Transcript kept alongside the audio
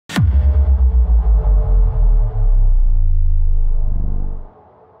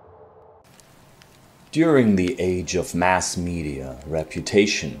During the age of mass media,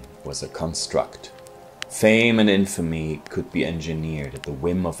 reputation was a construct. Fame and infamy could be engineered at the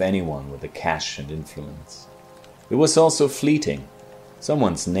whim of anyone with the cash and influence. It was also fleeting.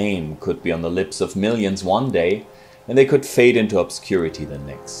 Someone's name could be on the lips of millions one day, and they could fade into obscurity the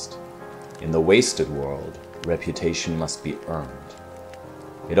next. In the wasted world, reputation must be earned.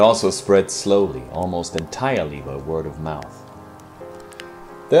 It also spread slowly, almost entirely by word of mouth.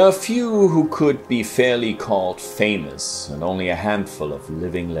 There are few who could be fairly called famous, and only a handful of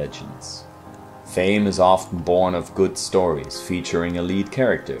living legends. Fame is often born of good stories featuring a lead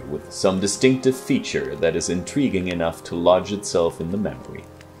character with some distinctive feature that is intriguing enough to lodge itself in the memory,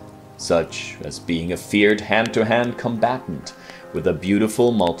 such as being a feared hand-to-hand combatant with a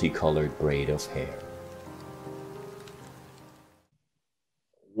beautiful multicolored braid of hair.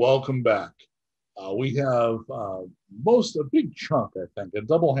 Welcome back. We have a big chunk, I think, a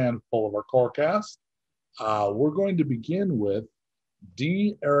double handful of our core cast. We're going to begin with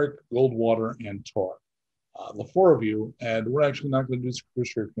D, Erik, Goldwater, and Torg. The four of you, and we're actually not going to do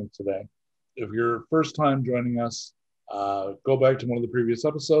descriptions today. If you're first time joining us, go back to one of the previous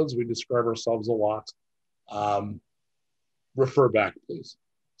episodes. We describe ourselves a lot. Refer back, please.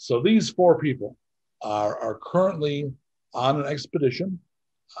 So these four people are currently on an expedition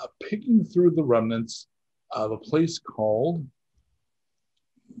picking through the remnants of a place called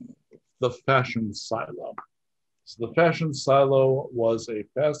the Fashion Silo. So the Fashion Silo was a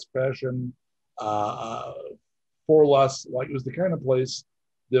fast fashion, more or less, like it was the kind of place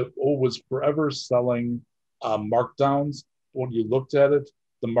that was forever selling markdowns. When you looked at it,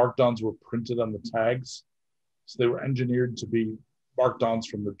 the markdowns were printed on the tags. So they were engineered to be markdowns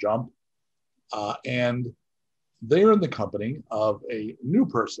from the jump. And they are in the company of a new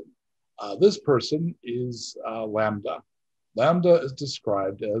person. This person is Lambda. Lambda is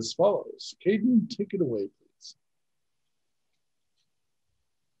described as follows. Kdin, take it away, please.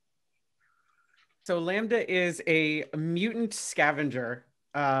 So Lambda is a mutant scavenger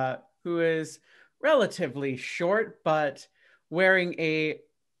who is relatively short, but wearing a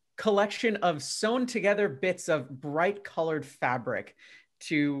collection of sewn together bits of bright colored fabric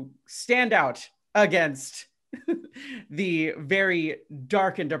to stand out against the very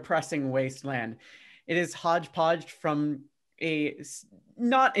dark and depressing wasteland. It is hodgepodged from a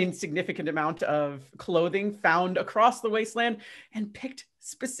not insignificant amount of clothing found across the wasteland and picked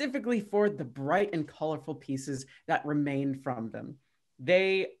specifically for the bright and colorful pieces that remain from them.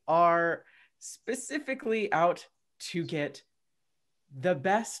 They are specifically out to get the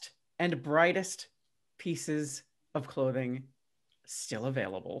best and brightest pieces of clothing still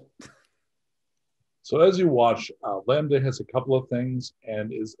available. So as you watch, Lambda has a couple of things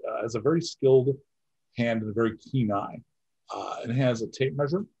and has a very skilled hand and a very keen eye. And has a tape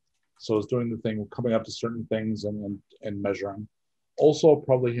measure. So it's doing the thing, coming up to certain things and measuring. Also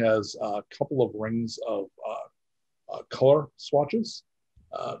probably has a couple of rings of color swatches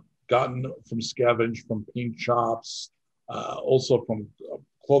gotten from scavenge from paint shops, also from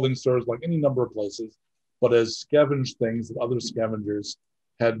clothing stores, like any number of places, but has scavenged things that other scavengers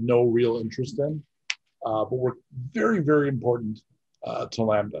had no real interest in. But were very, very important to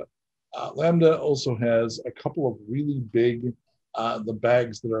Lambda. Lambda also has a couple of really big, the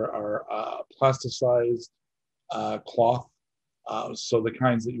bags that are plasticized cloth. So the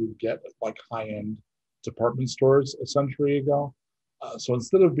kinds that you would get at like high-end department stores a century ago. So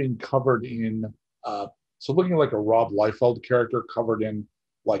instead of being covered in, so looking like a Rob Liefeld character covered in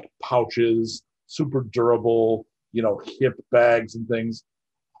like pouches, super durable, hip bags and things,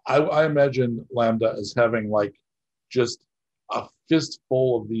 I imagine Lambda as having like just a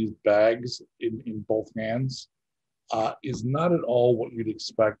fistful of these bags in both hands is not at all what you'd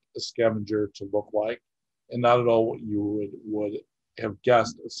expect a scavenger to look like, and not at all what you would have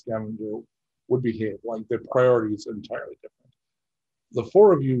guessed a scavenger would behave like. Their priorities are entirely different. The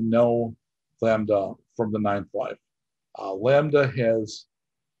four of you know Lambda from the Ninth Life. Lambda has ...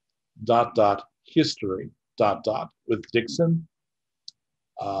 history ... with Dixon.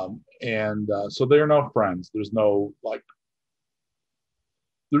 So they are now friends. There's no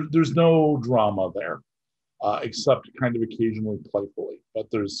there's no drama there, except kind of occasionally playfully, but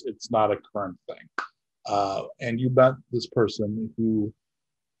it's not a current thing. And you met this person who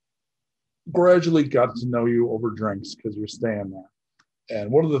gradually got to know you over drinks because you're staying there.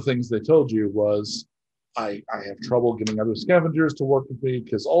 And one of the things they told you was, I have trouble getting other scavengers to work with me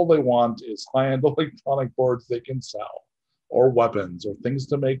because all they want is high-end electronic boards they can sell, or weapons, or things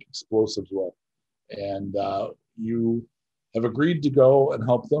to make explosives with. And you have agreed to go and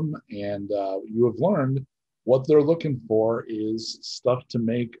help them, and you have learned what they're looking for is stuff to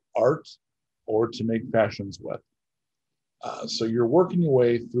make art or to make fashions with. So you're working your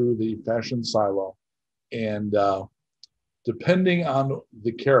way through the fashion silo, and depending on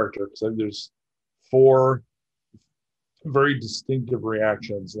the character, because there's 4 very distinctive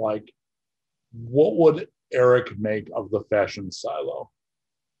reactions, like what would Erik make of the fashion silo?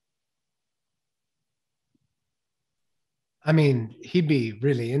 I mean, he'd be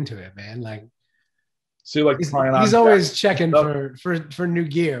really into it, man. Like, see, like he's always checking for new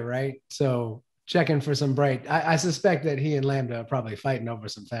gear, right? So checking for some bright. I suspect that he and Lambda are probably fighting over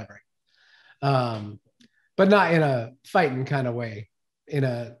some fabric, but not in a fighting kind of way, in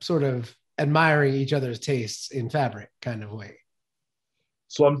a sort of admiring each other's tastes in fabric kind of way.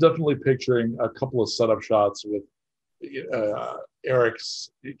 So I'm definitely picturing a couple of setup shots with Erik's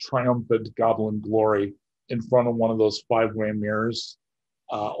triumphant goblin glory in front of one of those 5-way mirrors,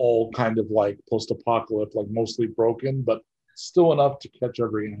 all kind of like post-apocalyptic, like mostly broken, but still enough to catch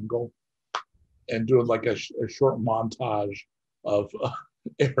every angle, and doing like a short montage of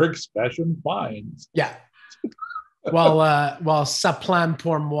Erik's fashion finds. Yeah. While Ça Plane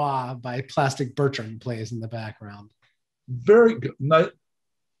Pour Moi by Plastic Bertrand plays in the background. Very good.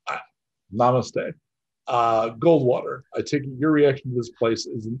 Namaste. Goldwater, I take it your reaction to this place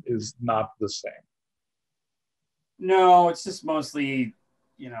is not the same. No, it's just mostly,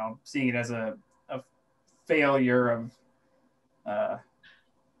 seeing it as a failure of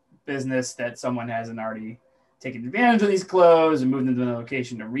business that someone hasn't already taken advantage of these clothes and moved them to another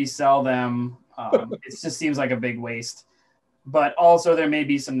location to resell them. It just seems like a big waste. But also there may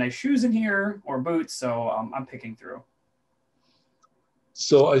be some nice shoes in here or boots, so I'm picking through.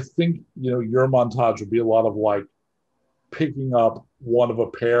 So I think, your montage would be a lot of like picking up one of a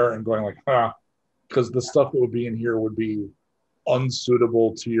pair and going like, because the stuff that would be in here would be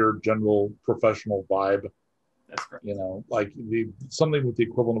unsuitable to your general professional vibe. That's correct. Like something with the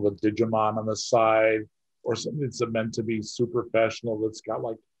equivalent of a Digimon on the side, or something that's meant to be super fashionable that's got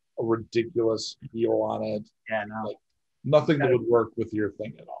like a ridiculous heel on it. Yeah, no. Like, nothing that would work with your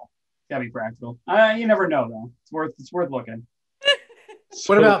thing at all. Gotta be practical. You never know though. It's worth looking.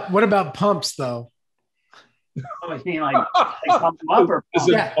 So, what about pumps though? Oh, you mean like pump them up or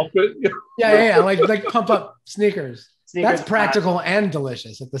pump? Pump it? Yeah. Like pump up sneakers. That's practical not, and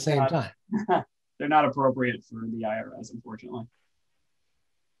delicious at the same time. They're not appropriate for the IRS, unfortunately.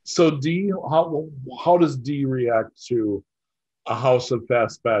 So D, how does D react to a house of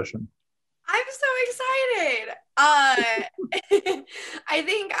fast fashion? I'm so excited. I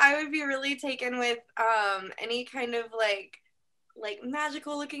think I would be really taken with any kind of like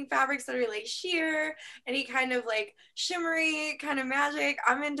magical looking fabrics that are like sheer, any kind of like shimmery kind of magic.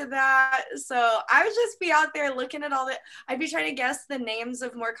 I'm into that. So I would just be out there looking at all the, I'd be trying to guess the names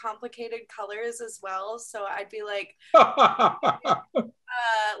of more complicated colors as well. So I'd be like,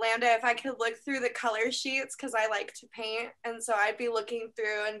 Lambda, if I could look through the color sheets, because I like to paint. And so I'd be looking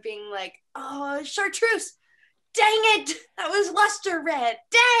through and being like, oh, chartreuse. Dang it. That was luster red.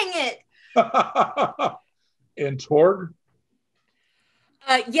 Dang it. And Torg?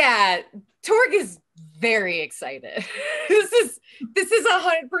 Yeah, Torg is very excited. This is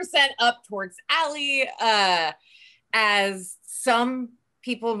 100% up towards alley. As some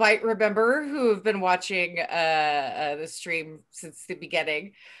people might remember who have been watching the stream since the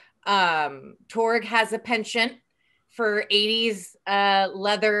beginning, Torg has a penchant for 80s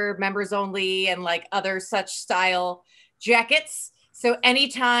leather members only and like other such style jackets. So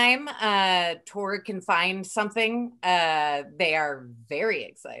anytime Torg can find something, they are very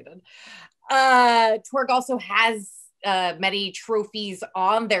excited. Torg also has many trophies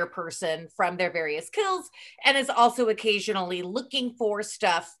on their person from their various kills, and is also occasionally looking for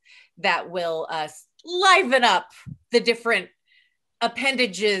stuff that will liven up the different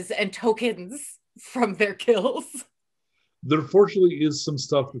appendages and tokens from their kills. There fortunately is some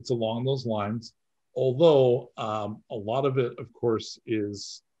stuff that's along those lines. Although a lot of it, of course,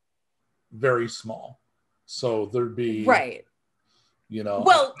 is very small. So there'd be... Right.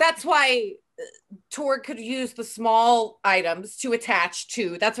 Well, that's why Torg could use the small items to attach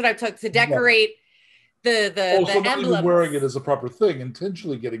to. That's what I took to decorate the so emblems. not even wearing it as a proper thing,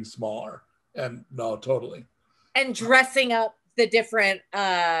 intentionally getting smaller. And no, totally. And dressing up the different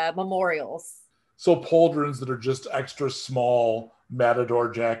memorials. So pauldrons that are just extra small matador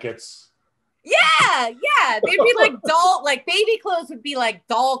jackets. Yeah, they'd be like doll, like baby clothes would be like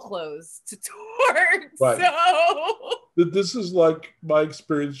doll clothes to Torg. Right. So this is like my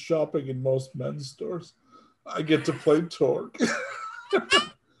experience shopping in most men's stores. I get to play Torg,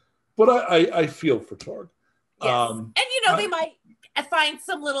 but I feel for Torg. Yes. And they might find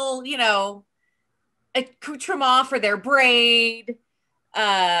some little accoutrement for their braid.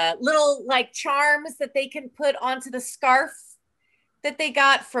 little like charms that they can put onto the scarf that they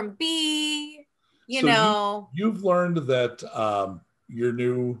got from B. You've learned that your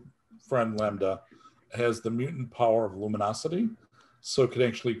new friend Lambda has the mutant power of luminosity, so it can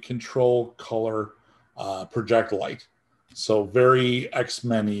actually control color, project light. So very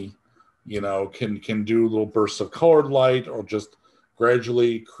X-Men-y, can do little bursts of colored light or just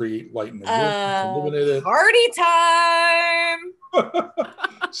gradually create light in the room, illuminate it. Party time!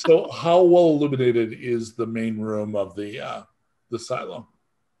 So how well illuminated is the main room of the silo?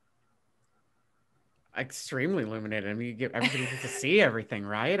 Extremely illuminated. I mean, everybody gets to see everything,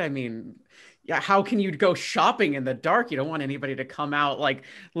 right? I mean, yeah, how can you go shopping in the dark? You don't want anybody to come out like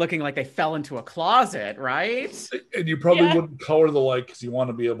looking like they fell into a closet, right? And you probably wouldn't color the light because you want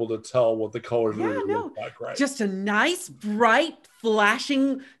to be able to tell what the colors really look like, right? Just a nice, bright,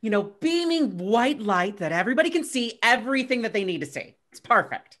 flashing, beaming white light that everybody can see everything that they need to see. It's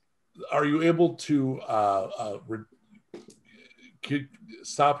perfect. Are you able to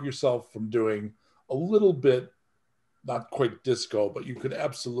stop yourself from doing a little bit, not quite disco, but you could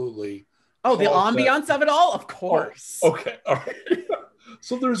absolutely. Oh, the ambiance of it all? Of course. Oh, okay. All right.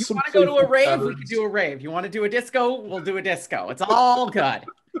 So there's some. You want to go to a rave? Patterns. We can do a rave. You want to do a disco? We'll do a disco. It's all good.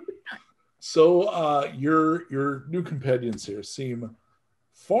 So your new companions here seem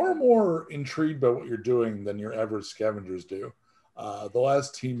far more intrigued by what you're doing than your average scavengers do. The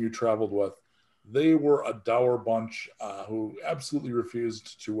last team you traveled with, they were a dour bunch who absolutely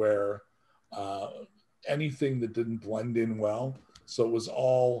refused to wear anything that didn't blend in well. So it was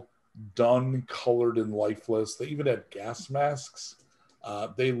all done, colored, and lifeless. They even had gas masks.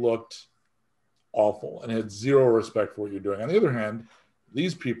 They looked awful and had zero respect for what you're doing. On the other hand,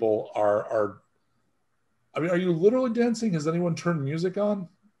 these people are I mean, are you literally dancing? Has anyone turned music on?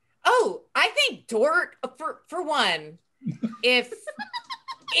 Oh, I think Torg, for one, if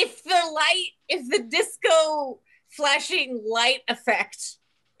the disco flashing light effect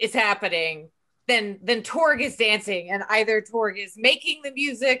is happening, then Torg is dancing, and either Torg is making the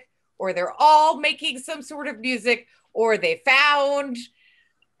music, or they're all making some sort of music, or they found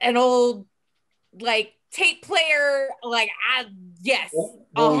an old like tape player. Like, yes,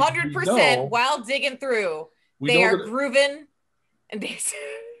 100%. While digging through, they are grooving and dancing.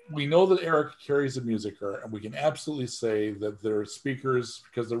 We know that Erik carries a music, and we can absolutely say that there are speakers,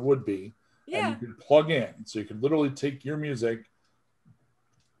 because there would be, and you can plug in. So you can literally take your music,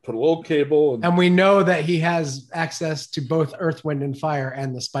 put a little cable. And we know that he has access to both Earth, Wind, and Fire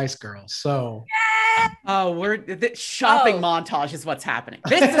and the Spice Girls. So. Oh, the shopping montage is what's happening.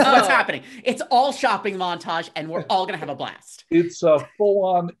 This is what's happening. It's all shopping montage, and we're all going to have a blast. It's a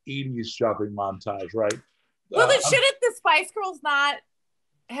full-on 80s shopping montage, right? Well, then shouldn't the Spice Girls not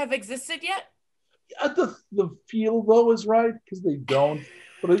have existed yet? The feel, though, is right, because they don't.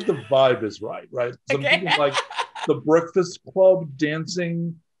 But I think the vibe is right? Some people like the Breakfast Club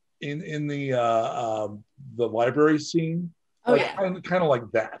dancing in the library scene. Kind of like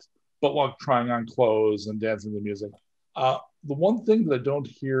that. But while trying on clothes and dancing to music. The one thing that I don't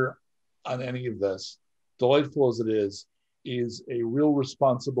hear on any of this, delightful as it is a real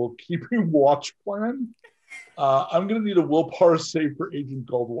responsible keeping watch plan. I'm going to need a willpower save for Agent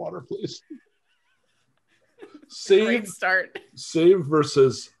Goldwater, please. Great start. Save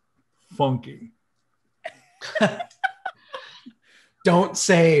versus funky. Don't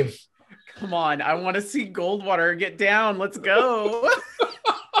save. Come on, I want to see Goldwater get down. Let's go.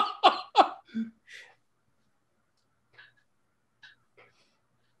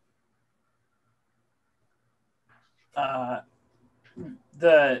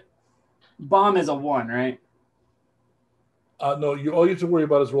 The bomb is a 1, right? No, all you have to worry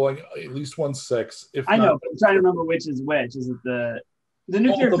about is rolling at least 1 6. I know, but I'm trying to remember which is which. Is it the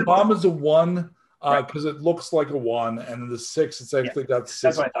nuclear? The bomb is a 1 because it looks like a 1, and the 6 it's actually got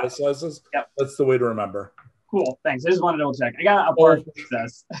 6 sizes. Yep. That's the way to remember. Cool, thanks. I just wanted to double check. I got a partial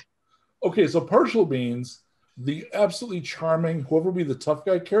success. Okay, so partial means the absolutely charming whoever be the tough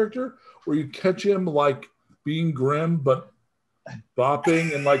guy character, where you catch him like being grim but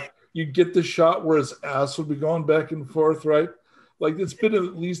bopping, and like you get the shot where his ass would be going back and forth, right? Like it's been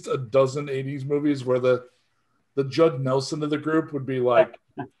at least a dozen 80s movies where the Judd Nelson of the group would be like.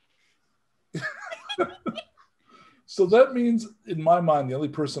 So that means, in my mind, the only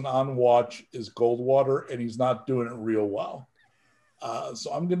person on watch is Goldwater, and he's not doing it real well.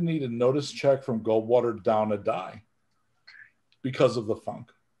 So I'm going to need a notice check from Goldwater down a die because of the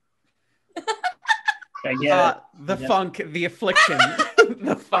funk. The funk, the affliction,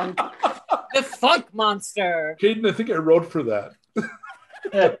 the funk. The funk monster. Kdin, I think I wrote for that.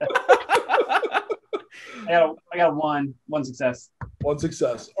 I got one success. One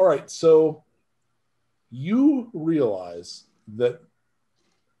success. All right, so you realize that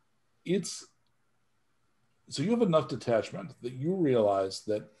so you have enough detachment that you realize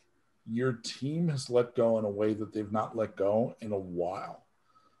that your team has let go in a way that they've not let go in a while,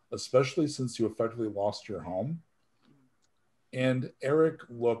 especially since you effectively lost your home. And Erik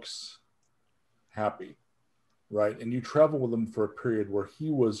looks happy, right? And you travel with him for a period where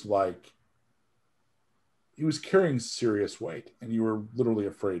he was carrying serious weight and you were literally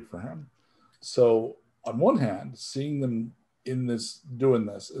afraid for him. So on one hand, seeing them doing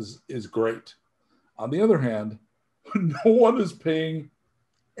this is great. On the other hand, no one is paying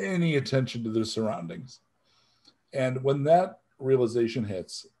any attention to their surroundings. And when that realization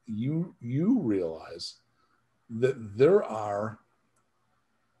hits, you realize that there are,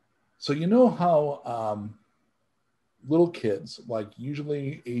 so you know how little kids, like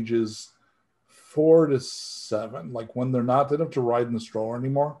usually ages 4 to 7, like when they don't have to ride in the stroller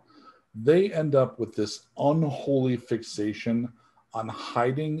anymore, they end up with this unholy fixation on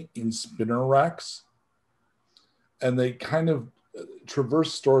hiding in spinner racks. And they kind of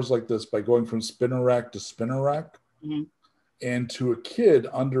traverse stores like this by going from spinner rack to spinner rack. Mm-hmm. And to a kid,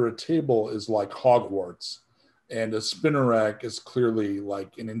 under a table is like Hogwarts. And a spinner rack is clearly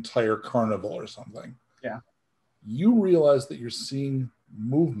like an entire carnival or something. Yeah. You realize that you're seeing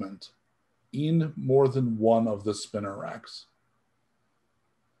movement in more than one of the spinner racks.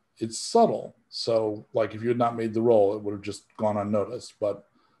 It's subtle. So like if you had not made the roll, it would have just gone unnoticed. But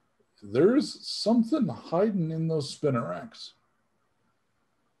there's something hiding in those spinner racks.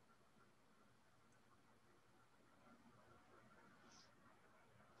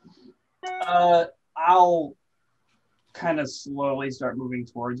 I'll kind of slowly start moving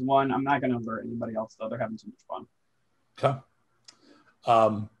towards one. I'm not going to alert anybody else, though. They're having too much fun. Okay.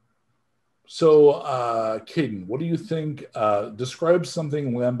 So, Kdin, what do you think? Describe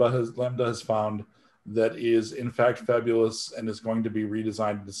something Lambda has found that is in fact fabulous and is going to be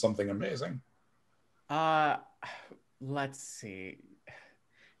redesigned into something amazing. Let's see.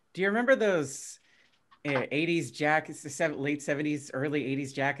 Do you remember those 80s jackets, the late 70s, early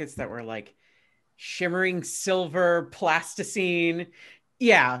 80s jackets that were like shimmering silver plasticine?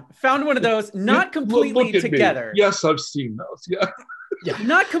 Yeah, found one of those, not completely together. Me. Yes, I've seen those. Yeah. Yeah,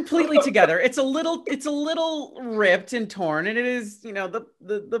 not completely together. It's a little ripped and torn, and it is,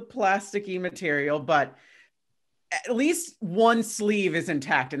 the plasticky material, but at least one sleeve is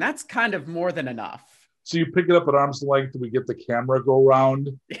intact, and that's kind of more than enough. So you pick it up at arm's length, and we get the camera go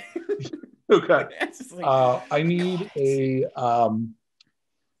round. Okay. I need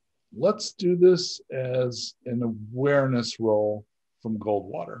let's do this as an awareness roll from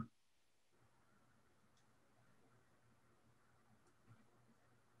Goldwater.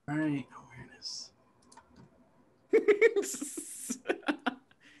 All right, awareness. It's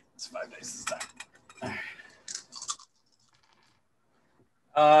 5 dice this time.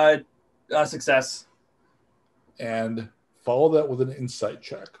 All right. Success. And follow that with an insight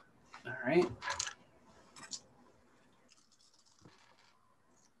check. All right.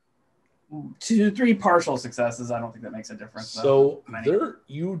 Three partial successes. I don't think that makes a difference. So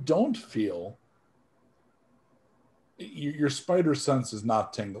you don't feel your spider sense is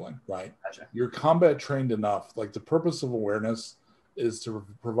not tingling, right? Gotcha. You're combat trained enough. Like the purpose of awareness is to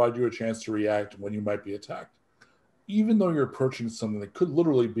provide you a chance to react when you might be attacked. Even though you're approaching something that could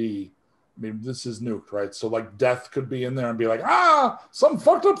literally be, this is Nuked, right? So like death could be in there and be like, some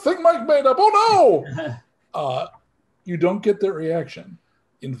fucked up thing Mike made up. Oh no! You don't get that reaction.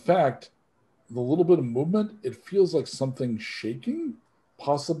 In fact, the little bit of movement, it feels like something shaking,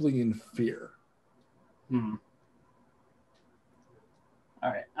 possibly in fear. All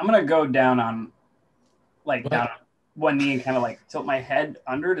right, I'm gonna go down on, down on one knee and kind of tilt my head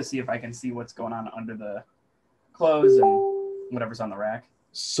under to see if I can see what's going on under the clothes and whatever's on the rack.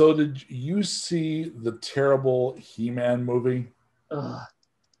 So did you see the terrible He-Man movie?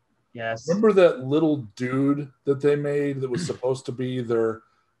 Yes. Remember that little dude that they made that was supposed to be their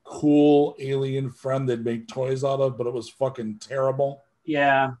cool alien friend they'd make toys out of, but it was fucking terrible?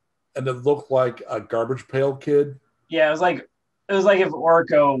 Yeah. And it looked like a Garbage Pail Kid? Yeah, it was like if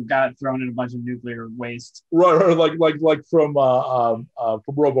Orko got thrown in a bunch of nuclear waste. Right, like from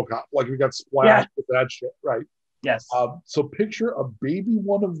RoboCop. Like we got splashed with that shit, right? Yes. So picture a baby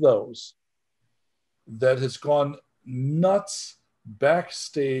one of those that has gone nuts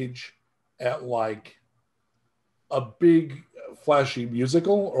backstage at like a big flashy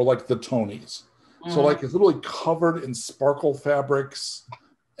musical or like the Tonys. Mm. So like it's literally covered in sparkle fabrics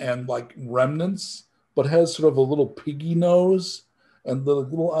and like remnants, but has sort of a little piggy nose and the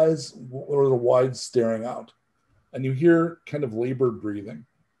little eyes or the wide staring out. and you hear kind of labored breathing.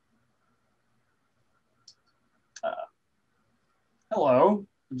 Hello.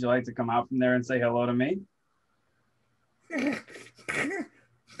 Would you like to come out from there and say hello to me? It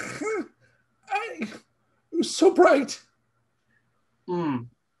was so bright. So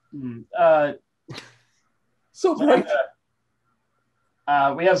bright.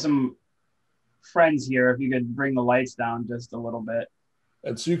 We have some friends here. If you could bring the lights down just a little bit.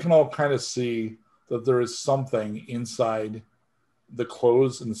 And so you can all kind of see that there is something inside the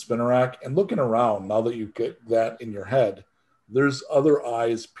clothes in the spinner rack. And looking around, now that you get that in your head, there's other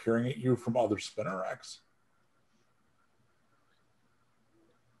eyes peering at you from other spinner racks.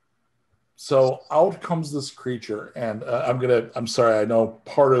 So out comes this creature, and I'm sorry, I know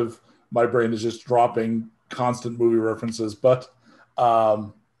part of my brain is just dropping constant movie references, but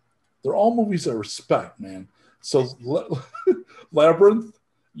they're all movies I respect, man. So Labyrinth,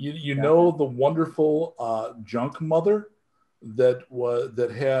 you know the wonderful junk mother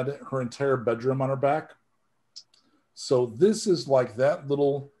that had her entire bedroom on her back. So this is like that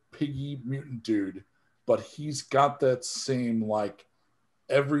little piggy mutant dude, but he's got that same, like,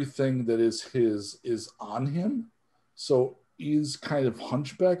 everything that is his is on him. So he's kind of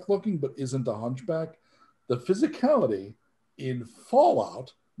hunchback looking, but isn't a hunchback. The physicality in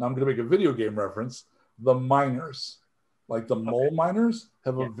Fallout, now I'm going to make a video game reference, the miners, like the mole miners,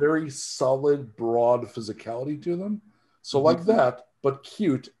 have a very solid, broad physicality to them. So like that, but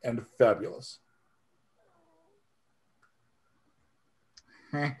cute and fabulous.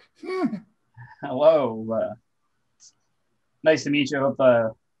 Hello. Nice to meet you. I hope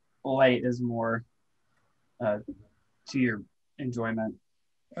the light is more to your enjoyment.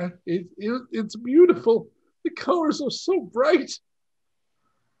 It's beautiful. The colors are so bright.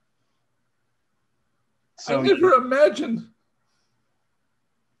 So I never imagined.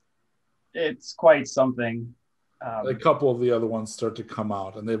 It's quite something. A couple of the other ones start to come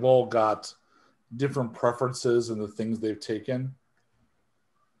out, and they've all got different preferences and the things they've taken.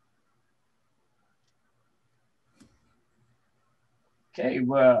 Okay,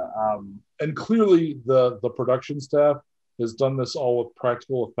 well, and clearly the production staff has done this all with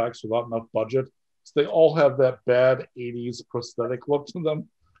practical effects without enough budget. So they all have that bad 80s prosthetic look to them.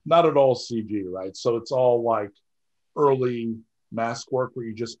 Not at all CG, right? So it's all like early mask work where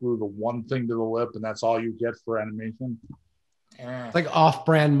you just glue the one thing to the lip and that's all you get for animation. It's like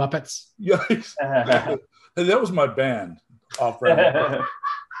off-brand Muppets. Yeah, exactly. Hey, that was my band, off-brand.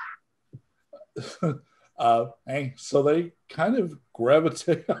 Hey, so they kind of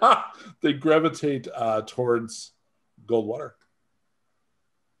gravitate. They gravitate towards Goldwater.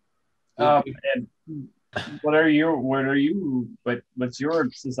 And what's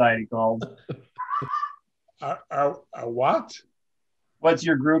your society called? Our what? What's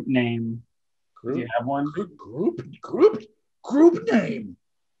your group name? Group? Do you have one? Group name.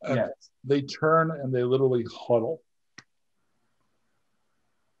 Yes. They turn and they literally huddle.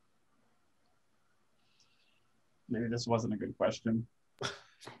 Maybe this wasn't a good question.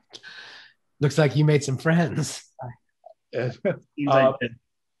 Looks like you made some friends.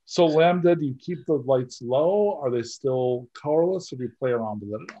 So Lambda, do you keep the lights low? Are they still colorless, or do you play around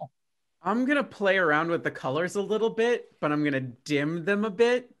with it at all? I'm going to play around with the colors a little bit, but I'm going to dim them a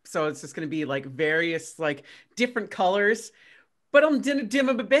bit. So it's just going to be like various, like different colors, but I'm going to dim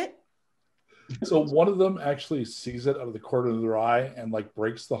them a bit. So one of them actually sees it out of the corner of their eye and like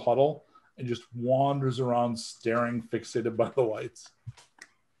breaks the huddle and just wanders around staring, fixated by the lights.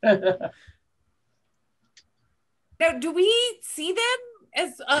 Now, do we see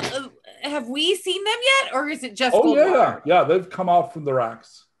them? Have we seen them yet, or is it just? Oh Goldwater? yeah, they've come out from the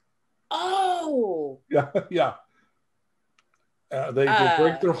racks. Oh, yeah. They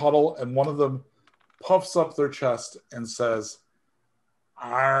break their huddle, and one of them puffs up their chest and says,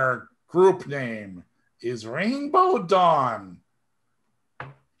 "Our group name is Rainbow Dawn."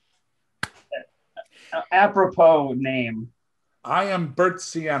 Apropos name. I am Bert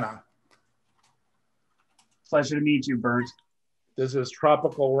Sienna. Pleasure to meet you, Bert. This is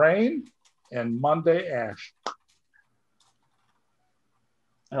Tropical Rain and Monday Ash.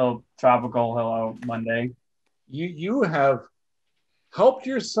 Hello, Tropical. Hello, Monday. You have helped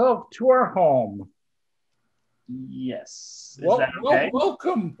yourself to our home. Yes. Is Well, that okay?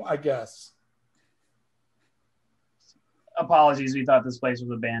 welcome, I guess. Apologies, we thought this place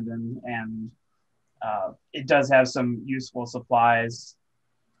was abandoned, and it does have some useful supplies.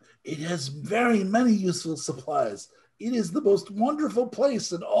 It has very many useful supplies. It is the most wonderful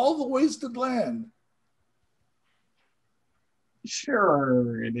place in all the wasted land.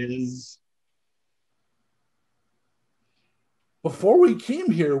 Sure, it is. Before we came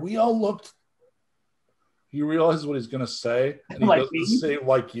here, we all looked he realizes what he's going to say, and he Like doesn't me? say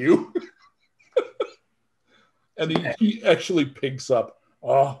like you. And he actually picks up.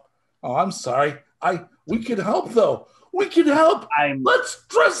 Oh, I'm sorry. We can help though. We can help. Let's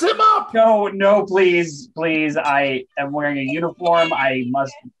dress him up. No, please. I am wearing a uniform. I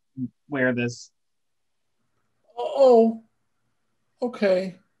must wear this. Oh,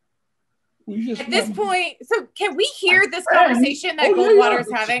 okay. At this point, so can we hear this friend. conversation that Oh, Goldwater's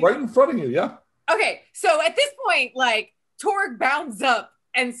yeah. having? Right in front of you, yeah. Okay, so at this point, like, Torg bounds up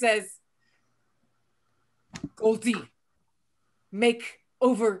and says, Goldie, make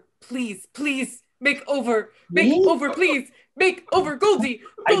over, please, make over, please, make over, Goldie,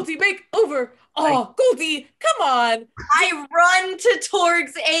 make over. Oh, Goldie, come on. I run to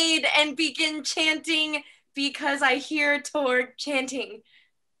Torg's aid and begin chanting because I hear Torg chanting.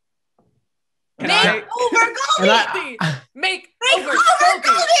 Make over Goldie! Make over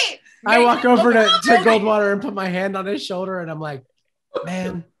Goldie! I walk over to Goldwater and put my hand on his shoulder, and I'm like,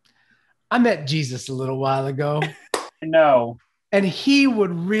 man, I met Jesus a little while ago. No. And he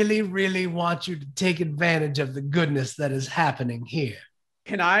would really, really want you to take advantage of the goodness that is happening here.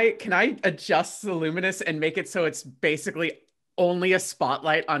 Can I adjust the luminous and make it so it's basically only a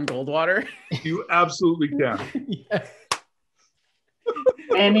spotlight on Goldwater? You absolutely can. Yeah.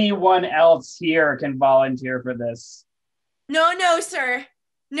 Anyone else here can volunteer for this. No, sir.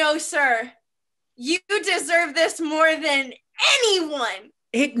 No, sir. You deserve this more than anyone.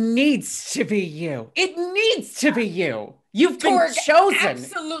 It needs to be you. It needs to be you. You've Torg, been chosen.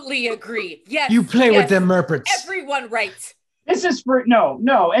 Absolutely agree. Yes. You play with them Murperts. Everyone right. This is for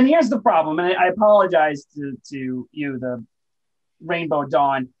no. And here's the problem. And I apologize to you, the Rainbow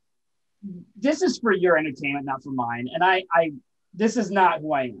Dawn. This is for your entertainment, not for mine. And I this is not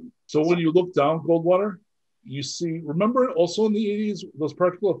who I am. So when you look down, Goldwater, you see, remember also in the 80s, those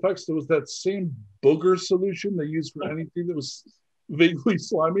practical effects, there was that same booger solution they used for anything that was vaguely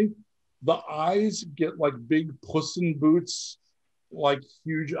slimy. The eyes get like big Puss in Boots, like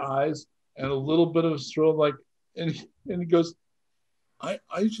huge eyes, and a little bit of straw, like, and he goes, I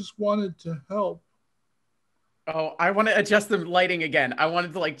just wanted to help. Oh, I want to adjust the lighting again. I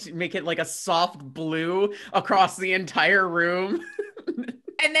wanted to like make it like a soft blue across the entire room.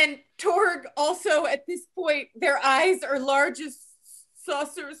 And then Torg also at this point, their eyes are large as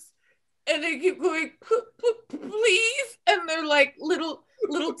saucers, and they keep going, please, and they're like little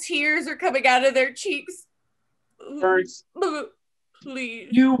tears are coming out of their cheeks. First, please.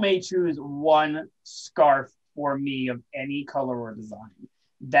 You may choose one scarf for me of any color or design.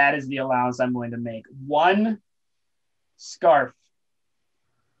 That is the allowance I'm willing to make. One scarf.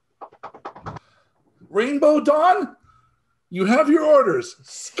 Rainbow Dawn, you have your orders.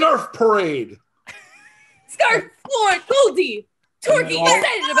 Scarf parade. Scarf for Goldie. Torgy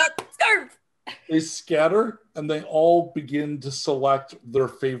excited about scarf. They scatter and they all begin to select their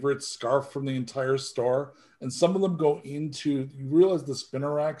favorite scarf from the entire store. And some of them go into, you realize the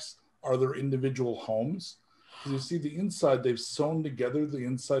spinner racks are their individual homes. You see the inside, they've sewn together the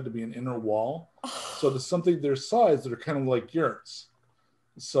inside to be an inner wall. So to something their size, they're kind of like yurts.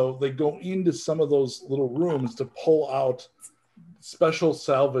 So they go into some of those little rooms to pull out special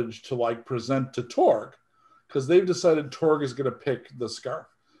salvage to like present to Torg, because they've decided Torg is going to pick the scarf.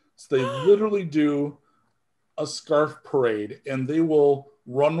 So they literally do a scarf parade, and they will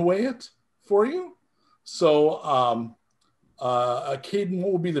runway it for you. So, Kdin,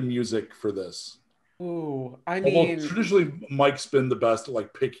 what would be the music for this? Ooh, I Although mean, traditionally Mike's been the best at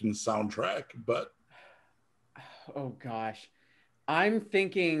like picking soundtrack, but oh gosh, I'm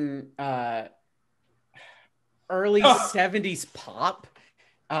thinking early 70s pop.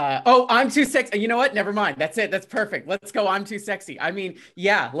 I'm too sexy. You know what? Never mind. That's it. That's perfect. Let's go. I'm too sexy. I mean,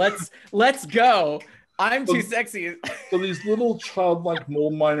 yeah, let's go. I'm too sexy. So these little childlike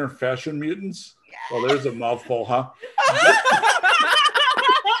mole miner fashion mutants. Well, there's a mouthful, huh?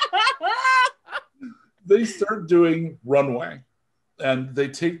 They start doing runway, and they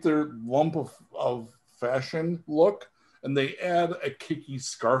take their lump of fashion look and they add a kicky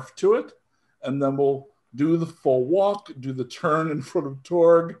scarf to it, and then we'll do the full walk, do the turn in front of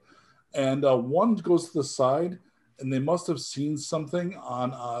Torg, and one goes to the side, and they must have seen something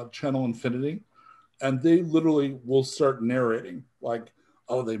on Channel Infinity, and they literally will start narrating like,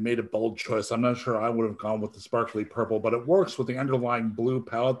 oh, they made a bold choice. I'm not sure I would have gone with the sparkly purple, but it works with the underlying blue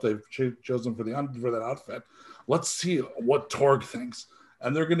palette they've chosen for that outfit. Let's see what Torg thinks.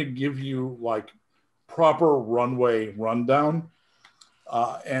 And they're going to give you like proper runway rundown.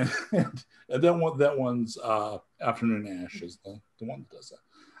 And then that one's Afternoon Ash is the one that does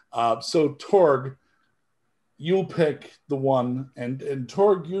that. So Torg, you'll pick the one, and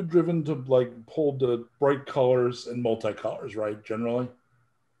Torg, you're driven to like pull the bright colors and multicolors, right? Generally.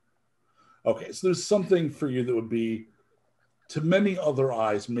 Okay, so there's something for you that would be, to many other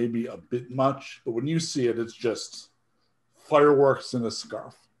eyes, maybe a bit much, but when you see it, it's just fireworks in a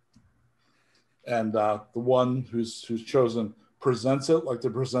scarf. And the one who's chosen presents it like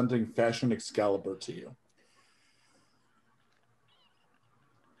they're presenting Fashion Excalibur to you.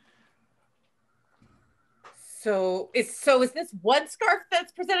 So is this one scarf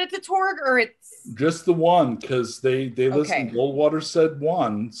that's presented to Torg, or it's just the one? Because they listened. Okay. Goldwater said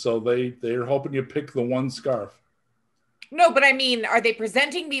one, so they're hoping you pick the one scarf. No, but I mean, are they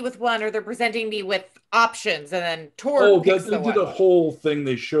presenting me with one, or they're presenting me with options, and then Torg picks they the did one? a whole thing.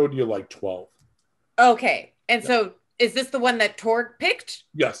 They showed you like 12. Okay, and so is this the one that Torg picked?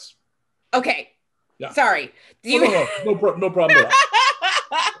 Yes. Okay. Yeah. Sorry. No problem at all.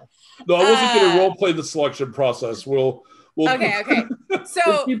 No, I wasn't going to role play the selection process. We'll Okay. So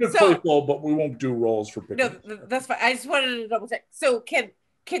we'll keep it playful, but we won't do roles for picking. No, that's fine. I just wanted to double check. So can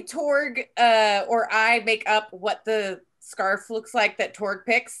Torg or I make up what the scarf looks like that Torg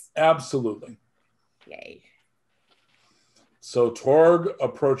picks? Absolutely. Yay. So Torg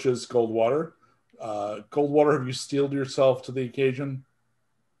approaches Goldwater. Goldwater, have you steeled yourself to the occasion?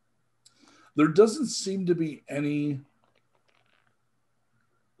 There doesn't seem to be any,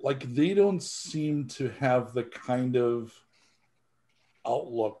 like, they don't seem to have the kind of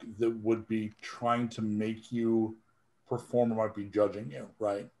outlook that would be trying to make you perform or might be judging you,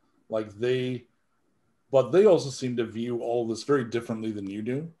 right? Like but they also seem to view all this very differently than you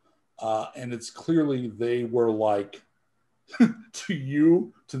do. And it's clearly they were like,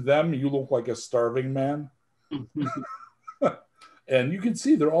 to them, you look like a starving man. And you can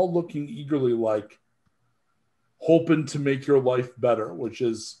see they're all looking eagerly, like hoping to make your life better, which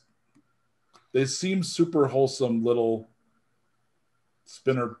is, they seem super wholesome little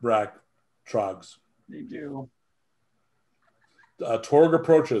spinner rack trogs. They do. Torg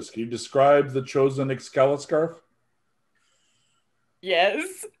approaches. Can you describe the chosen Excalibur scarf?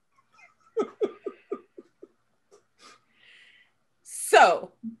 Yes.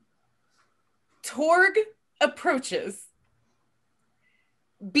 So, Torg approaches,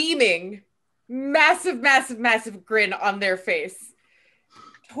 beaming, massive grin on their face.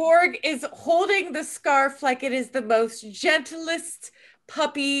 Torg is holding the scarf like it is the most gentlest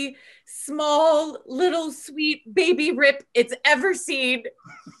puppy, small, little, sweet baby rip it's ever seen.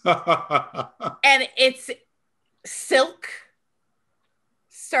 And it's silk.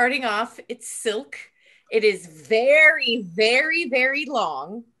 Starting off, it's silk. It is very, very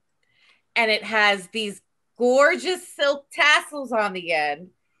long. And it has these gorgeous silk tassels on the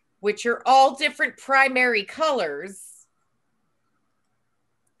end, which are all different primary colors.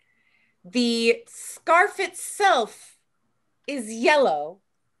 The scarf itself is yellow,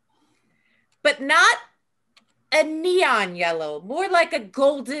 but not a neon yellow, more like a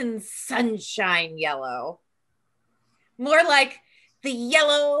golden sunshine yellow. More like the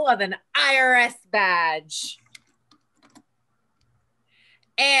yellow of an IRS badge.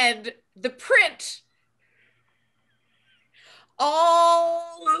 And the print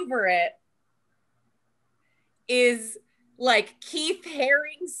all over it is like Keith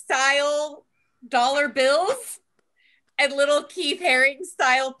Haring style dollar bills and little Keith Haring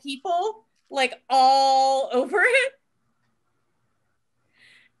style people, like all over it.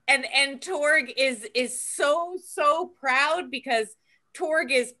 And Torg is so proud because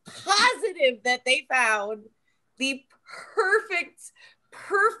Torg is positive that they found the perfect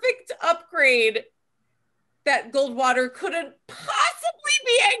upgrade that Goldwater couldn't possibly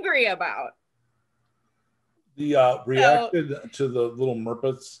be angry about. The reaction to the little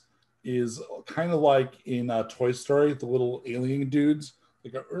Muppets is kind of like in Toy Story, the little alien dudes. They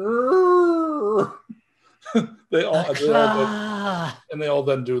go, they all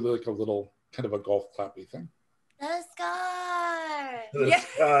then do like a little kind of a golf clappy thing. The sky. The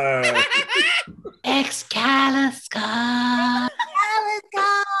sky. Excalibur.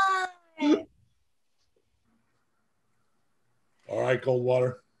 All right,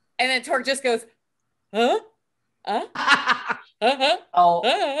 Goldwater. And then Torg just goes, huh?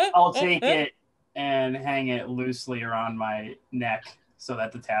 I'll take it and hang it loosely around my neck so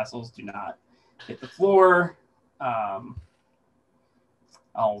that the tassels do not hit the floor. I'll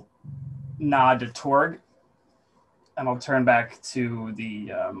nod to Torg, and I'll turn back to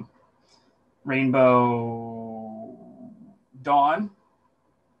the Rainbow Dawn.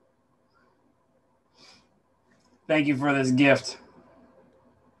 Thank you for this gift.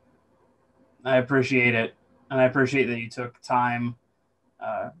 I appreciate it. And I appreciate that you took time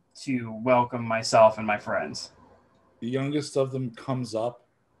to welcome myself and my friends. The youngest of them comes up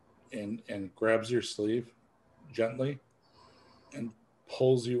and grabs your sleeve gently and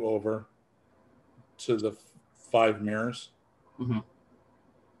pulls you over to the 5 mirrors. Mm-hmm.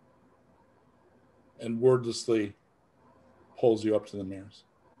 And wordlessly pulls you up to the mirrors.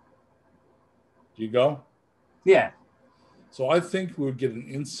 Do you go? Yeah. So I think we would get an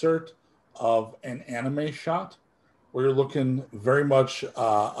insert of an anime shot where you're looking very much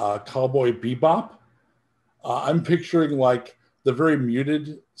Cowboy Bebop. I'm picturing like the very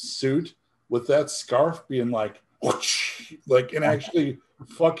muted suit with that scarf being like, whoosh, like, and actually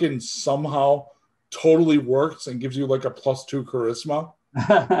fucking somehow totally works and gives you like a +2 charisma.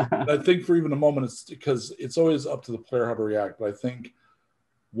 I think for even a moment, it's because it's always up to the player how to react. But I think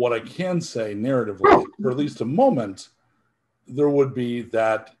what I can say narratively, or at least a moment, there would be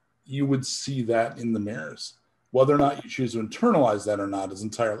that you would see that in the mirrors. Whether or not you choose to internalize that or not is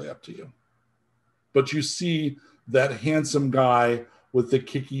entirely up to you. But you see that handsome guy with the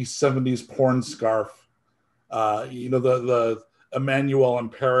kicky 70s porn scarf, the Emmanuel in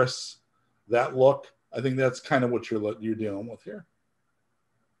Paris, that look. I think that's kind of what you're dealing with here.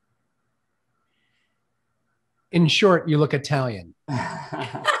 In short, you look Italian.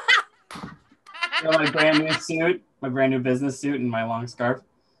 My brand new suit, my brand new business suit, and my long scarf.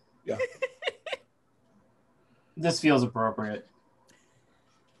 Yeah. This feels appropriate.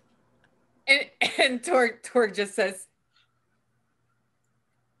 And Torg just says,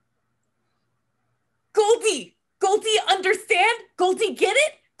 Goldie, understand? Goldie, get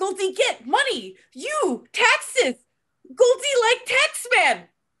it? Goldie, get money. You, taxes. Goldie like tax man.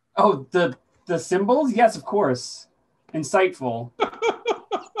 Oh, the symbols? Yes, of course. Insightful.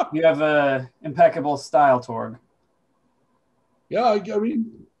 You have a impeccable style, Torg. Yeah, I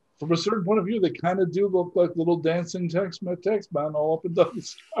mean, from a certain point of view, they kind of do look like little dancing text man all up and down the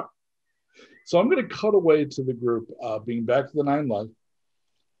scarf. So I'm going to cut away to the group being back to the ninth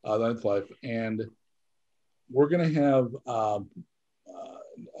life, and we're going to have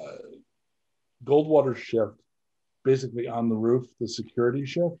Goldwater shift basically on the roof, the security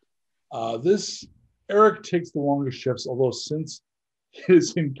shift. This Erik takes the longest shifts, although since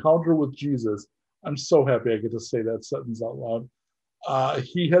his encounter with Jesus, I'm so happy I get to say that sentence out loud.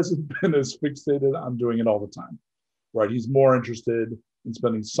 He hasn't been as fixated on doing it all the time, right? He's more interested in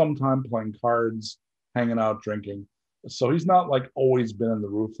spending some time playing cards, hanging out, drinking. So he's not like always been on the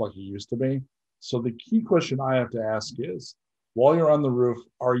roof like he used to be. So the key question I have to ask is, while you're on the roof,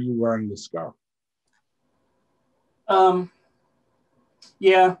 are you wearing the scarf?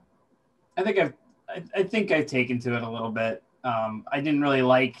 Yeah, I think I've taken to it a little bit. I didn't really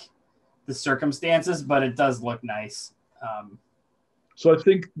like the circumstances, but it does look nice. So I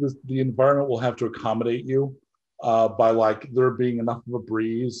think the environment will have to accommodate you by like there being enough of a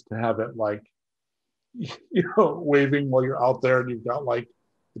breeze to have it like, waving while you're out there, and you've got like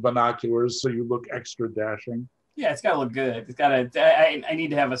the binoculars, so you look extra dashing. Yeah, it's got to look good. It's got to. I need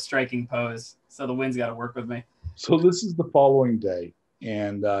to have a striking pose, so the wind's got to work with me. So this is the following day,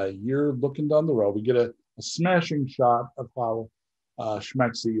 and you're looking down the road. We get a smashing shot of how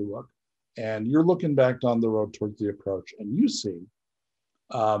schmexy you look, and you're looking back down the road towards the approach, and you see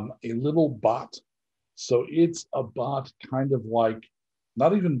a little bot. So it's a bot kind of like,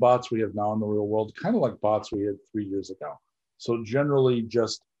 not even bots we have now in the real world, kind of like bots we had 3 years ago. So generally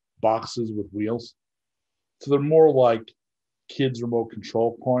just boxes with wheels. So they're more like kids' remote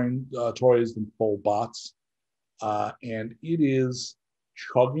control toys than full bots. And it is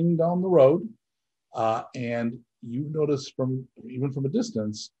chugging down the road. And you notice even from a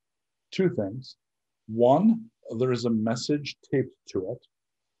distance, 2 things. 1, there is a message taped to it.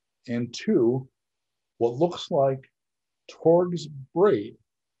 And 2, what looks like Torg's braid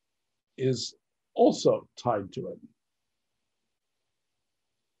is also tied to it.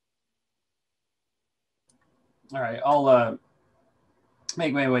 All right, I'll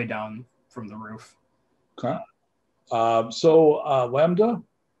make my way down from the roof. Okay. So Lambda,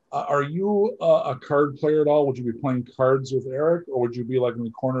 are you a card player at all? Would you be playing cards with Erik, or would you be like in the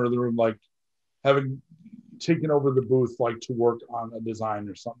corner of the room, like having taken over the booth, like to work on a design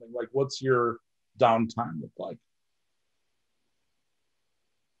or something? Like, what's your downtime look like?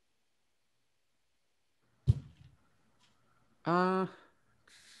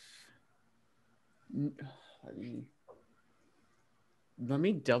 Let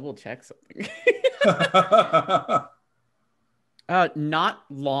me double check something. Not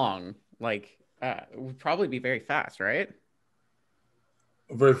long. Like, it would probably be very fast, right?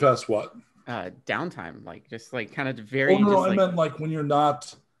 Very fast what? Downtime. Like, just like kind of very. Oh, no, just, I meant like when you're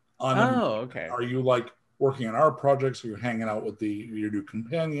not on. Oh, okay. Are you like working on our projects? Are you hanging out with your new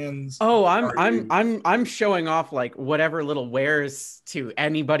companions? Oh, Are you- I'm showing off like whatever little wares to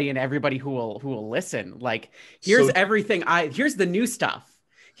anybody and everybody who will listen. Like here's So- everything here's the new stuff.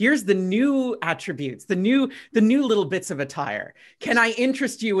 Here's the new attributes, the new little bits of attire. Can I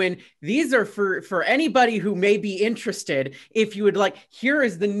interest you in these are for anybody who may be interested if you would like here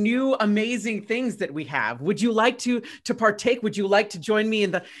is the new amazing things that we have. Would you like to partake? Would you like to join me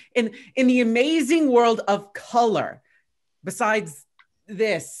in the amazing world of color? Besides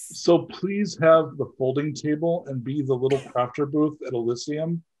this. So please have the folding table and be the little crafter booth at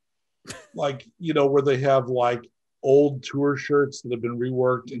Elysium. Like, where they have like old tour shirts that have been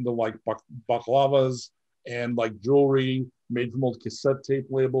reworked into like baklavas and like jewelry made from old cassette tape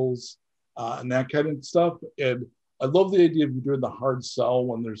labels and that kind of stuff. And I love the idea of you doing the hard sell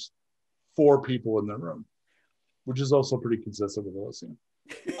when there's 4 people in the room, which is also pretty consistent with Elysium.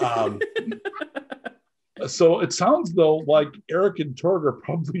 So it sounds though like Erik and Torg are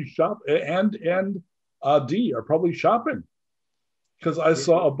probably and D are probably shopping, because I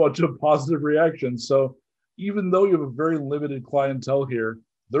saw a bunch of positive reactions. So even though you have a very limited clientele here,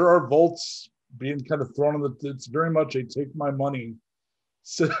 there are votes being kind of thrown in it's very much a take my money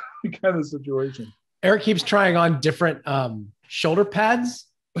kind of situation. Erik keeps trying on different shoulder pads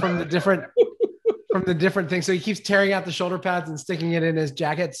from the different things. So he keeps tearing out the shoulder pads and sticking it in his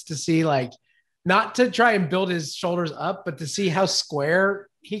jackets to see, like, not to try and build his shoulders up, but to see how square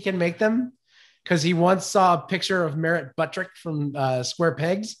he can make them. Because he once saw a picture of Merritt Buttrick from Square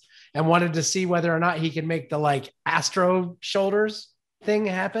Pegs and wanted to see whether or not he could make the like Astro shoulders thing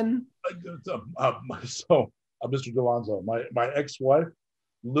happen. So, Mr. DeLonzo, my ex-wife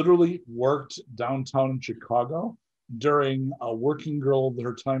literally worked downtown in Chicago during a working girl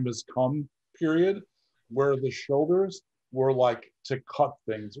her time has come period, where the shoulders were like to cut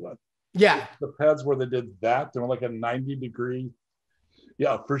things with. Yeah. The pads where they did that, they were like a 90-degree.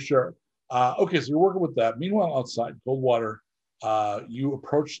 Yeah, for sure. Okay, so you're working with that. Meanwhile, outside, Goldwater, you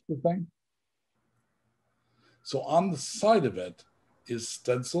approached the thing. So on the side of it is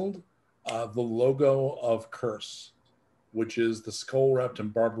stenciled the logo of Curse, which is the skull wrapped in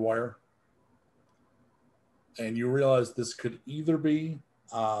barbed wire. And you realize this could either be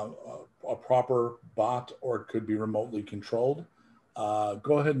a proper bot or it could be remotely controlled.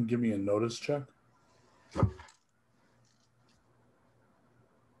 Go ahead and give me a notice check.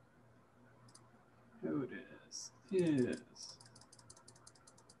 Notice is,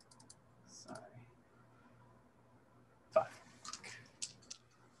 sorry, 5.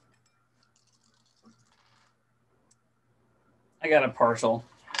 I got a partial.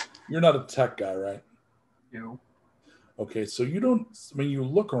 You're not a tech guy, right? No. Okay, so you don't, when you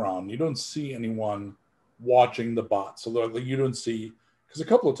look around, you don't see anyone watching the bot. So like, you don't see, because a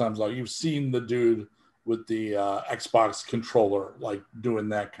couple of times like you've seen the dude with the Xbox controller, like doing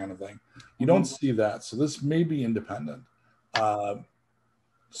that kind of thing. You don't see that. So this may be independent.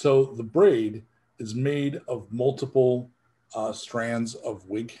 So the braid is made of multiple strands of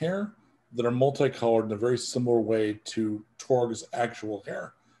wig hair that are multicolored in a very similar way to Torg's actual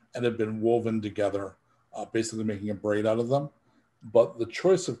hair and have been woven together, basically making a braid out of them. But the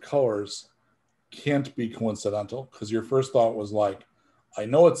choice of colors can't be coincidental, because your first thought was like, I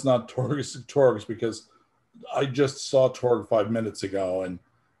know it's not Torg's because I just saw Torg 5 minutes ago and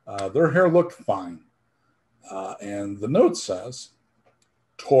their hair looked fine. And the note says,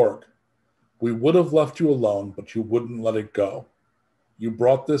 Torg, we would have left you alone, but you wouldn't let it go. You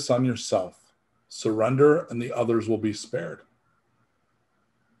brought this on yourself. Surrender and the others will be spared.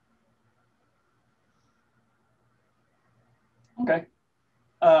 Okay.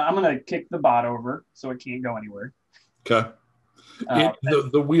 I'm going to kick the bot over so it can't go anywhere. Okay.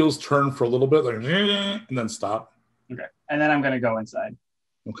 The wheels turn for a little bit, like, and then stop. Okay. And then I'm going to go inside.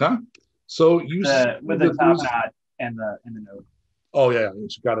 Okay. So you with the top knot and the note. Oh yeah, you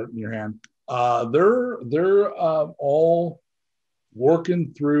got it in your hand. They're all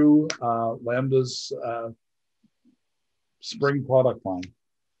working through Lambda's spring product line,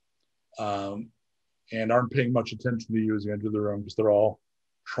 and aren't paying much attention to you as you enter the room because they're all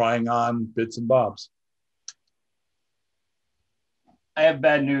trying on bits and bobs. I have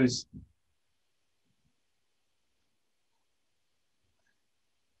bad news.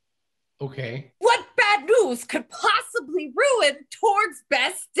 Okay. What bad news could possibly ruin Torg's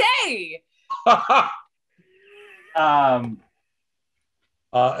best day? And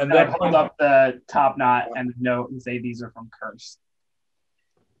then I hold up the top knot and the note and say these are from Curse.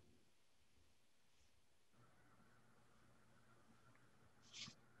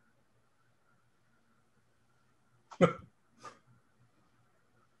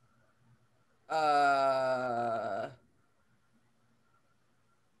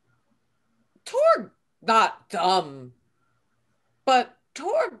 some. But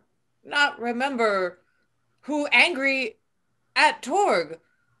Torg not remember who angry at Torg.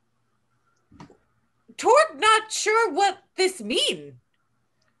 Torg not sure what this mean.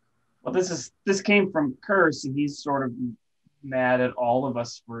 Well, this came from Curse, and he's sort of mad at all of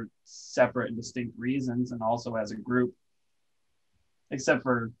us for separate and distinct reasons, and also as a group, except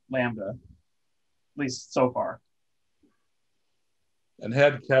for Lambda, at least so far. And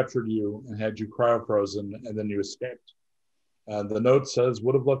had captured you and had you cryo-frozen, and then you escaped. And the note says,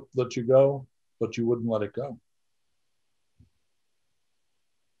 would have let you go, but you wouldn't let it go.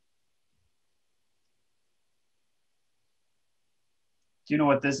 Do you know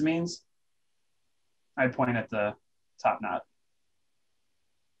what this means? I point at the top knot.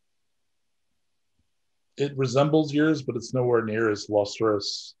 It resembles yours, but it's nowhere near as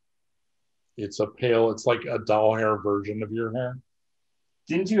lustrous. It's like a doll hair version of your hair.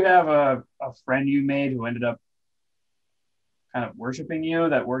 Didn't you have a friend you made who ended up kind of worshiping you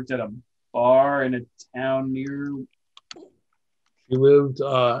that worked at a bar in a town near? She lived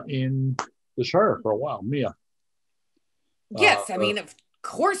in the Shire for a while, Mia. Yes, I mean, of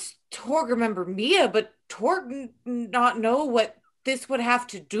course Torg remember Mia, but Torg not know what this would have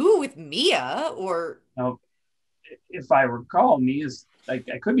to do with Mia, or... No, if I recall, Mia's, like,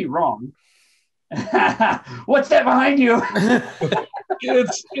 I could be wrong. What's that behind you?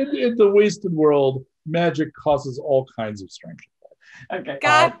 It's in the wasted world, magic causes all kinds of strange effects. Okay.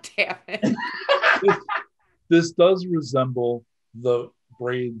 God damn it. This does resemble the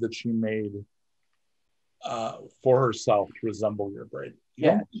braid that she made for herself to resemble your braid. You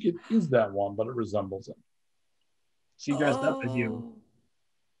don't think it is that one, but it resembles it. She dressed up as you.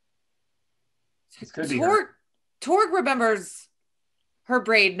 This could be Torg remembers her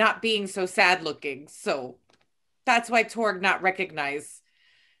braid not being so sad looking, so that's why Torg not recognize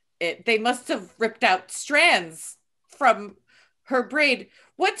it. They must have ripped out strands from her braid.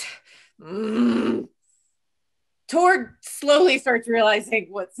 What? Torg slowly starts realizing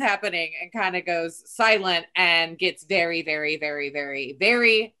what's happening and kind of goes silent and gets very, very, very, very,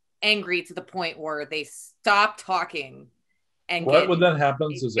 very angry to the point where they stop talking and right when that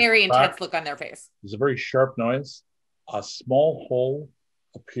happens, is a very intense look on their face. There's a very sharp noise. A small hole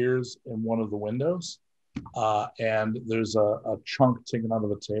appears in one of the windows, and there's a chunk taken out of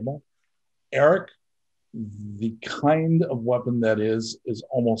the table. Erik, the kind of weapon that is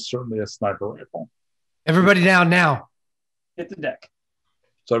almost certainly a sniper rifle. Everybody down now. Hit the deck.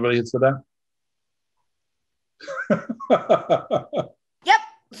 So everybody hits the deck? Yep.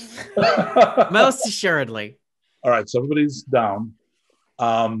 Most assuredly. All right, so everybody's down.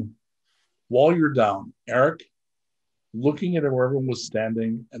 While you're down, Erik, looking at where everyone was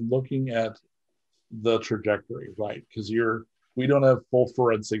standing and looking at the trajectory, right? Because we don't have full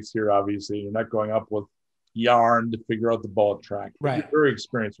forensics here, obviously. You're not going up with yarn to figure out the bullet track. Right. You're very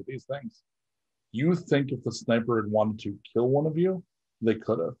experienced with these things. You think if the sniper had wanted to kill one of you, they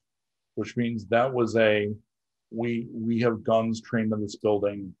could have, which means that was we have guns trained in this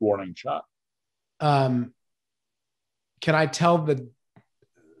building warning shot. Can I tell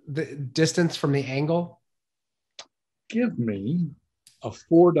the distance from the angle? Give me a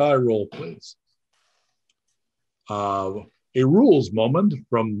 4-die roll, please. A rules moment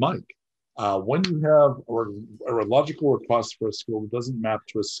from Mike. When you have a logical request for a skill that doesn't map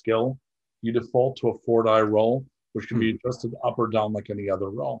to a skill, you default to a 4-die roll, which can be adjusted up or down like any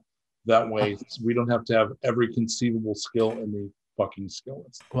other roll. That way, we don't have to have every conceivable skill in the fucking skill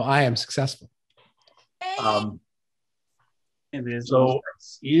list. Well, I am successful. So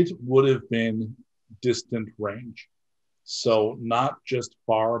it would have been distant range. So not just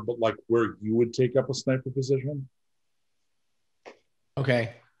far, but like where you would take up a sniper position.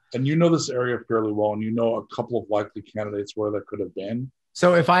 Okay. And you know this area fairly well, and you know a couple of likely candidates where that could have been.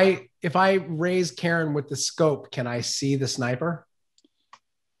 So if I raise Karen with the scope, can I see the sniper?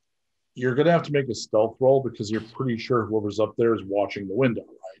 You're going to have to make a stealth roll because you're pretty sure whoever's up there is watching the window,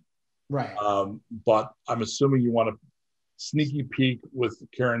 right? Right. But I'm assuming you want to sneaky peek with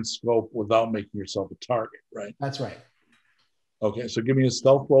Karen's scope without making yourself a target, right? That's right. Okay, so give me a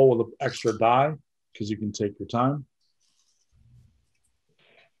stealth roll with an extra die because you can take your time.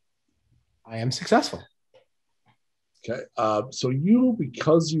 I am successful. Okay, so you,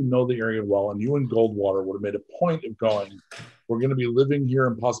 because you know the area well, and you and Goldwater would have made a point of going, we're going to be living here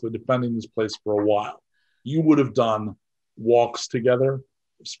and possibly defending this place for a while. You would have done walks together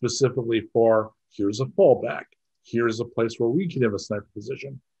specifically for, here's a fallback. Here's a place where we can have a sniper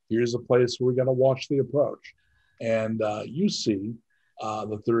position. Here's a place where we got to watch the approach. And you see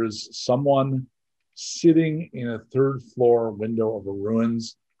that there is someone sitting in a third floor window of a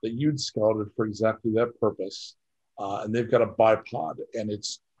ruins that you'd scouted for exactly that purpose. And they've got a bipod, and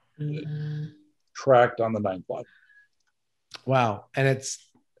it's tracked on the 9th line. Wow. And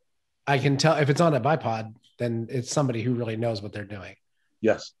I can tell if it's on a bipod, then it's somebody who really knows what they're doing.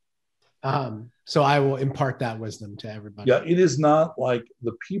 Yes. So I will impart that wisdom to everybody. Yeah, it is not like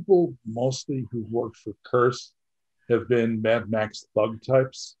the people mostly who've worked for Curse have been Mad Max thug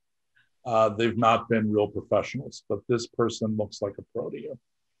types. They've not been real professionals, but this person looks like a pro to you.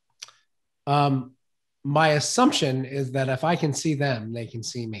 My assumption is that if I can see them, they can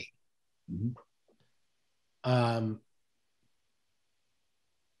see me. Mm-hmm.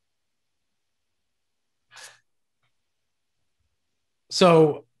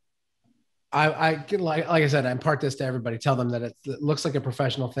 So I can, like I said, I impart this to everybody, tell them that it looks like a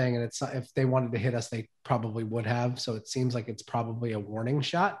professional thing. And it's, if they wanted to hit us, they probably would have. So it seems like it's probably a warning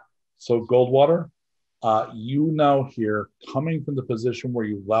shot. So Goldwater, you now hear, coming from the position where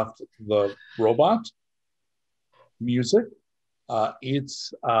you left the robot, music.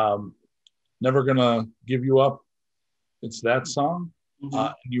 It's Never Gonna Give You Up. It's that song.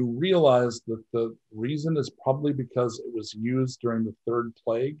 Mhm. You realize that the reason is probably because it was used during the 3rd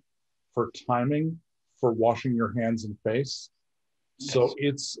plague for timing for washing your hands and face. So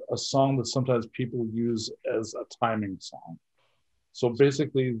it's a song that sometimes people use as a timing song. So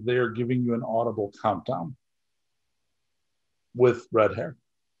basically they're giving you an audible countdown with red hair.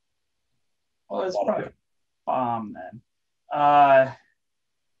 Well, it's probably a bomb then.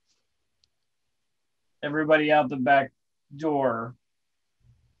 Everybody out the back door.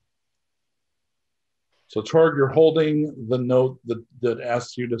 So Torg, you're holding the note that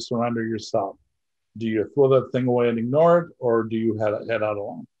asks you to surrender yourself. Do you throw that thing away and ignore it, or do you head out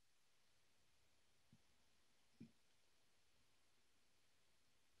alone?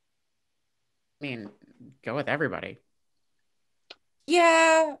 I mean, go with everybody.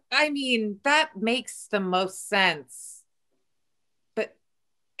 Yeah, I mean, that makes the most sense. But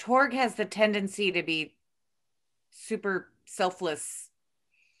Torg has the tendency to be super selfless.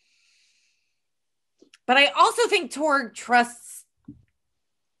 But I also think Torg trusts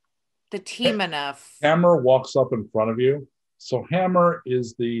the team enough. Hammer walks up in front of you. So Hammer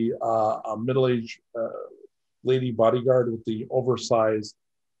is the middle-aged lady bodyguard with the oversized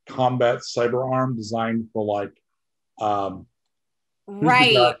combat cyber arm designed for like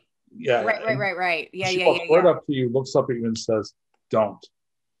right. Yeah. Right. Yeah, she yeah, walks yeah. right up to you, looks up at you and says, "Don't."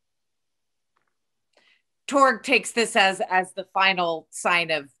 Torg takes this as the final sign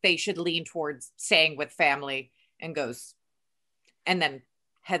of they should lean towards staying with family and goes, and then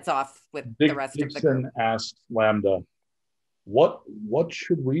heads off with the rest of the group. Dixon asks Lambda, what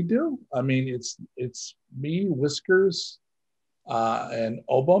should we do? I mean, it's me, Whiskers, and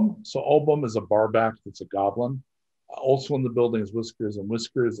Obum. So Obum is a barback that's a goblin. Also in the building is Whiskers, and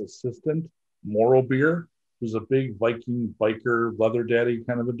Whiskers' assistant, Morrowbeer, who's a big Viking biker, leather daddy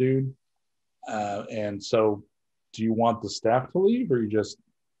kind of a dude. And so, do you want the staff to leave, or you just?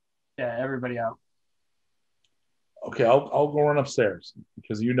 Yeah, everybody out. Okay, I'll go run upstairs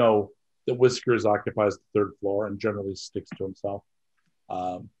because you know that Whiskers occupies the 3rd floor and generally sticks to himself.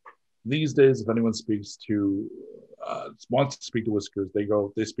 These days, if anyone wants to speak to Whiskers,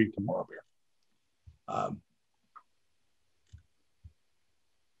 they speak to Morrowbeer.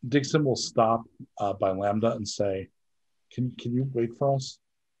 Dixon will stop by Lambda and say, "Can you wait for us?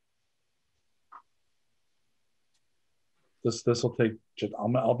 This will take.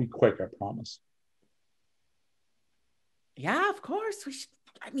 I'll be quick. I promise." Yeah, of course. We should.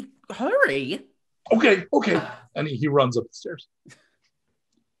 I mean, hurry. Okay. And he runs up the stairs.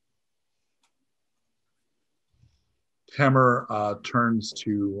 Hammer turns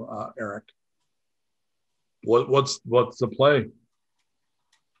to Erik. What's the play?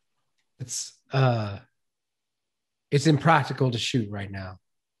 It's impractical to shoot right now.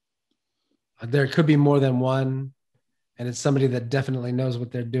 There could be more than one, and it's somebody that definitely knows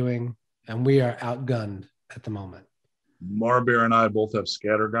what they're doing, and we are outgunned at the moment. Marbear and I both have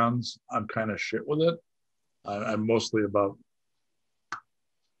scatter guns. I'm kind of shit with it. I'm mostly about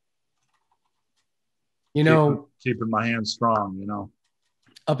keeping my hands strong,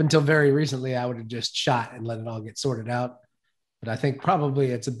 Up until very recently, I would have just shot and let it all get sorted out. But I think probably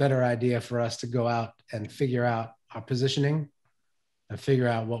it's a better idea for us to go out and figure out our positioning and figure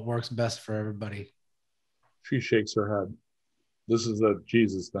out what works best for everybody. She shakes her head. This is a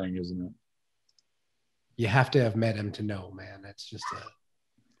Jesus thing, isn't it? You have to have met him to know, man. That's just a...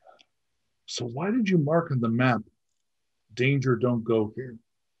 So why did you mark on the map, danger, don't go here?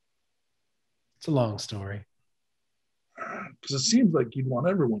 It's a long story. Because it seems like you'd want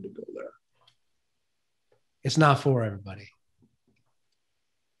everyone to go there. It's not for everybody.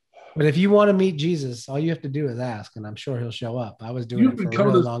 But if you want to meet Jesus, all you have to do is ask, and I'm sure he'll show up. I was doing You've it been for a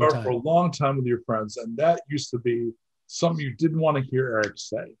coming really to this long bar time. for a long time with your friends, and that used to be something you didn't want to hear Erik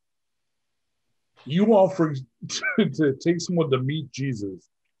say. You offering to take someone to meet Jesus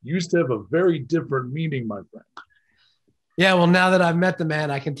used to have a very different meaning, my friend. Yeah, well, now that I've met the man,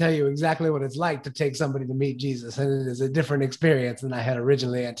 I can tell you exactly what it's like to take somebody to meet Jesus, and it is a different experience than I had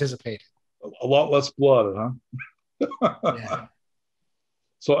originally anticipated. A lot less blood, huh? Yeah.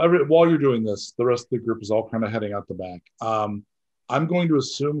 So while you're doing this, the rest of the group is all kind of heading out the back. I'm going to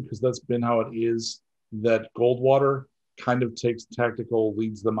assume, because that's been how it is, that Goldwater kind of takes tactical,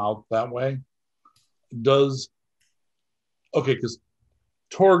 leads them out that way. Because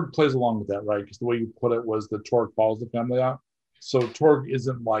Torg plays along with that, right? Because the way you put it was that Torg follows the family out. So Torg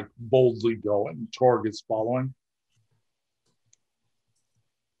isn't like boldly going. Torg is following.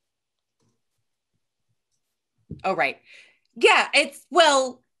 Oh, right. Yeah, I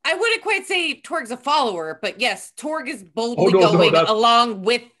wouldn't quite say Torg's a follower, but yes, Torg is boldly going along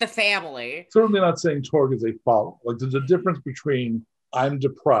with the family. Certainly not saying Torg is a follower. Like, there's a difference between I'm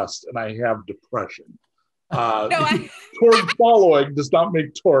depressed and I have depression. Torg following does not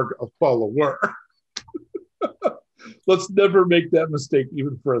make Torg a follower. Let's never make that mistake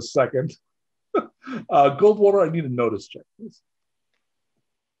even for a second. Goldwater, I need a notice check, please.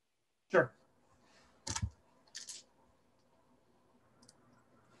 Sure.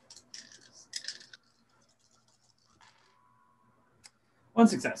 One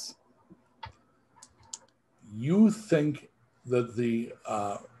success. You think that the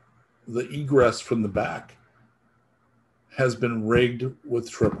egress from the back has been rigged with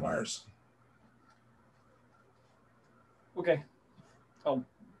tripwires. Okay. I'll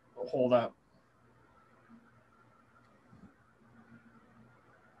hold up.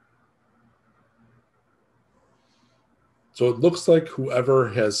 So it looks like whoever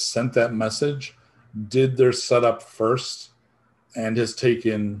has sent that message did their setup first and has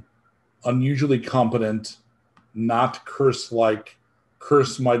taken unusually competent, not curse-like.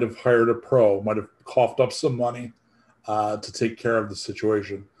 Curse might have hired a pro, might have coughed up some money to take care of the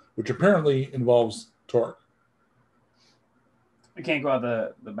situation, which apparently involves Torg. I can't go out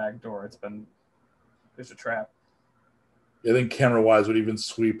the back door. There's a trap. I think camera-wise would even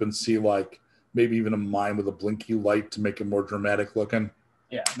sweep and see like maybe even a mine with a blinky light to make it more dramatic looking.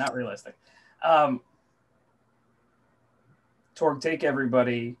 Yeah, not realistic. Torg, take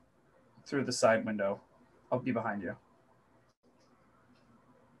everybody through the side window. I'll be behind you.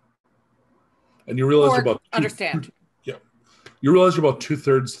 And you realize Torg, you're about understand. Yeah, you realize you're about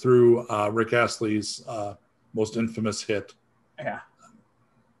 2/3 through Rick Astley's most infamous hit. Yeah.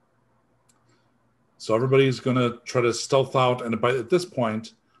 So everybody's going to try to stealth out, and at this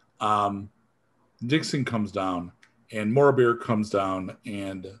point, Dixon comes down, and Morabir comes down,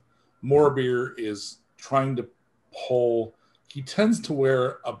 and Morabir is trying to pull. He tends to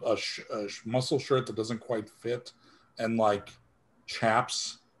wear a muscle shirt that doesn't quite fit, and like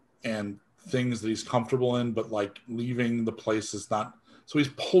chaps and things that he's comfortable in, but like leaving the place is not. So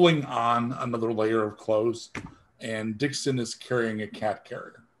he's pulling on another layer of clothes, and Dixon is carrying a cat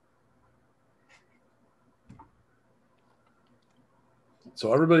carrier.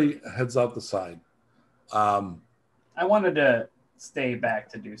 So everybody heads out the side. I wanted to stay back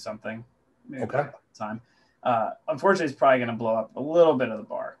to do something. Maybe Okay. Time. Unfortunately, it's probably going to blow up a little bit of the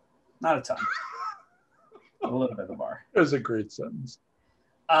bar. Not a ton. A little bit of the bar. There's a great sentence.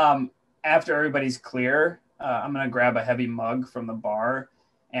 After everybody's clear, I'm going to grab a heavy mug from the bar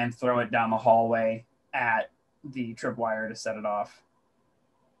and throw it down the hallway at the tripwire to set it off.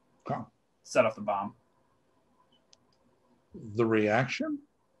 Okay. Set off the bomb. The reaction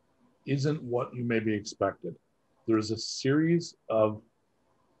isn't what you maybe expected. There's a series of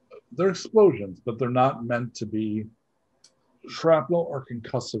they're explosions, but they're not meant to be shrapnel or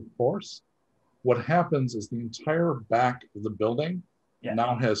concussive force. What happens is the entire back of the building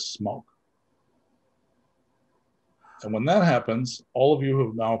now has smoke. And when that happens, all of you who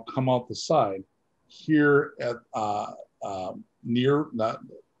have now come out the side here at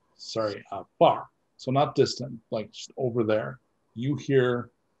far, so not distant, like just over there, you hear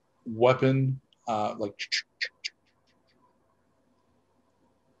weapon like.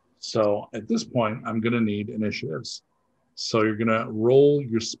 So at this point, I'm going to need initiatives. So you're going to roll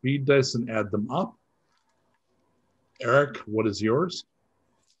your speed dice and add them up. Erik, what is yours?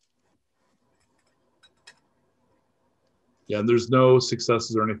 Yeah, there's no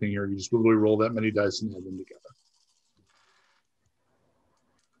successes or anything here. You just literally roll that many dice and add them together.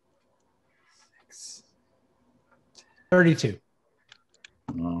 32.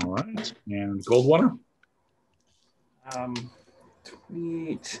 All right. And Goldwater?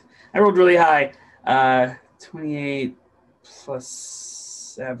 28. I rolled really high. 28 plus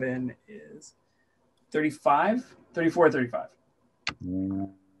 7 is 35? 34, 35.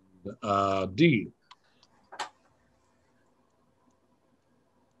 D.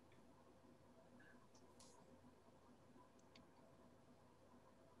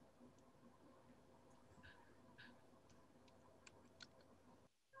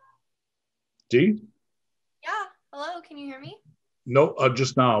 D? Yeah. Hello, can you hear me? No,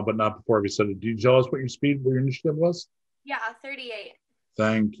 just now, but not before we said it. Did you tell us what your initiative was? Yeah, 38.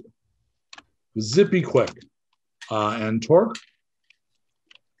 Thank you. Zippy quick. And Torg?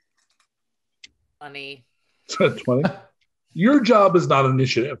 20. 20. Your job is not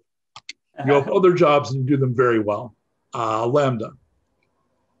initiative. You have other jobs and you do them very well. Lambda.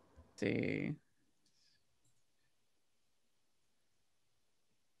 Let's see.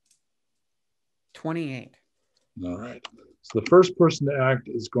 $28. All right. So the first person to act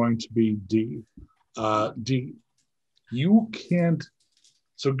is going to be D. D. You can't.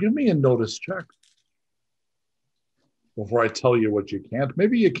 So give me a notice check before I tell you what you can't.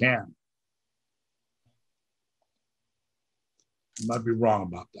 Maybe you can. I might be wrong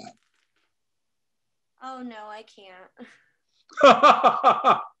about that. Oh no, I can't.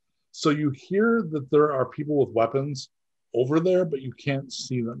 So you hear that there are people with weapons over there, but you can't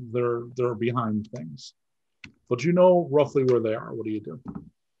see them. They're behind things. But you know roughly where they are. What do you do?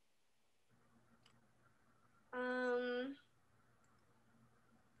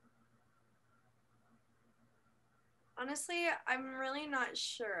 Honestly, I'm really not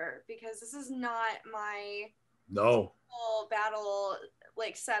sure because this is not my No. battle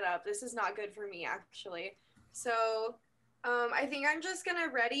like setup. This is not good for me actually. So I think I'm just gonna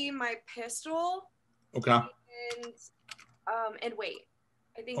ready my pistol. Okay. And wait.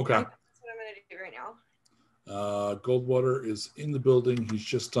 I think Okay. that's what I'm gonna do right now. Goldwater is in the building. He's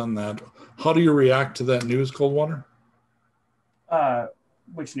just done that. How do you react to that news, Goldwater?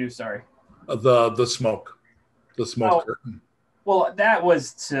 Which news? Sorry. The smoke. The smoke curtain. Well, that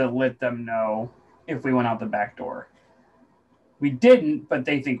was to let them know if we went out the back door. We didn't, but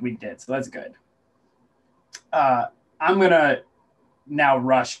they think we did, so that's good. I'm going to now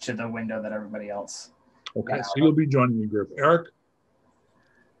rush to the window that everybody else. Okay, so you'll be joining the group. Erik?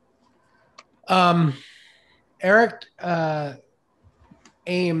 Erik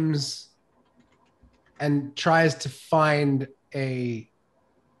aims and tries to find a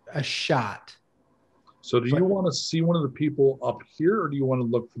shot. So do you want to see one of the people up here, or do you want to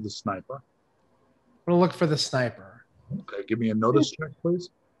look for the sniper? I'm going to look for the sniper. Okay, give me a notice check,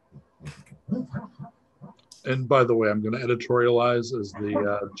 please. And by the way, I'm going to editorialize as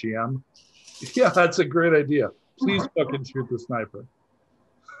the GM. Yeah, that's a great idea. Please fucking shoot the sniper.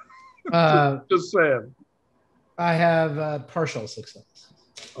 Just saying. I have partial success.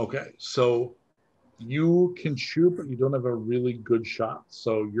 Okay, so you can shoot, but you don't have a really good shot.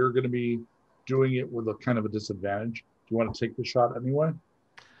 So you're going to be doing it with a kind of a disadvantage. Do you want to take the shot anyway?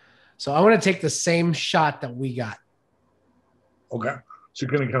 So I want to take the same shot that we got. Okay, so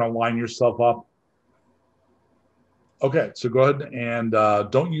you're going to kind of line yourself up. Okay, so go ahead and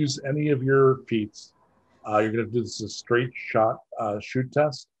don't use any of your feats. You're going to do this as a straight shot shoot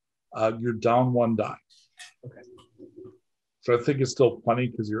test. You're down 1 die. Okay. So I think it's still plenty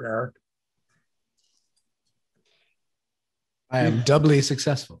because you're Erik. I am doubly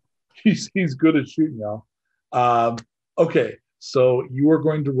successful. He's good at shooting now. Okay, so you are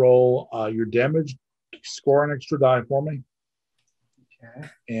going to roll your damage, score an extra die for me. Okay.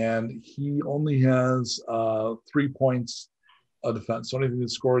 And he only has 3 points of defense. So anything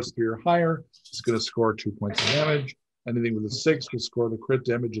that scores 3 or higher is going to score 2 points of damage. Anything with a 6 will score the crit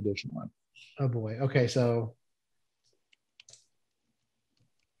damage additionally. Oh boy. Okay, so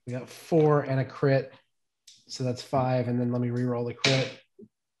we got 4 and a crit. So that's 5. And then let me re-roll the crit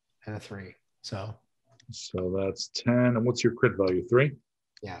and a 3. So that's 10. And what's your crit value? 3?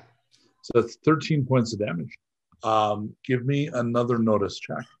 Yeah. So that's 13 points of damage. Give me another notice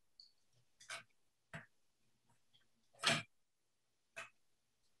check.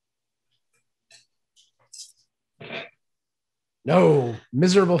 No,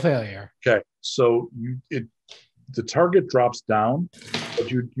 miserable failure. Okay, so the target drops down,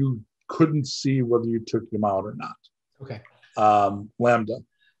 but you couldn't see whether you took him out or not. Okay. Lambda.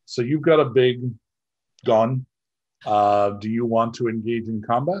 So you've got a big gun. Do you want to engage in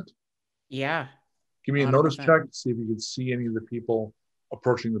combat? Yeah. Give me a 100%. notice check to see if you can see any of the people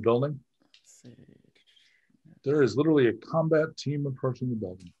approaching the building. Let's see. There is literally a combat team approaching the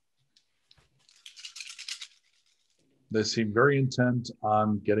building. They seem very intent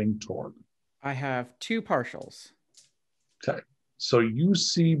on getting Torg. I have 2 partials. Okay, So you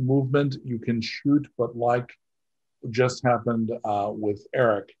see movement, you can shoot, but like just happened with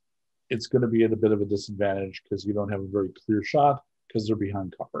Erik, it's going to be at a bit of a disadvantage because you don't have a very clear shot because they're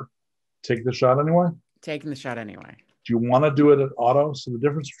behind cover. Take the shot anyway? Taking the shot anyway. Do you want to do it at auto? So the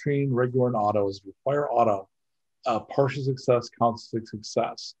difference between regular and auto is if you fire auto, partial success counts as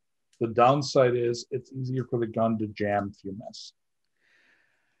success. The downside is it's easier for the gun to jam if you miss.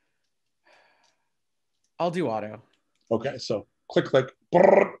 I'll do auto. Okay, so click, click.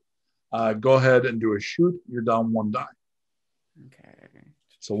 Brrr. Go ahead and do a shoot. You're down 1 die. Okay.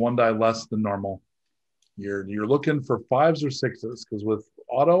 So 1 die less than normal. You're looking for 5s or 6s because with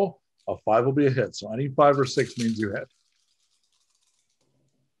auto, a 5 will be a hit. So any 5 or 6 means you hit.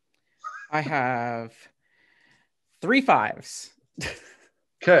 I have 3 5s.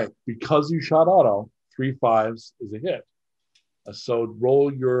 Okay, because you shot auto, 3 5s is a hit. So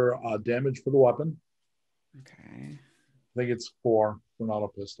roll your damage for the weapon. Okay. I think it's 4 for an auto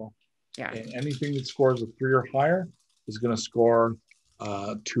pistol. Yeah. And anything that scores a 3 or higher is going to score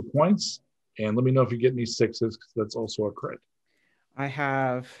 2 points. And let me know if you get any 6s because that's also a crit. I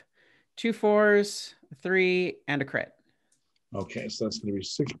have 2 4s, a 3, and a crit. Okay, so that's going to be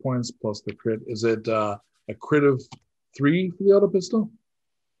 6 points plus the crit. Is it a crit of 3 for the auto pistol?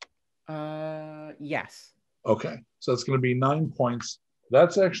 Yes. Okay, so that's going to be 9 points.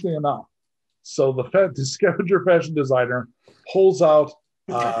 That's actually enough. So the scavenger fashion designer pulls out.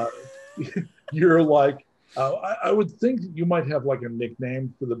 You're like, I would think that you might have like a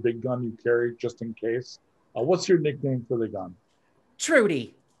nickname for the big gun you carry just in case. What's your nickname for the gun?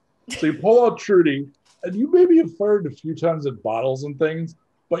 Trudy. So you pull out Trudy, and you maybe have fired a few times at bottles and things,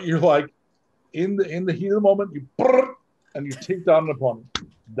 but you're like, in the heat of the moment, you brrr, and you take down an opponent.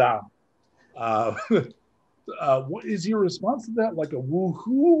 Down. What is your response to that? Like a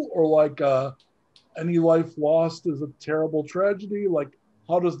woohoo, or like any life lost is a terrible tragedy? Like,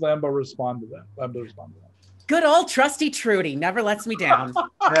 how does Lambda respond to that? Good old trusty Trudy never lets me down.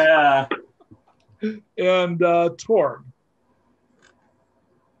 Yeah. And Torg.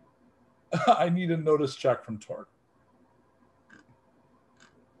 I need a notice check from Torg.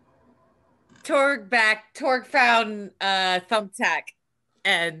 Torg back. Torg found thumbtack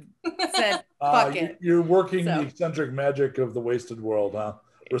and said, fuck it. You're working the eccentric magic of the wasted world, huh?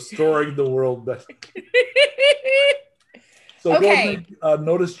 Restoring the world back. So go ahead and make a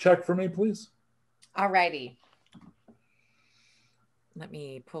notice check for me, please. Alrighty. Let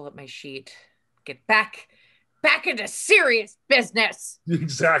me pull up my sheet. Get back into serious business.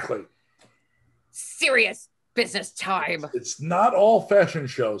 Exactly. Serious business time. It's not all fashion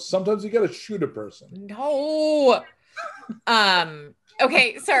shows. Sometimes you got to shoot a person. No.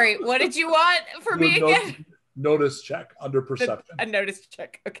 Okay, sorry. What did you want for me again? Notice check under perception. A notice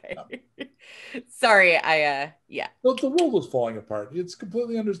check. Okay. Yeah. Sorry, yeah. No, the world was falling apart. It's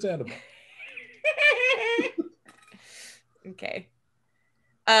completely understandable. Okay.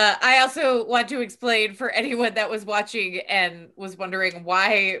 I also want to explain for anyone that was watching and was wondering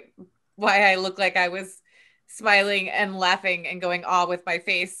why I look like I was smiling and laughing and going awe with my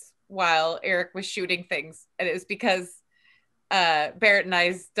face while Erik was shooting things. And it was because Barrett and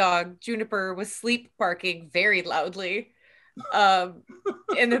I's dog Juniper was sleep barking very loudly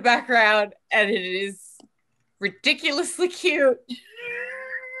in the background, and it is ridiculously cute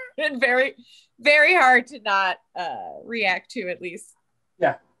and very, very hard to not react to, at least.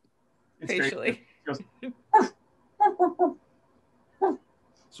 Yeah. It's facially.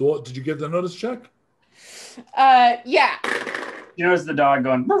 So what, did you get the notice check? Yeah. You notice the dog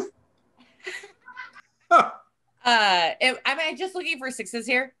going. Am I just looking for 6s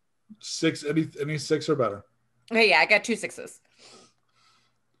here? 6, any 6 or better. Okay, yeah, I got 2 6s.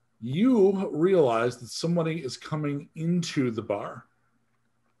 You realize that somebody is coming into the bar.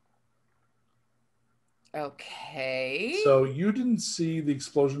 Okay. So you didn't see the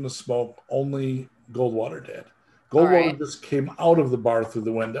explosion of smoke, only Goldwater did. Goldwater just came out of the bar through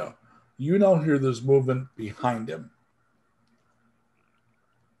the window. You now hear there's movement behind him.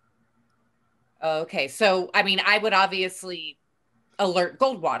 Okay, so I mean, I would obviously alert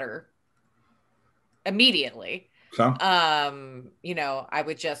Goldwater immediately. So? I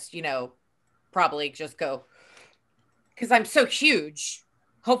would just, probably just go, because I'm so huge.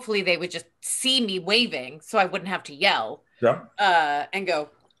 Hopefully they would just see me waving so I wouldn't have to yell. Yeah. And go.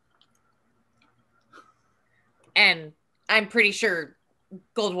 And I'm pretty sure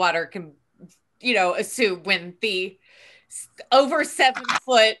Goldwater can, assume when the over 7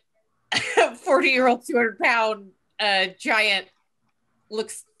 foot 40-year-old 200-pound giant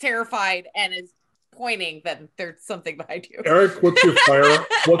looks terrified and is pointing, then there's something behind you. Erik, what's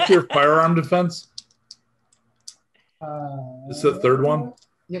your firearm defense? This is the third one?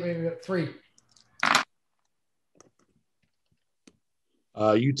 Yeah, 3.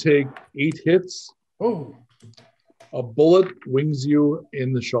 You take 8 hits. Oh. A bullet wings you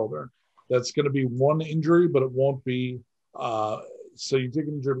in the shoulder. That's going to be 1 injury, but it won't be. So you take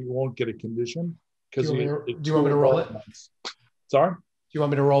an injury, but you won't get a condition. Do you want me to roll it? Sorry? Do you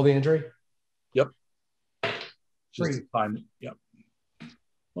want me to roll the injury? Yep. 3. Just time. Yep.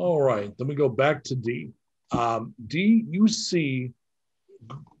 All right. Then we go back to D. D, you see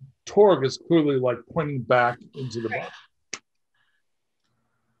Torg is clearly like pointing back into the bar.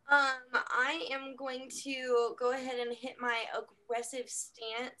 I am going to go ahead and hit my aggressive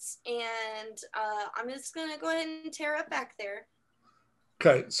stance, and I'm just going to go ahead and tear up back there.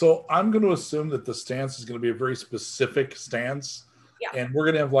 Okay, so I'm going to assume that the stance is going to be a very specific stance, and we're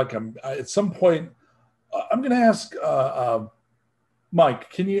going to have like at some point. I'm going to ask Mike.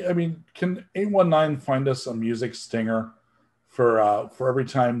 Can 819 find us a music stinger for every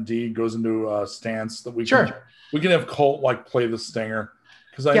time D goes into a stance that we can have Colt like play the stinger.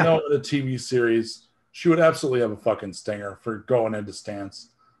 Because I know in a TV series, she would absolutely have a fucking stinger for going into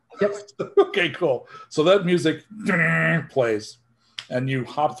stance. Yep. Okay, cool. So that music plays, and you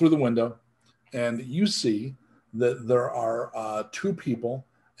hop through the window, and you see that there are 2 people,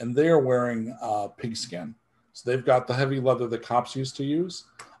 and they are wearing pigskin. So they've got the heavy leather the cops used to use,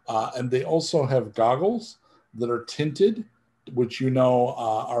 and they also have goggles that are tinted, which you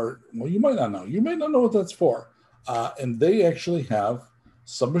might not know. You may not know what that's for. And they actually have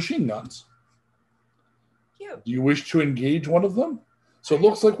submachine guns. Cute. Do you wish to engage one of them? So it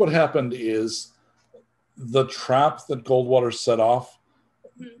looks like what happened is the trap that Goldwater set off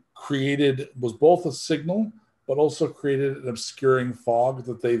was both a signal, but also created an obscuring fog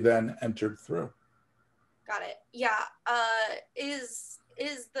that they then entered through. Got it. Yeah. Is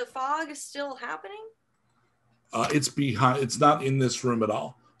the fog still happening? It's behind. It's not in this room at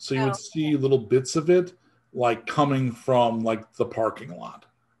all. So you would see little bits of it, like coming from like the parking lot.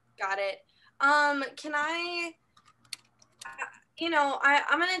 Got it. Can I?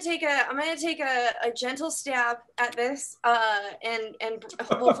 I'm gonna take a gentle stab at this, and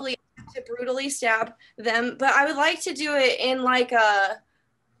hopefully to brutally stab them. But I would like to do it in like a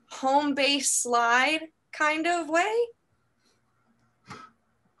home base slide kind of way.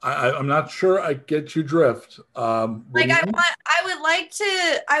 I'm not sure I get you drift. I would like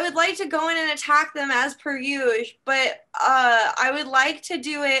to go in and attack them as per usual, but I would like to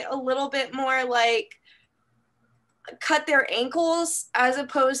do it a little bit more like cut their ankles as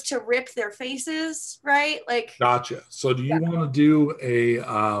opposed to rip their faces, right? Like. Gotcha. So do you want to do a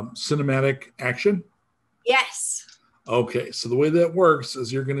cinematic action? Yes. Okay. So the way that works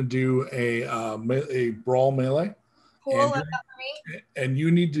is you're going to do a brawl melee. Cool. And you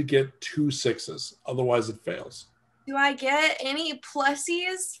need to get 2 6s, otherwise it fails. Do I get any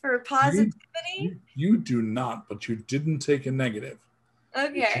plusies for positivity? You do not, but you didn't take a negative.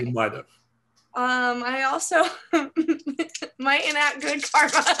 Okay. You might have. I also might enact good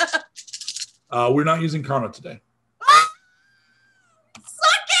karma. We're not using karma today.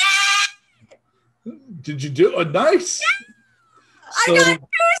 Suck it! Did you do a nice? Yeah. I got 2 6s and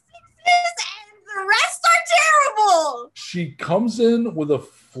the rest are terrible. She comes in with a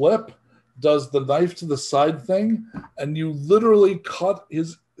flip, does the knife to the side thing, and you literally cut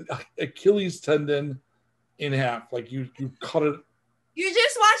his Achilles tendon in half. Like you cut it. You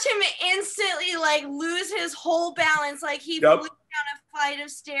just watch him instantly like lose his whole balance, like he flew down a flight of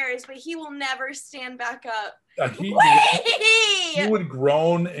stairs, but he will never stand back up. He would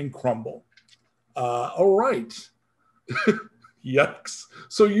groan and crumble. All right. Yikes.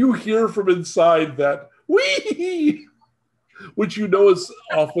 So you hear from inside that wee, which you know is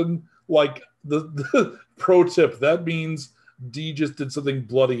often like the pro tip. That means D just did something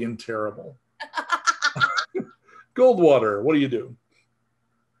bloody and terrible. Goldwater, what do you do?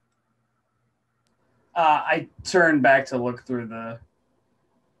 I turn back to look back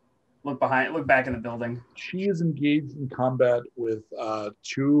in the building. She is engaged in combat with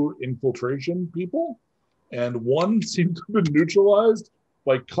 2 infiltration people, and one seemed to have been neutralized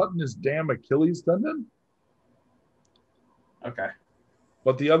by cutting his damn Achilles tendon. Okay.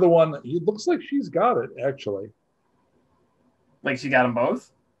 But the other one, it looks like she's got it, actually. Like she got them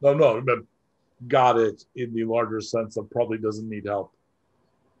both? No, but got it in the larger sense of probably doesn't need help.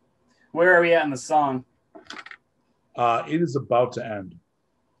 Where are we at in the song? It is about to end.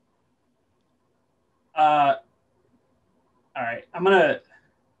 All right. I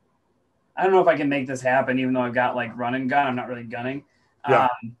don't know if I can make this happen, even though I've got like run and gun. I'm not really gunning. Yeah.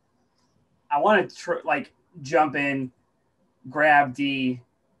 I want to jump in, grab D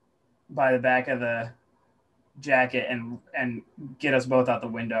by the back of the jacket and get us both out the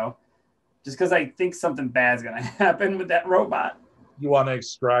window. Just because I think something bad's gonna happen with that robot. You want to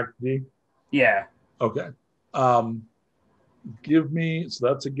extract D? Yeah. Okay. Give me, so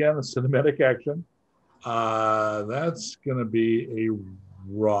that's again a cinematic action. That's gonna be a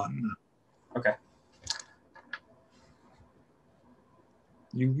run. Okay.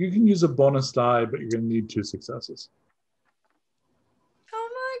 You can use a bonus die, but you're gonna need 2 successes. Oh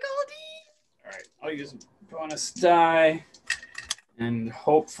my Goldie. All right. I'll use a bonus die and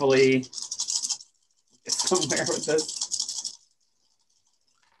hopefully get somewhere with this.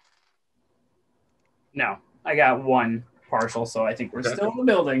 No, I got 1 partial, so I think we're Okay. still in the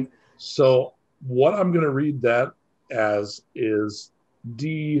building. So what I'm going to read that as is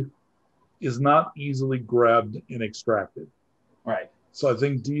D is not easily grabbed and extracted. Right. So I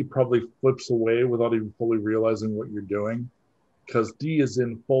think D probably flips away without even fully realizing what you're doing, because D is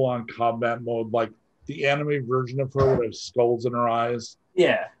in full-on combat mode. Like the anime version of her would have skulls in her eyes.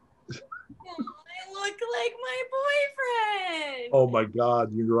 Yeah. Oh, I look like my boyfriend. Oh my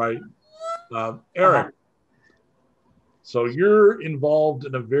God, you're right. Erik, so you're involved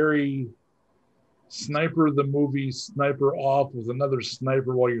in a very sniper the movie sniper off with another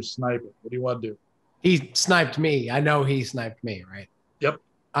sniper while you're sniping. What do you want to do? He sniped me. I know he sniped me, right? Yep.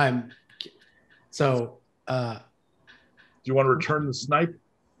 So Do you want to return the snipe?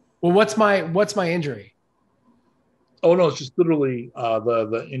 well, what's my injury? Oh no, it's just literally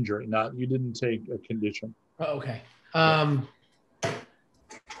the injury. Not you didn't take a condition. Oh, okay.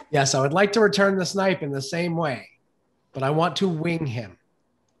 Yes, I would like to return the snipe in the same way, but I want to wing him.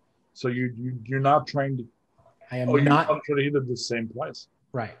 So you're not trying to. I am You're not trying to hit it the same place.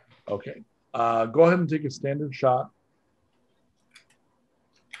 right. Okay. Go ahead and take a standard shot.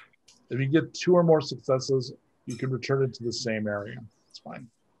 If you get 2 or more successes, you can return it to the same area. It's fine.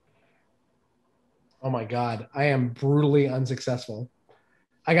 Oh my God, I am brutally unsuccessful.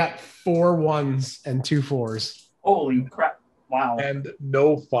 I got 4 1s and 2 4s. Holy crap. Wow. And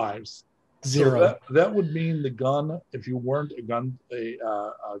no 5s. 0. So that would mean the gun, if you weren't a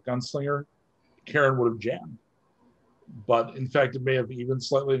gunslinger, Karen would have jammed. But in fact, it may have even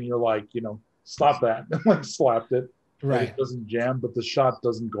slightly, and you're like, stop that. Like slapped it. Right. It doesn't jam, but the shot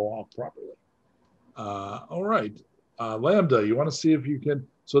doesn't go off properly. All right. Lambda, you want to see if you can.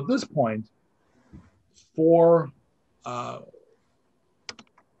 So at this point, 4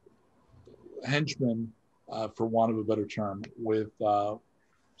 henchmen, for want of a better term, with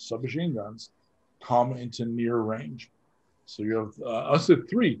submachine guns come into near range. So you have, I said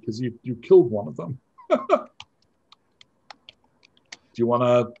 3 because you killed one of them. Do you want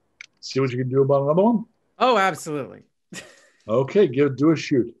to see what you can do about another one? Oh, absolutely. Okay, do a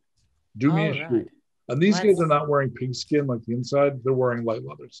shoot. Do me a All shoot. right. And these guys Let's- are not wearing pigskin like the inside. They're wearing light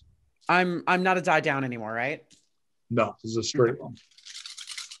leathers. I'm not a die down anymore, right? No, this is a straight one.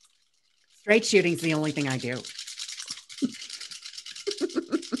 Straight shooting's the only thing I do.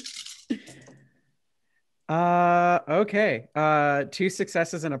 Okay. 2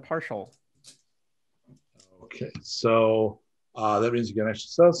 successes and a partial. Okay, so that means you get an extra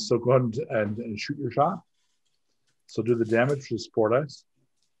success. So go ahead and shoot your shot. So do the damage, which is 4 dice.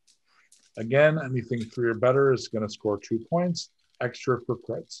 Again, anything 3 or better is going to score 2 points. Extra for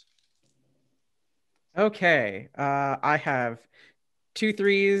crits. Okay. I have 2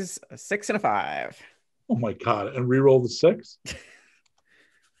 3s, a 6, and a 5. Oh my God. And re-roll the 6.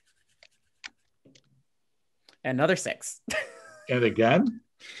 Another 6. And again,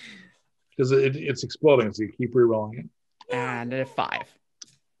 because it's exploding, so you keep re-rolling it. And a 5.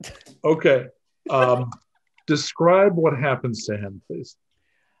 Okay. Describe what happens to him, please.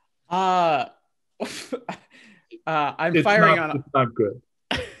 I'm It's firing not, on. It's not good.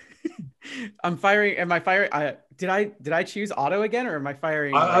 I'm firing. Am I firing? Did I choose auto again, or am I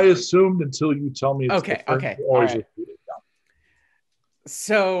firing? I assumed until you tell me. It's Okay, different, okay, you always all right. repeat it.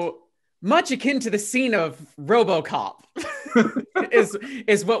 So much akin to the scene of RoboCop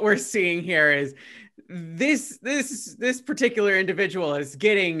is what we're seeing here. Is this particular individual is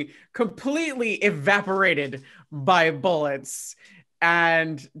getting completely evaporated by bullets,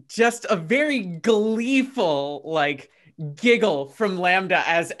 and just a very gleeful giggle from Lambda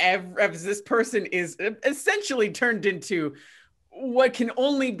as this person is essentially turned into what can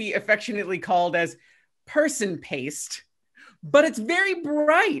only be affectionately called as person paste, but it's very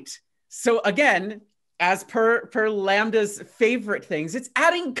bright. So again, as per Lambda's favorite things, it's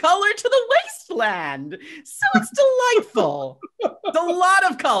adding color to the wasteland. So it's delightful. It's a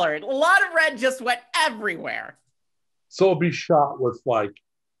lot of color. A lot of red just went everywhere. So it'll be shot with kind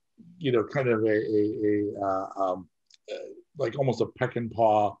of like almost a peck and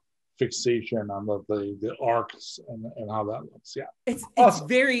paw fixation on the arcs and how that looks. Yeah, It's awesome.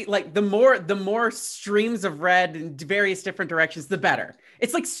 very like the more streams of red in various different directions, the better.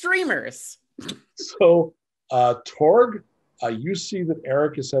 It's like streamers. So, Torg, you see that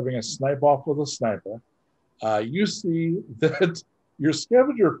Erik is having a snipe off with a sniper. You see that your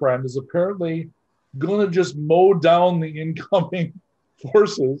scavenger friend is apparently going to just mow down the incoming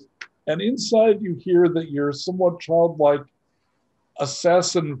forces. And inside, you hear that your somewhat childlike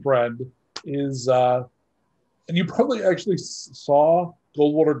assassin friend is, and you probably actually saw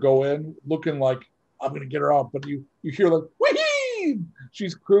Goldwater go in looking like, I'm going to get her out. But you hear like, whee!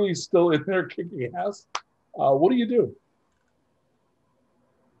 She's clearly still in there kicking ass. What do you do?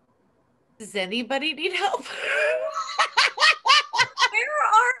 Does anybody need help? Where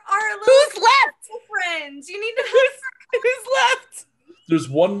are our Who's little left? friends? You need to help. Who's left? There's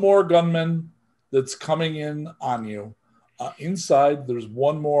one more gunman that's coming in on you. Inside, there's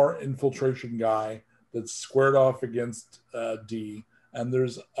one more infiltration guy that's squared off against D, and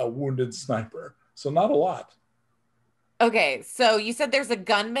there's a wounded sniper. So not a lot. Okay, so you said there's a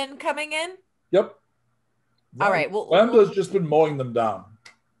gunman coming in? Yep. All right. Well, Lambda's just been mowing them down.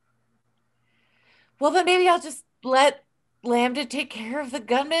 Well, then maybe I'll just let Lambda take care of the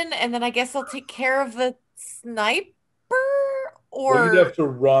gunman, and then I guess I'll take care of the sniper. Or Well, you'd have to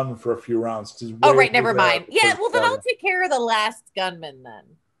run for a few rounds. Oh, right, never mind. Yeah, well, then I'll take care of the last gunman then.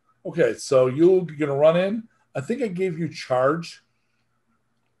 Okay, so you're gonna run in. I think I gave you charge.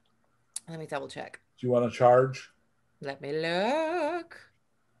 Let me double check. Do you want to charge? Let me look.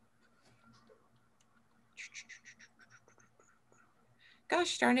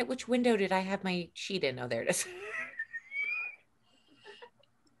 Gosh darn it, which window did I have my sheet in? Oh, there it is.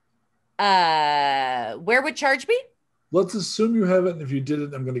 Where would charge be? Let's assume you have it, and if you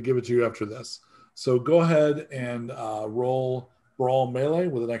didn't, I'm going to give it to you after this. So go ahead and roll brawl melee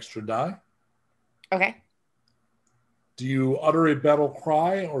with an extra die. Okay. Do you utter a battle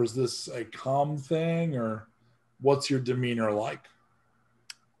cry, or is this a calm thing, or what's your demeanor like?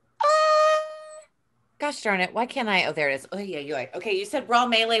 Gosh darn it, why can't I? Oh, there it is. Oh, yeah, you're right. Okay, you said brawl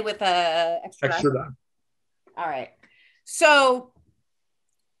melee with a extra die. All right. So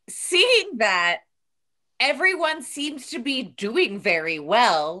seeing that everyone seems to be doing very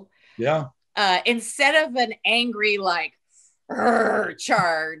well. Yeah. Instead of an angry, like,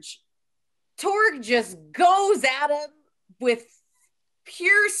 charge, Torg just goes at him with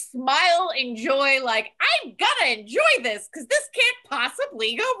pure smiling joy, like, I'm gonna enjoy this because this can't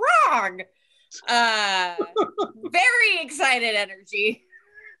possibly go wrong. Very excited energy.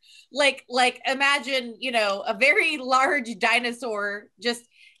 Like imagine, a very large dinosaur just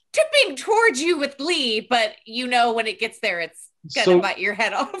tipping towards you with glee, but when it gets there, it's gonna bite your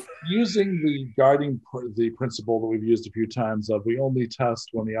head off. Using the principle that we've used a few times of we only test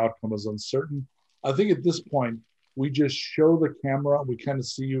when the outcome is uncertain. I think at this point, we just show the camera, we kind of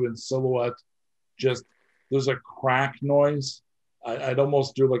see you in silhouette, just there's a crack noise. I'd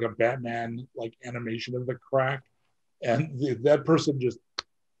almost do like a Batman like animation of the crack, and that person just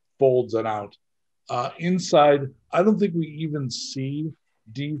folds it out. Inside, I don't think we even see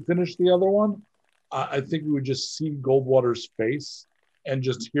D finish the other one. I think we would just see Goldwater's face and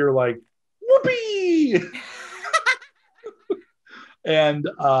just hear like, whoopee! And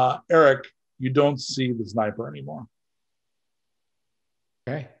Erik, you don't see the sniper anymore.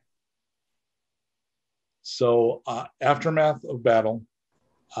 Okay. So aftermath of battle,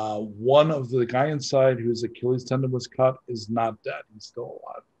 one of the guy inside whose Achilles tendon was cut is not dead. He's still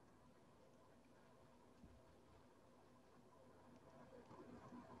alive.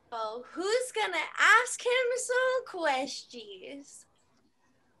 Oh, who's gonna ask him some questions?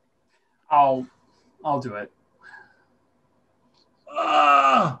 I'll do it.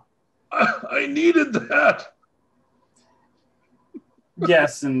 I needed that.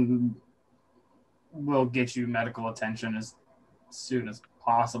 Yes, and we'll get you medical attention as soon as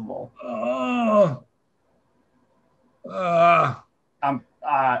possible. I'm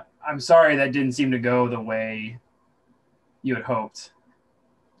sorry that didn't seem to go the way you had hoped.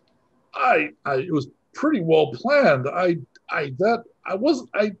 It was pretty well planned.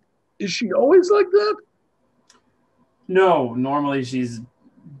 Is she always like that? No, normally she's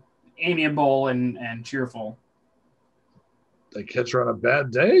amiable and cheerful. They catch her on a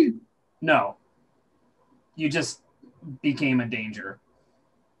bad day? No. You just became a danger.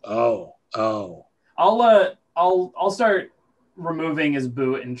 Oh. I'll start removing his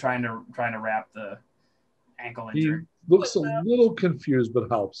boot and trying to wrap the ankle injury. He looks a little confused, but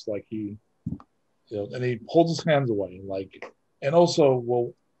helps. Like and he pulls his hands away, and also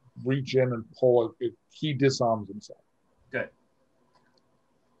will reach in and pull it. He disarms himself. Good.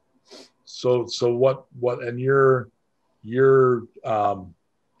 So what? And you're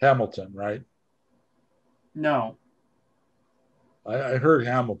Hamilton, right? No, I heard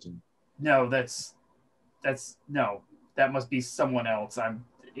Hamilton. no, no. That must be someone else. I'm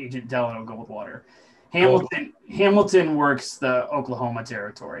Agent Delano Goldwater. Hamilton works the Oklahoma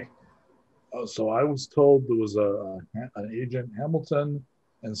territory. Oh, so I was told there was an Agent Hamilton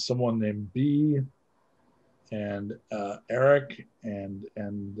and someone named B and Erik and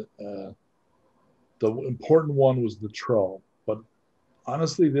the important one was the troll. But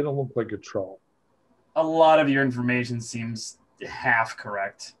honestly, they don't look like a troll. A lot of your information seems half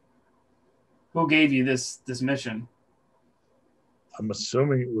correct. Who gave you this mission? I'm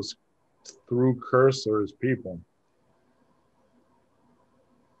assuming it was through Curse or his people.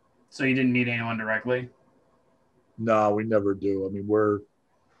 So you didn't meet anyone directly? No, we never do. I mean,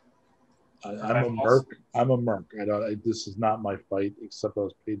 I'm a merc. I'm a merc. This is not my fight, except I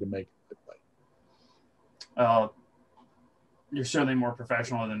was paid to make it my fight. You're certainly more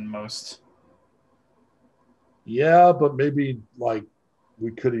professional than most. Yeah, but maybe like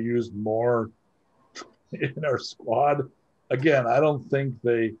we could have used more in our squad. Again, I don't think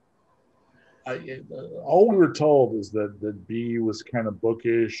all we were told is that B was kind of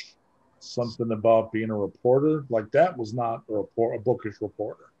bookish, something about being a reporter. Like that was not a bookish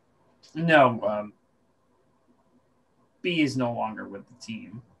reporter. No, B is no longer with the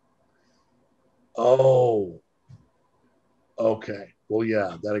team. Oh, okay. Well,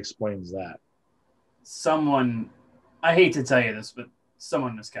 yeah, that explains that. I hate to tell you this, but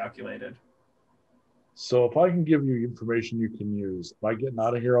someone miscalculated. So if I can give you information you can use, am I getting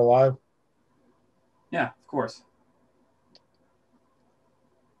out of here alive? Yeah, of course.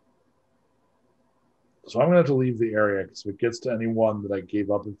 So I'm going to have to leave the area because if it gets to anyone that I gave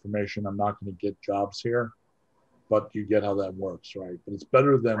up information, I'm not going to get jobs here. But you get how that works, right? But it's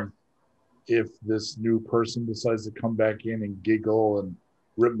better than if this new person decides to come back in and giggle and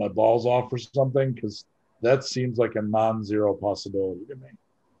rip my balls off or something, because that seems like a non-zero possibility to me.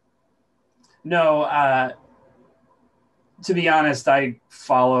 No, to be honest, I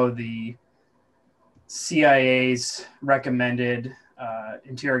follow the CIA's recommended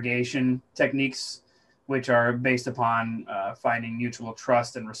interrogation techniques, which are based upon finding mutual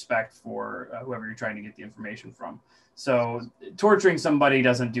trust and respect for whoever you're trying to get the information from. So torturing somebody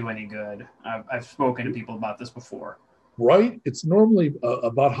doesn't do any good. I've spoken to people about this before. Right? It's normally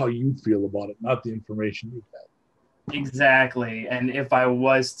about how you feel about it, not the information you've had. Exactly. And if I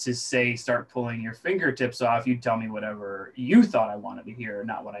was to say start pulling your fingertips off, you'd tell me whatever you thought I wanted to hear,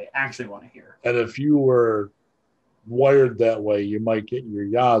 not what I actually want to hear. And if you were wired that way, you might get your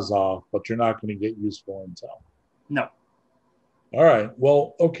yas off, but you're not going to get useful intel. No. All right.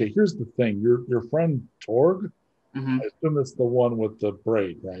 Well, okay, here's the thing. Your friend Torg, Mm-hmm. I assume it's the one with the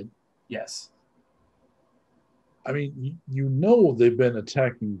braid, right? Yes. I mean, you know they've been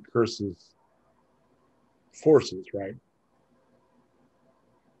attacking Curse's forces, right?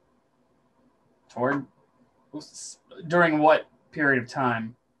 Torg? During what period of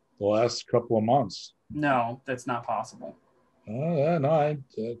time? The last couple of months. No, that's not possible. No, I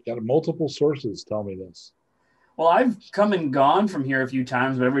got multiple sources tell me this. Well, I've come and gone from here a few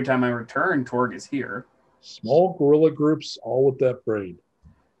times, but every time I return, Torg is here. Small guerrilla groups, all with that braid.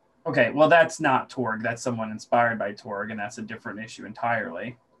 Okay, well, that's not Torg. That's someone inspired by Torg, and that's a different issue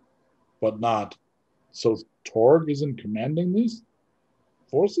entirely. But not. So Torg isn't commanding these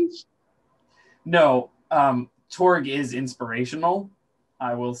forces? No, Torg is inspirational,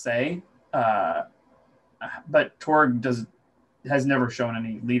 I will say. But Torg has never shown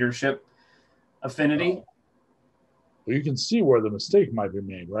any leadership affinity. Oh. Well, you can see where the mistake might be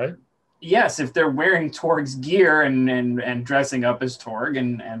made, right? Yes, if they're wearing Torg's gear and dressing up as Torg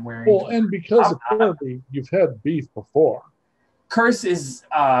and wearing... Well, and because apparently you've had beef before. Curse is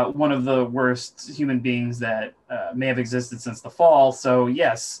one of the worst human beings that may have existed since the fall. So,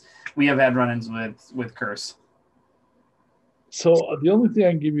 yes, we have had run-ins with Curse. So the only thing I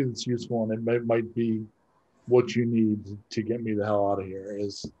can give you that's useful, and it might be what you need to get me the hell out of here,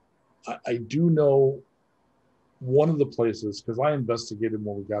 is I do know one of the places, because I investigated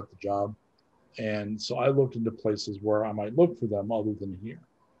when we got the job, and so I looked into places where I might look for them other than here.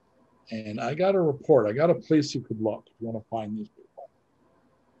 And I got a report. I got a place you could look if you want to find these people.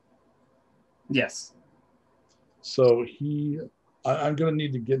 Yes. So I'm going to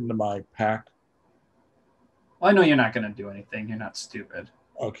need to get into my pack. Well, I know you're not going to do anything. You're not stupid.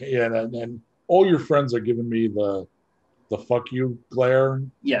 Okay, yeah, and all your friends are giving me the fuck you glare.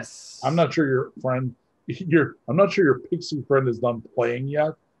 Yes. I'm not sure your friend... I'm not sure your pixie friend is done playing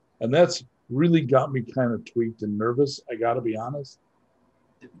yet, and that's really got me kind of tweaked and nervous. I got to be honest.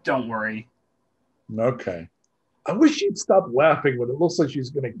 Don't worry. Okay. I wish she'd stop laughing when it looks like she's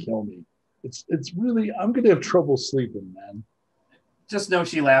going to kill me. It's really, I'm going to have trouble sleeping, man. Just know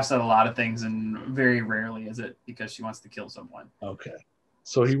she laughs at a lot of things, and very rarely is it because she wants to kill someone. Okay.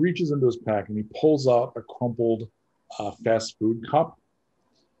 So he reaches into his pack and he pulls out a crumpled fast food cup.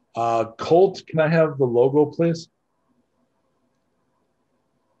 Colt, can I have the logo, please?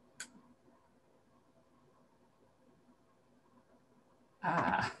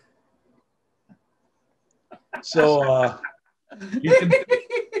 Ah. So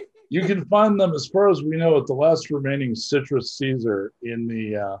you can find them, as far as we know, at the last remaining Citrus Caesar in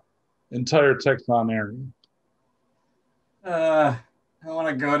the entire Texan area. I want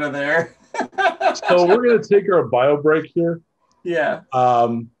to go to there. So we're going to take our bio break here. Yeah.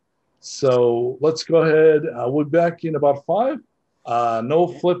 So let's go ahead. We'll be back in about 5. No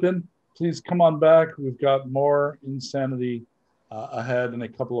flipping. Please come on back. We've got more insanity ahead and a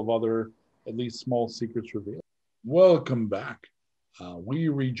couple of other, at least small secrets revealed. Welcome back. We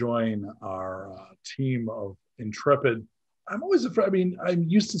rejoin our team of intrepid. I'm always afraid. I mean, I'm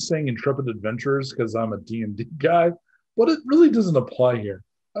used to saying intrepid adventurers because I'm a D&D guy, but it really doesn't apply here.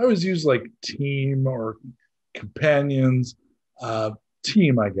 I always use like team or companions.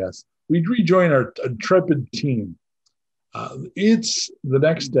 Team, I guess. We rejoin our intrepid team. It's the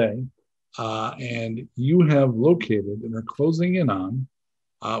next day, and you have located and are closing in on.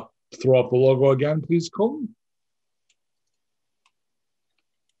 Throw up the logo again, please, Colton.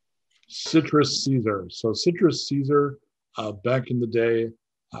 Citrus Caesar. So Citrus Caesar, back in the day,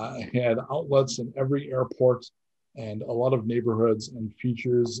 had outlets in every airport and a lot of neighborhoods, and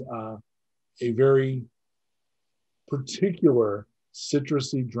features a very particular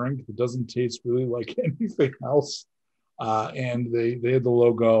citrusy drink that doesn't taste really like anything else. And they had the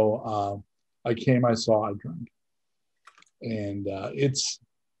logo, I came, I saw, I drank. And it's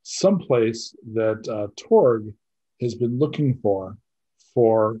someplace that Torg has been looking for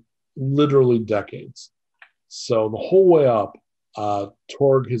literally decades. So the whole way up,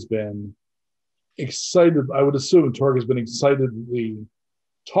 Torg has been excited. I would assume Torg has been excitedly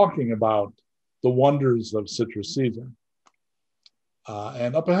talking about the wonders of Citrus Caesar.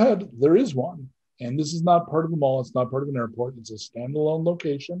 And up ahead, there is one. And this is not part of the mall. It's not part of an airport. It's a standalone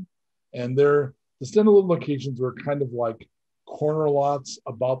location. And the standalone locations were kind of like corner lots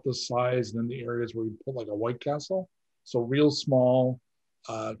about the size, and in the areas where you put like a White Castle. So real small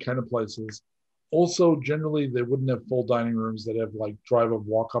kind of places. Also, generally, they wouldn't have full dining rooms that have like drive-up,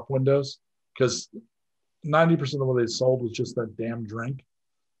 walk-up windows, because 90% of what they sold was just that damn drink.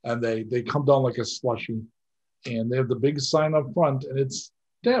 And they come down like a slushie. And they have the big sign up front, and it's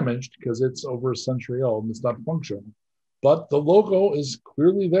damaged because it's over a century old and it's not functional. But the logo is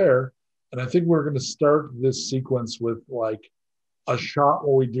clearly there. And I think we're going to start this sequence with like a shot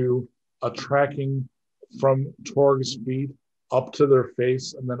where we do a tracking from Torg's feet up to their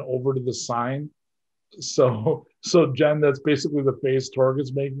face and then over to the sign. So Jen, that's basically the face Torg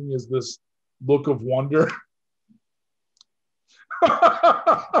is making, is this look of wonder.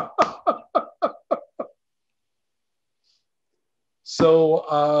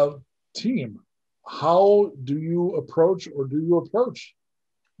 So, team, how do you approach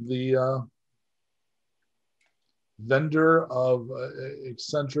the vendor of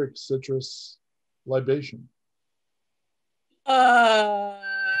eccentric citrus libation?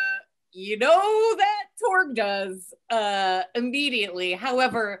 You know that Torg does immediately.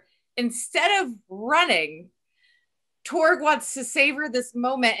 However, instead of running, Torg wants to savor this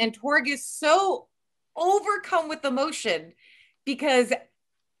moment, and Torg is so overcome with emotion because,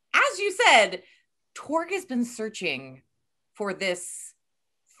 as you said, Torg has been searching for this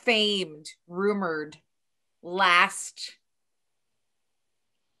famed, rumored last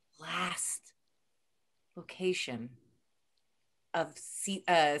location of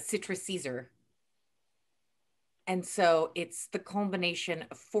Citrus Caesar. And so it's the culmination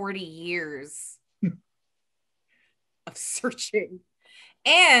of 40 years of searching.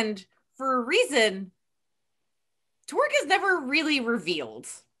 And for a reason, Torg is never really revealed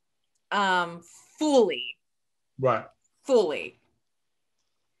fully. Right. Fully.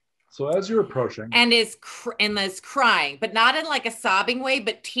 So as you're approaching, and is crying, but not in like a sobbing way,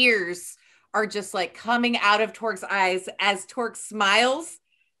 but tears are just like coming out of Torg's eyes as Torg smiles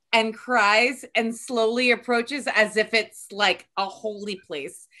and cries and slowly approaches as if it's like a holy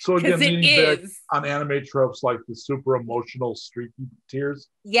place. So again, it is on anime tropes like the super emotional streaky tears.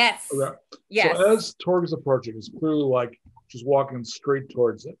 Yes. Okay. Yes. So as Torg is approaching, it's clearly like just walking straight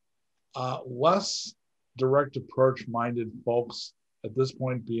towards it. Less direct approach minded folks at this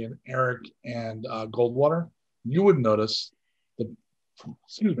point being Erik and Goldwater, you would notice that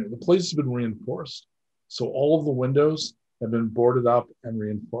excuse me, the place has been reinforced. So all of the windows have been boarded up and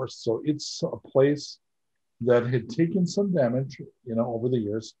reinforced. So it's a place that had taken some damage, over the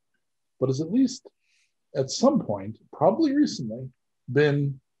years, but has at least at some point, probably recently,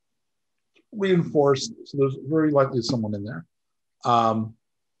 been reinforced. So there's very likely someone in there.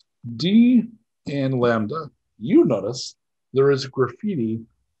 D and Lambda, you notice there is graffiti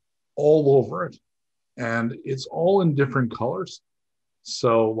all over it, and it's all in different colors.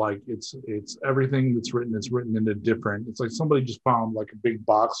 So like it's everything that's written is written into different. It's like somebody just found like a big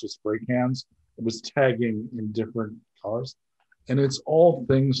box with spray cans. It was tagging in different colors, and it's all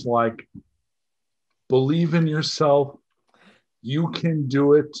things like believe in yourself, you can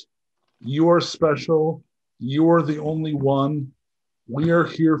do it, you are special, you are the only one, we are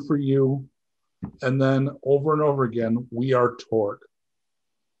here for you, and then over and over again, we are Torg.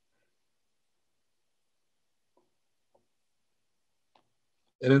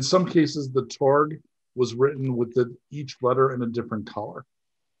 And in some cases, the Torg was written with each letter in a different color.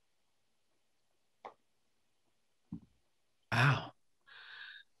 Wow.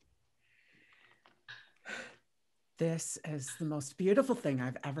 This is the most beautiful thing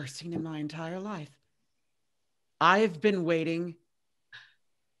I've ever seen in my entire life. I've been waiting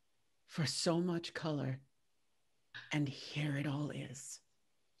for so much color, and here it all is.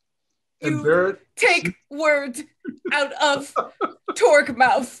 And Barrett, take words out of Torg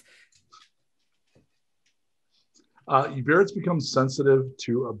mouth. Barrett's become sensitive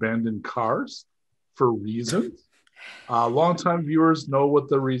to abandoned cars for reasons. Longtime viewers know what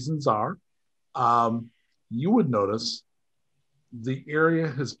the reasons are. You would notice the area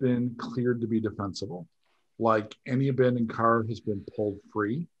has been cleared to be defensible. Like any abandoned car has been pulled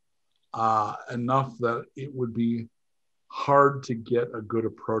free, enough that it would be hard to get a good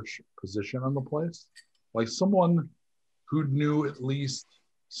approach position on the place. Like someone who knew at least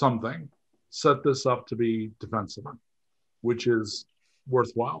something set this up to be defensible, which is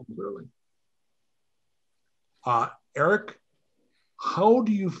worthwhile, clearly. Erik, how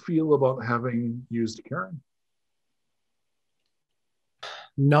do you feel about having used Kdin?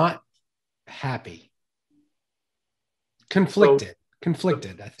 Not happy. Conflicted.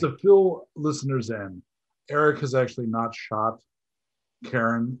 I think. To fill listeners in, Erik has actually not shot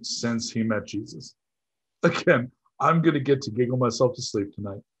Kdin since he met Jesus. Again, I'm going to get to giggle myself to sleep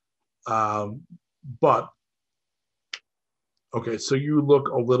tonight. But, okay, so you look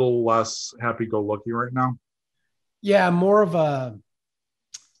a little less happy-go-lucky right now? Yeah, more of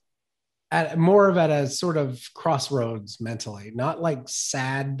at a sort of crossroads mentally, not like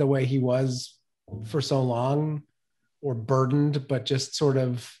sad the way he was for so long or burdened, but just sort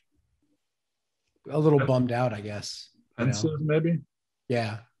of a little bummed out, I guess. Pensive, maybe?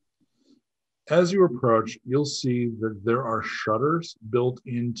 Yeah. As you approach, you'll see that there are shutters built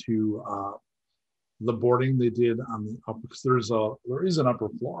into the boarding they did on the upper, because there is an upper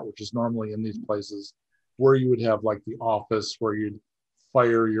floor, which is normally in these places where you would have like the office where you'd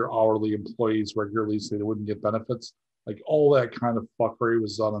fire your hourly employees regularly so they wouldn't get benefits. Like all that kind of fuckery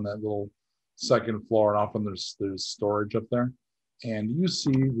was done on that little second floor, and often there's storage up there. And you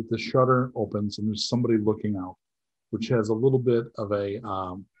see that the shutter opens and there's somebody looking out, which has a little bit of a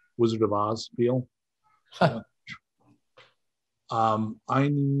Wizard of Oz feel. I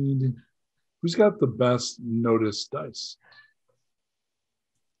need, who's got the best notice dice?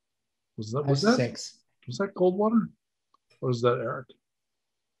 Was that 6? Was that Goldwater, or was that Erik?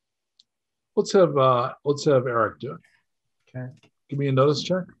 Let's have Erik do it. Okay. Give me a notice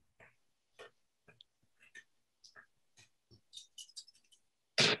check.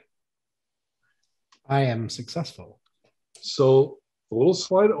 I am successful. So the little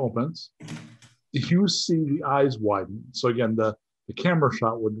slide opens. You see the eyes widen. So again, the camera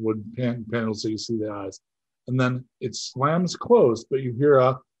shot would pan so you see the eyes, and then it slams closed. But you hear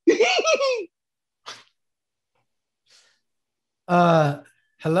a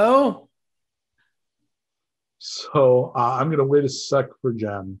hello? So I'm going to wait a sec for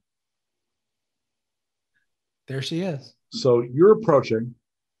Jen. There she is. So you're approaching,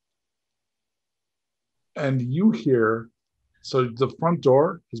 and you hear, so the front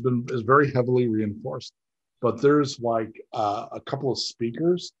door is very heavily reinforced, but there's like a couple of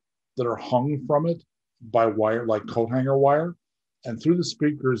speakers that are hung from it by wire, like coat hanger wire. And through the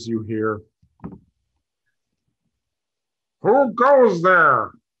speakers, you hear, "Who goes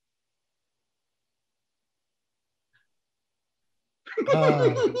there?"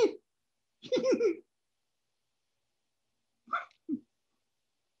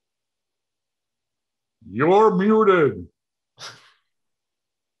 You're muted.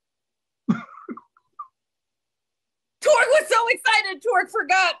 Torg was so excited. Torg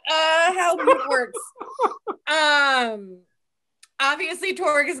forgot how mute works. Obviously,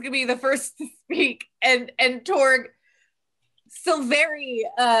 Torg is gonna be the first to speak, and Torg still very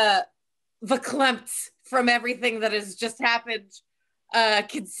verklempt from everything that has just happened,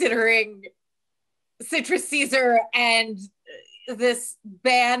 considering Citrus Caesar and this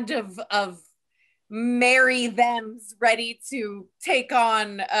band of merry thems ready to take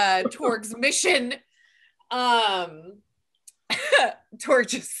on Torg's mission. Torg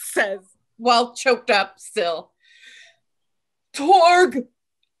just says, while choked up still, Torg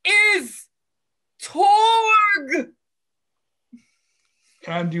is Torg!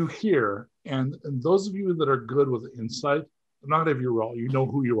 And you hear, and those of you that are good with insight, not if you roll, you know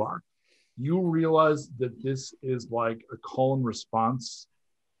who you are. You realize that this is like a call and response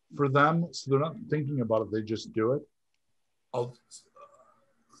for them, so they're not thinking about it, they just do it. A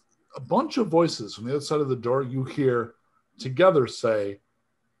bunch of voices from the other side of the door you hear together say,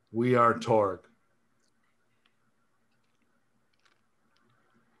 "We are Torg."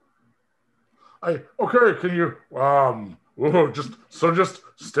 Okay, can you just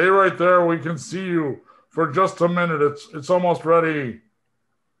stay right there. We can see you for just a minute. It's almost ready.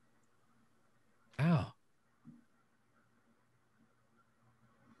 Ow.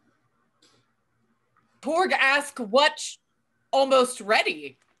 Torg ask what's almost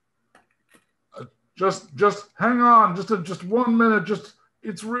ready. Just hang on. Just 1 minute.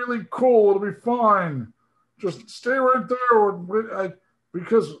 It's really cool. It'll be fine. Just stay right there.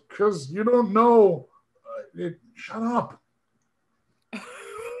 Because you don't know. Shut up.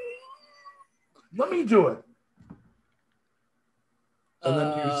 Let me do it. And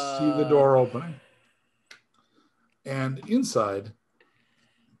then you see the door opening. And inside,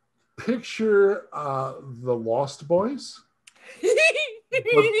 picture the Lost Boys. But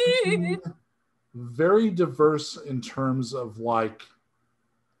very diverse in terms of like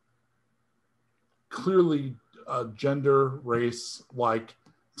clearly gender, race. Like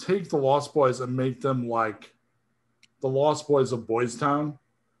take the Lost Boys and make them like the Lost Boys of Boys Town,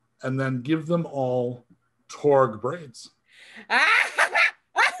 and then give them all Torg braids.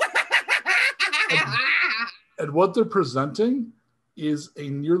 And what they're presenting is a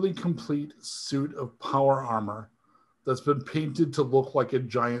nearly complete suit of power armor that's been painted to look like a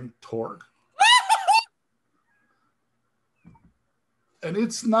giant Torg. And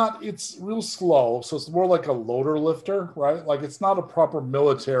it's real slow, so it's more like a loader lifter, right? Like it's not a proper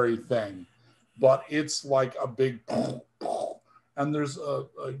military thing, but it's like a big, and there's a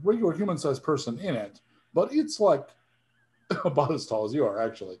regular human-sized person in it, but it's like about as tall as you are,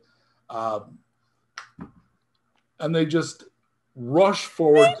 actually. And they just rush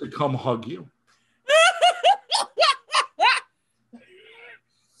forward to come hug you.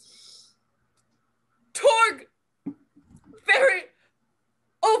 Torg, very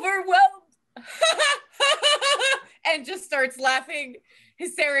overwhelmed, and just starts laughing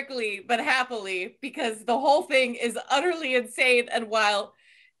hysterically but happily because the whole thing is utterly insane. And while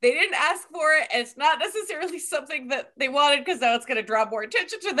they didn't ask for it, and it's not necessarily something that they wanted because now it's going to draw more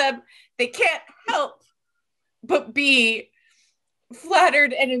attention to them, they can't help but be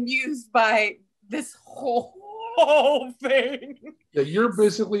flattered and amused by this whole thing. Yeah, you're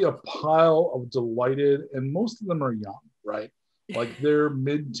basically a pile of delighted, and most of them are young, right? Like they're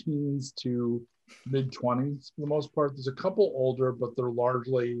mid-teens to mid-20s for the most part. There's a couple older, but they're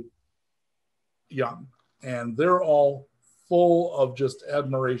largely young. And they're all full of just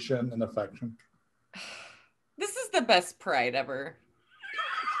admiration and affection. This is the best pride ever.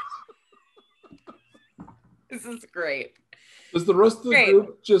 This is great. Does the rest of the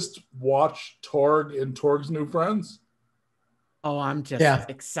group just watch Torg and Torg's new friends? Oh, I'm just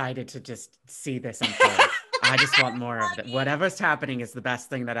excited to just see this unfold. I just want more of it. Whatever's happening is the best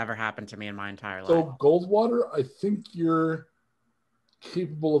thing that ever happened to me in my entire life. So Goldwater, I think you're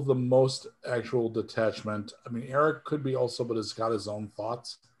capable of the most actual detachment. I mean, Erik could be also, but has got his own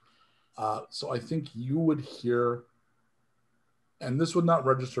thoughts. So I think you would hear, and this would not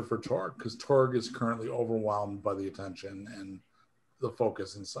register for Torg because Torg is currently overwhelmed by the attention and the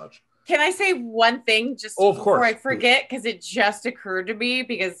focus and such. Can I say one thing just before I forget? Because it just occurred to me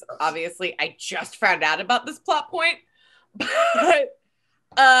because obviously I just found out about this plot point. But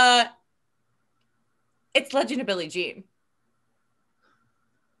it's Legend of Billie Jean.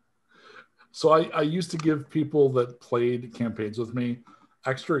 So I used to give people that played campaigns with me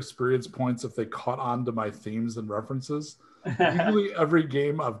extra experience points if they caught on to my themes and references. Usually every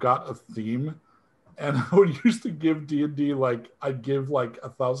game I've got a theme, and I would used to give D&D I'd give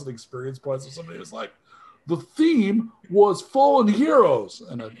 1,000 experience points if somebody was like, the theme was fallen heroes,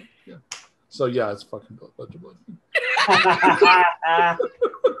 and So yeah, it's fucking legible.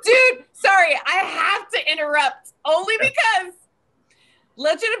 Dude, sorry, I have to interrupt only because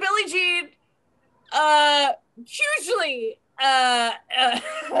Legend of Billie Jean, hugely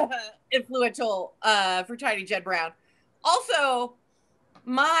influential for Tiny Jen Brown. Also,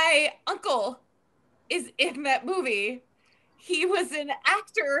 my uncle is in that movie. He was an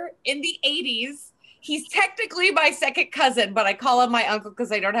actor in the 80s. He's technically my second cousin, but I call him my uncle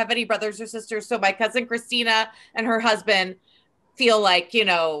because I don't have any brothers or sisters. So my cousin Christina and her husband feel like,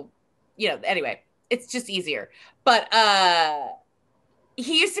 anyway, it's just easier. But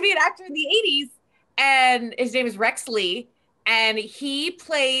he used to be an actor in the 80s, and his name is Rex Lee, and he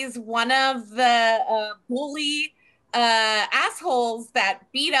plays one of the bully assholes that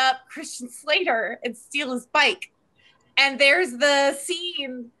beat up Christian Slater and steal his bike. And there's the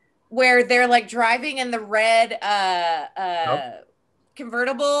scene where they're like driving in the red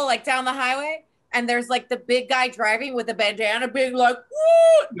convertible, like down the highway. And there's like the big guy driving with a bandana being like,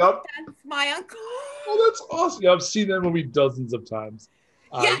 woo! Yep. That's my uncle. Oh, that's awesome. Yeah, I've seen that movie dozens of times.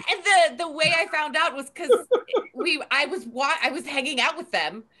 Yeah, and the way I found out was because I was hanging out with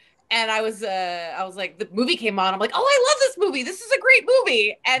them, and I was like, the movie came on. I'm like, oh, I love this movie. This is a great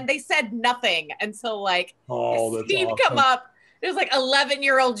movie. And they said nothing until like the scene awesome. come up. It was like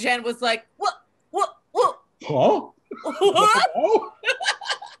 11-year-old Jen was like, what? Huh? Oh,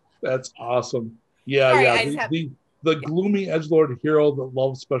 that's awesome. Yeah, Sorry, yeah. The gloomy edgelord hero that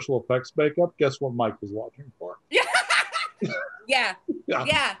loves special effects makeup. Guess what Mike was watching for? Yeah. Yeah.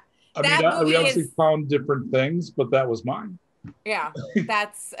 I That mean, we movie obviously is- found different things, but that was mine. Yeah,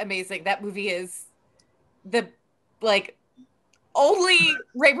 that's amazing. That movie is the like only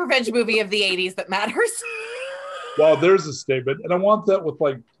rape revenge movie of the 80s that matters. Well, there's a statement, and I want that with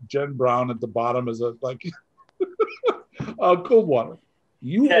like Jen Brown at the bottom as a like Goldwater.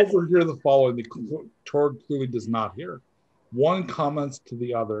 You overhear the following. The Torg clearly does not hear. One comments to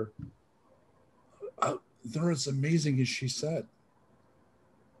the other. They're as amazing as she said.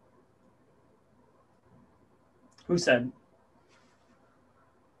 Who said?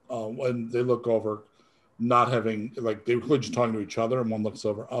 When they look over, not having like they were just talking to each other, and one looks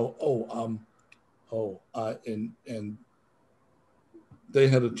over. And they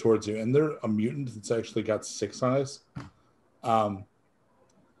headed towards you, and they're a mutant that's actually got 6 eyes, and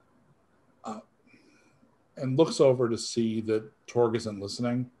looks over to see that Torg isn't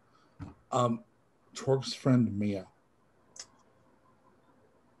listening. Torg's friend Mia.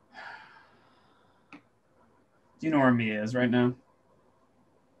 Do you know where Mia is right now?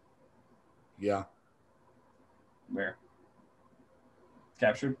 Yeah. Where?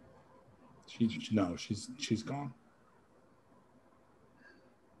 Captured? She's gone.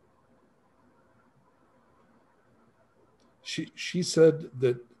 She said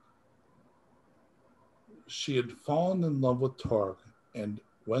that she had fallen in love with Torg and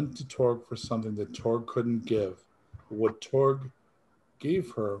went to Torg for something that Torg couldn't give. What Torg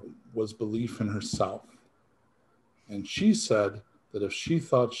gave her was belief in herself. And she said that if she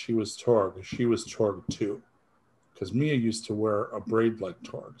thought she was Torg too. Because Mia used to wear a braid like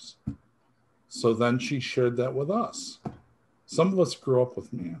Torg's. So then she shared that with us. Some of us grew up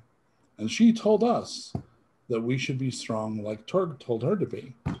with Mia. And she told us that we should be strong like Torg told her to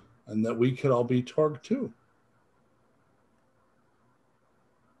be. And that we could all be Torg too.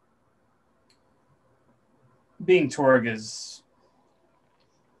 Being Torg is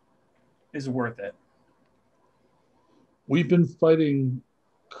worth it. We've been fighting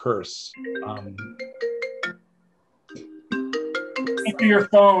Curse. Answer your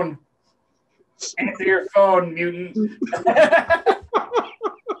phone. Answer your phone, mutant.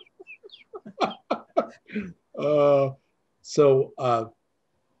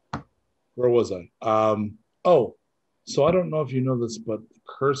 Where was I? So I don't know if you know this, but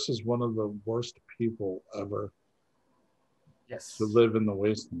Curse is one of the worst people ever Yes. to live in the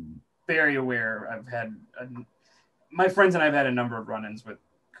wasteland. Very aware. I've had my friends and I've had a number of run-ins with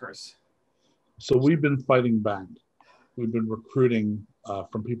Curse. So we've been fighting back. We've been recruiting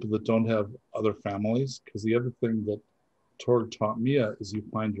from people that don't have other families, because the other thing that Torg taught Mia is you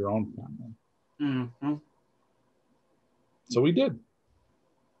find your own family. Mm-hmm. So we did.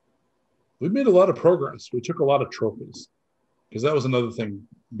 We made a lot of progress. We took a lot of trophies, because that was another thing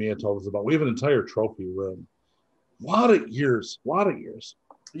Mia told us about. We have an entire trophy room. A lot of years.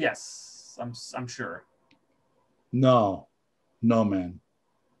 Yes, I'm sure. No, man.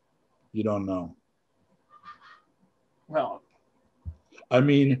 You don't know. Well, I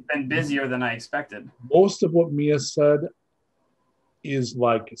mean, it's been busier than I expected. most of what Mia said is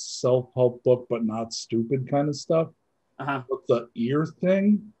like self-help book, but not stupid kind of stuff. Uh-huh. But the ear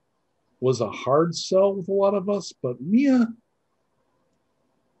thing, was a hard sell with a lot of us, but Mia,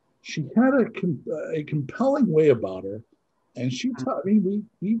 she had a compelling way about her, and she taught me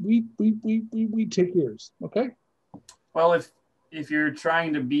we take ears, okay? Well, if you're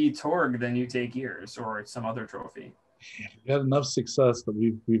trying to be Torg, then you take ears or some other trophy. We had enough success that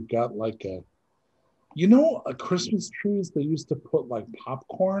we've got like a Christmas trees they used to put like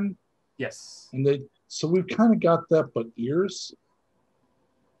popcorn. Yes. And so we've kind of got that, but ears.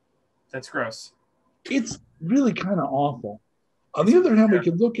 That's gross. It's really kind of awful. On the other hand, we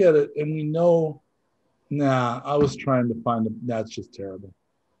can look at it and we know, I was trying to find that's just terrible.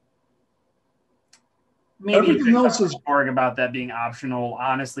 Maybe everything else is Torg about that being optional.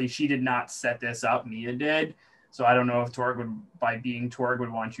 Honestly, she did not set this up. Mia did. So I don't know if Torg by being Torg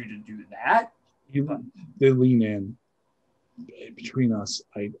would want you to do that. They lean in. Between us,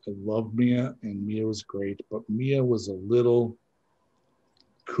 I love Mia, and Mia was great, but Mia was a little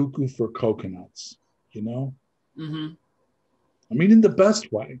cuckoo for coconuts, Mm-hmm. I mean, in the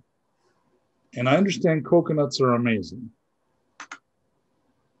best way. And I understand coconuts are amazing.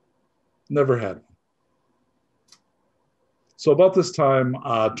 Never had one. So about this time,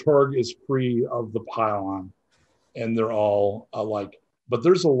 Torg is free of the pylon, and they're all but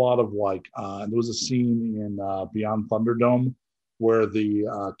there's a lot of there was a scene in Beyond Thunderdome where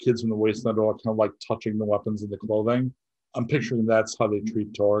the kids from the Wasteland are all kind of like touching the weapons and the clothing. I'm picturing that's how they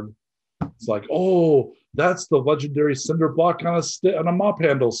treat Torg. It's like, oh, that's the legendary cinder block on a mop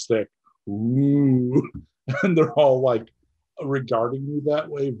handle stick. Ooh. And they're all like regarding you that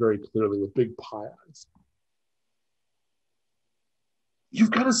way very clearly with big pie eyes.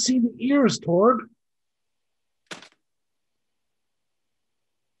 You've got to see the ears, Torg.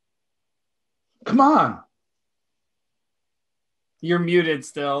 Come on. You're muted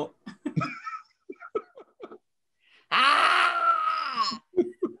still.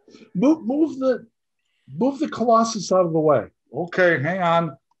 Move the Colossus out of the way. Okay, hang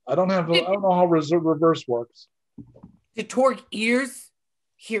on. I don't know how reverse works. Did Torg hear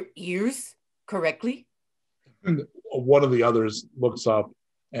ears correctly? And one of the others looks up,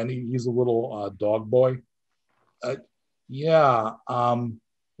 and he's a little dog boy.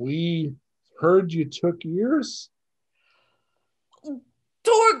 We heard you took ears.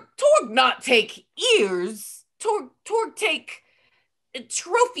 Torg not take ears. Torg take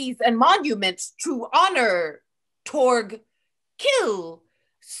trophies and monuments to honor. Torg kill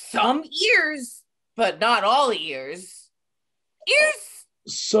some ears, but not all ears. Ears.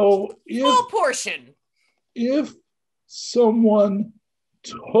 So small portion. If someone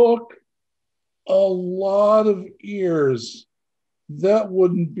took a lot of ears, that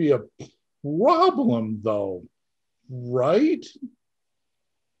wouldn't be a problem, though, right?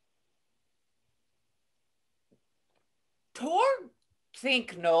 Torg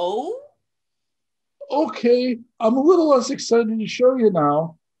think no. Okay, I'm a little less excited to show you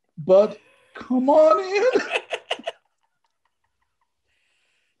now, but come on in.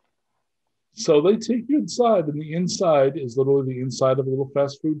 So they take you inside, and the inside is literally the inside of a little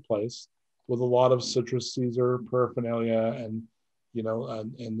fast food place with a lot of Citrus Caesar paraphernalia, and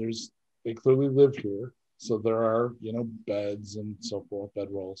they clearly live here. So there are, beds and so forth,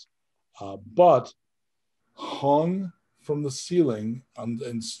 bedrolls. But hung from the ceiling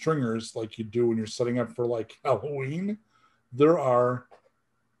and stringers like you do when you're setting up for like Halloween, there are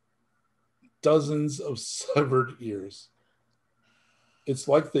dozens of severed ears. It's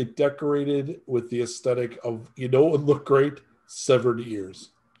like they decorated with the aesthetic of, it would look great, severed ears.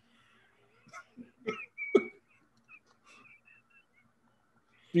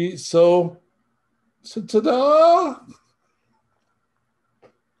 So ta-da!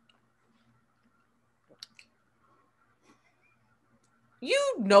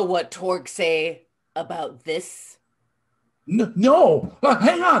 You know what Torg say about this? No.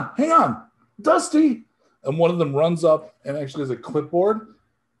 Hang on. Dusty. And one of them runs up and actually has a clipboard.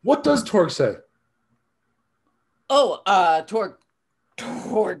 What does Torg say? Torg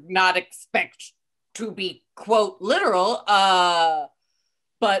not expect to be, quote, literal,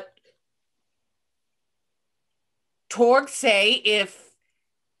 but Torg say if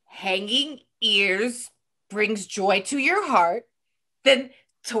hanging ears brings joy to your heart, then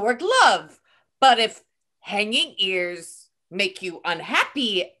Torg love. But if hanging ears make you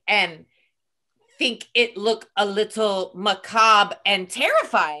unhappy and think it look a little macabre and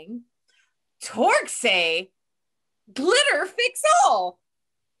terrifying, Torg say glitter fix all.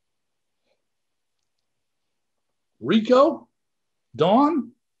 Rico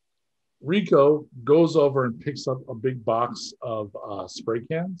goes over and picks up a big box of spray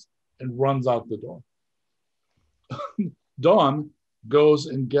cans and runs out the door. Dawn goes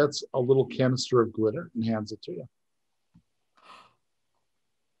and gets a little canister of glitter and hands it to you.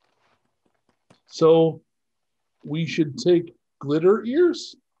 So we should take glitter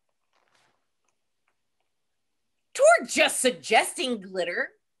ears? Torg just suggesting glitter.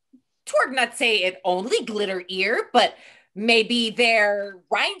 Torg not say it only glitter ear, but maybe they're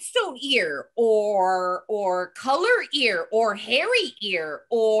rhinestone ear or color ear or hairy ear,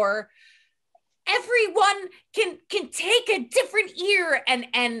 or everyone can take a different ear and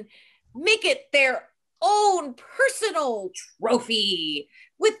make it their own personal trophy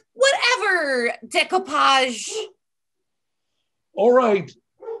with whatever decoupage. All right.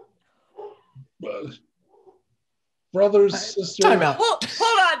 Brothers, sisters. Time out.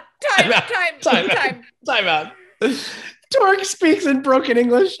 Hold on. Time out. Torg speaks in broken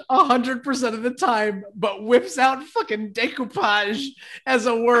English 100% of the time, but whips out fucking decoupage as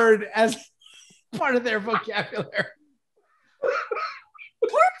a word as part of their vocabulary.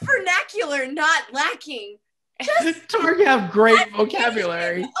 Torg vernacular not lacking. Torg have great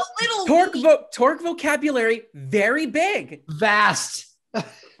vocabulary. A little Torg vocabulary very big, vast,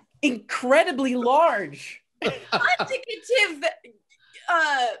 incredibly large. Indicative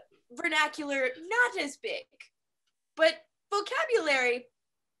vernacular not as big, but vocabulary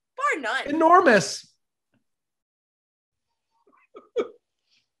bar none. Enormous.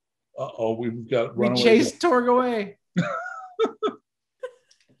 We've got we chased Torg away.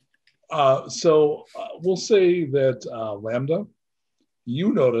 So we'll say that Lambda,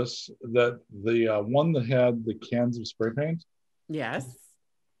 you notice that the one that had the cans of spray paint. Yes.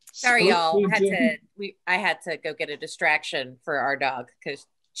 Sorry, y'all. I had to go get a distraction for our dog because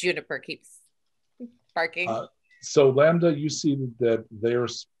Juniper keeps barking. So Lambda, you see that they are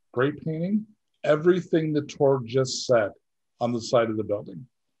spray painting everything that Torg just said on the side of the building.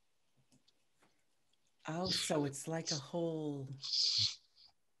 Oh, so it's like a whole.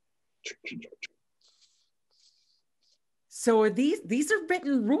 So are these are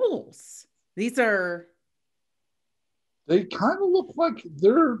written rules? These are. They kind of look like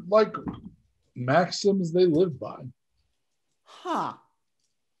they're like maxims they live by. Huh.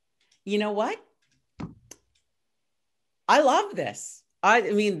 You know what? I love this. I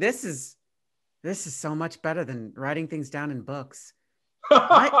mean, this is so much better than writing things down in books.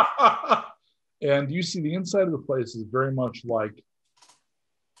 And you see the inside of the place is very much like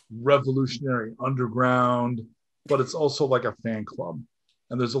revolutionary underground, but it's also like a fan club.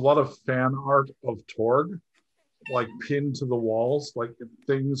 And there's a lot of fan art of Torg, like pinned to the walls, like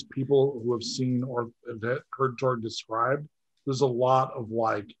things people who have seen or have heard Torg described. There's a lot of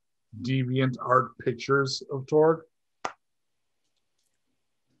like deviant art pictures of Torg.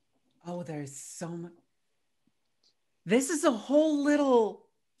 Oh, there's so much. This is a whole little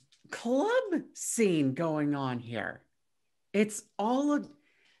club scene going on here. It's Torg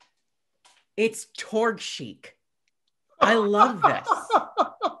chic. I love this.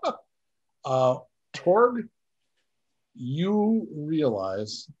 Torg, you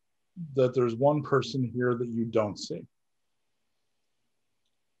realize that there's one person here that you don't see.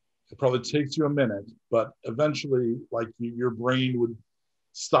 It probably takes you a minute, but eventually, like your brain would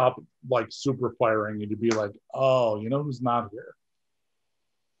stop like super firing and you'd be like, oh, you know who's not here?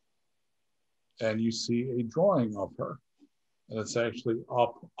 And you see a drawing of her, and it's actually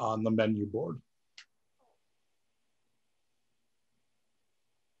up on the menu board.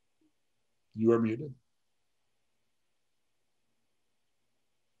 You are muted.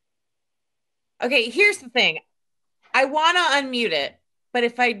 Okay, here's the thing. I want to unmute it, but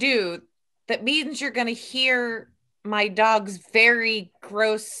if I do, that means you're going to hear my dog's very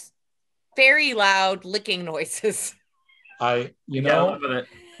gross, very loud licking noises.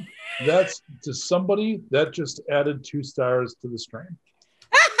 That's to somebody that just added 2 stars to the stream.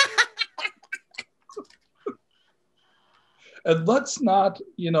 And let's not,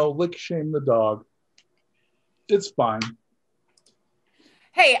 lick shame the dog. It's fine.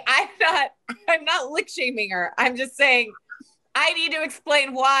 Hey, I'm not lick shaming her. I'm just saying I need to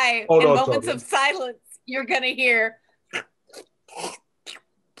explain why in moments of silence you're gonna hear.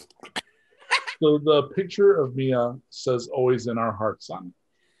 So the picture of Mia says always in our hearts on it.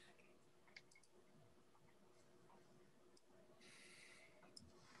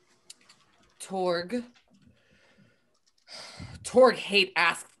 Torg hate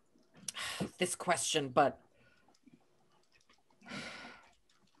ask this question, but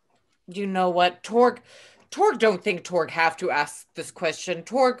you know what? Torg don't think Torg have to ask this question.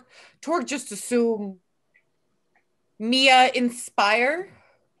 Torg just assume Mia inspire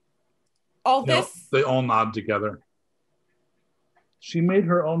all this. They all nod together. She made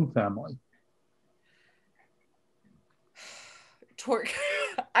her own family. Torg,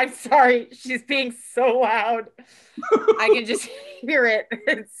 I'm sorry. She's being so loud. I can just hear it.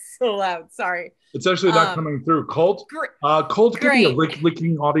 It's so loud. Sorry. It's actually not coming through. Colt, Colt, give me a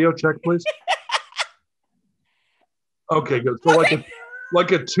licking audio check, please. Okay, good. So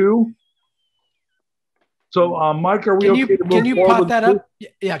like a 2. So, Mike, are we okay to move Can you forward pot that with up?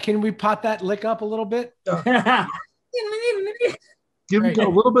 Yeah, can we pot that lick up a little bit? Give a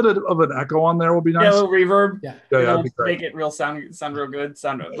little bit of an echo on there will be nice. Yeah, a little reverb. Yeah, that'd be great. Make it real sound real good.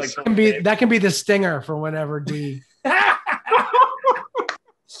 Sound like that can be the stinger for whenever D.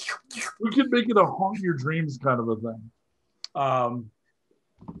 We can make it a haunt your dreams kind of a thing.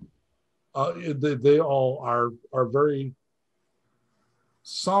 They all are very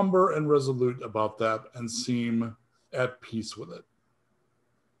somber and resolute about that and seem at peace with it.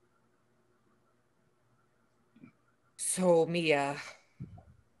 So Mia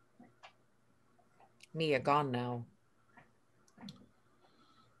gone now.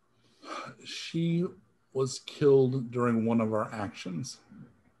 She was killed during one of our actions.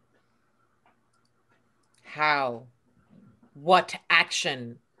 How? What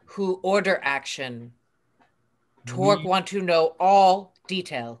action? Who order action? Torg want to know all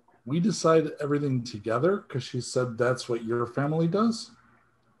detail. We decided everything together because she said that's what your family does.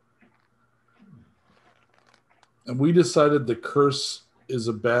 And we decided the curse is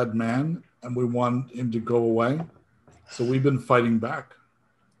a bad man and we want him to go away. So we've been fighting back.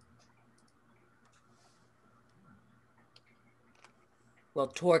 Well,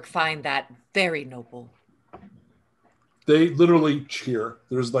 Torg find that very noble. They literally cheer.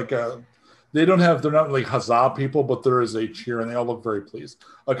 There's like they're not like huzzah people, but there is a cheer and they all look very pleased.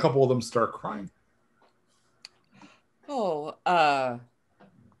 A couple of them start crying. Oh,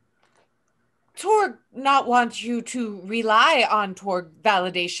 Torg not want you to rely on Torg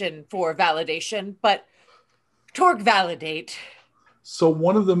validation for validation, but Torg validate. So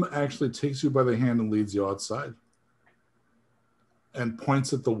one of them actually takes you by the hand and leads you outside and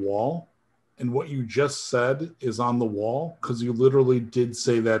points at the wall. And what you just said is on the wall because you literally did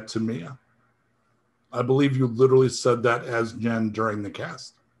say that to Mia. I believe you literally said that as Jen during the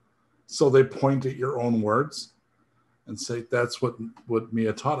cast. So they point at your own words and say, that's what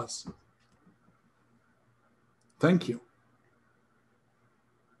Mia taught us. Thank you.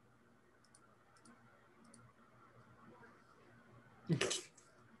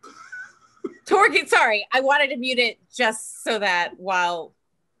 Torg, sorry, I wanted to mute it just so that while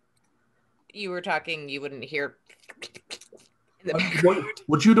you were talking, you wouldn't hear.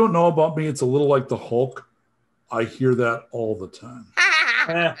 What you don't know about me, it's a little like the Hulk. I hear that all the time.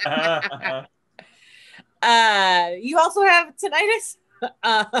 You also have tinnitus?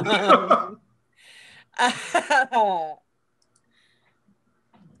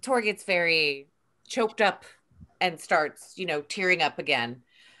 Torg gets very choked up and starts, tearing up again.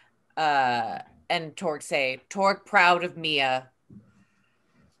 And Torg say, Torg proud of Mia.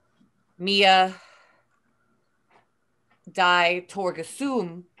 Mia die, Torg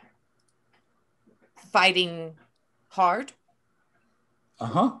assume, fighting hard.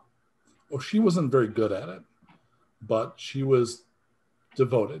 Uh-huh. Well, she wasn't very good at it, but she was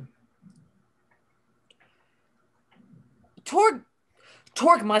devoted. Torg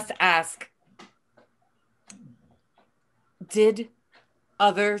must ask, did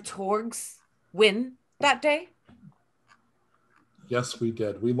other Torgs win that day? Yes, we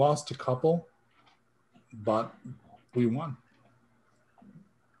did. We lost a couple, but we won.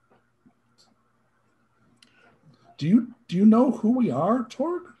 Do you know who we are,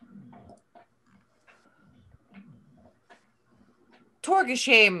 Torg? Torg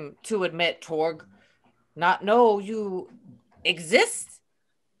ashamed to admit, Torg, not know you exist.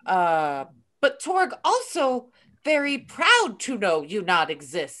 But Torg also very proud to know you not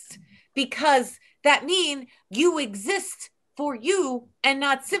exist, because that mean you exist for you and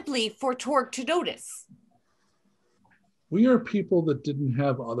not simply for Torg to notice. We are people that didn't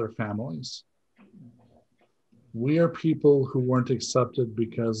have other families. We are people who weren't accepted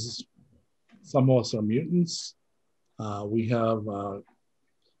because some of us are mutants. We have a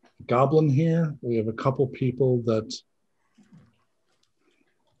goblin here. We have a couple people that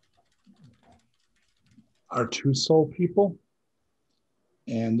are two-soul people,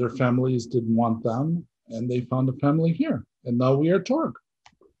 and their families didn't want them, and they found a family here. And now we are Torg.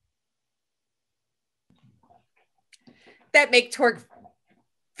 That make Torg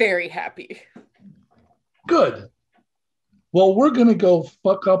very happy. Good. Well, we're going to go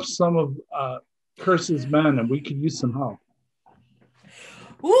fuck up some of Curse's men, and we could use some help.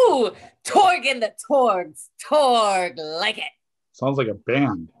 Ooh, Torg and the Torgs. Torg like it. Sounds like a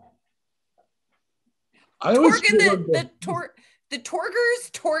band. Torg and the the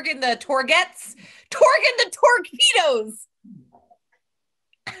Torgers, Torg and the Torgettes, Torg and the Torpedoes.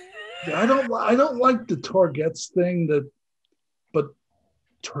 I don't like the Torgettes thing, but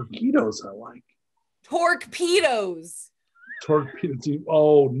torpedoes I like. Torpedoes. Torpedoes.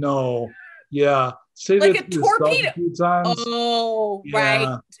 Oh no. Yeah. Say Like that a to yourself torpedo. a few times. Oh, Yeah.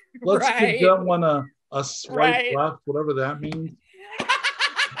 right. Let's right. give that one a swipe Right. left, whatever that means.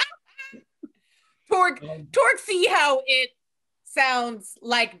 Torg, see how it sounds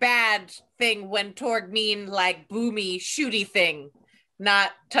like bad thing when Torg mean like boomy, shooty thing,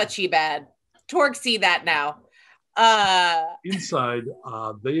 not touchy bad. Torg, see that now. Inside,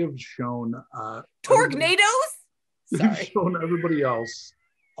 they have shown Torgnadoes? they've Sorry. shown everybody else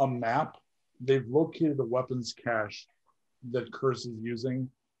a map. They've located the weapons cache that Curse is using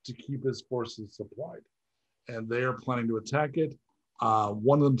to keep his forces supplied. And they are planning to attack it.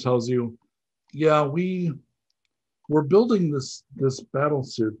 One of them tells you, yeah, we're building this battle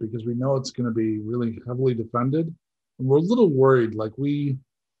suit because we know it's going to be really heavily defended. And we're a little worried. Like we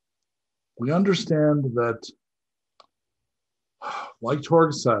understand that, like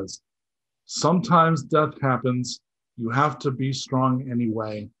Torg says, sometimes death happens. You have to be strong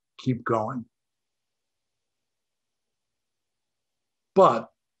anyway. Keep going. But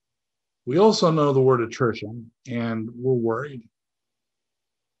we also know the word attrition, and we're worried.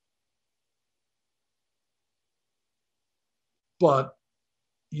 But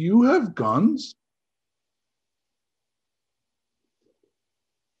you have guns?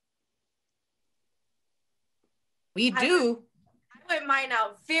 We do. I went mine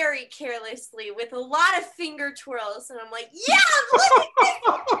out very carelessly with a lot of finger twirls, and I'm like, yeah, look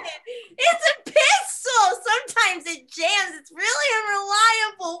at this. It's a pistol. Sometimes it jams. It's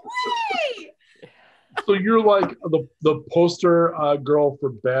really unreliable. Way. So you're like the poster girl for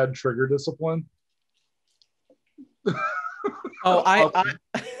bad trigger discipline? Oh, I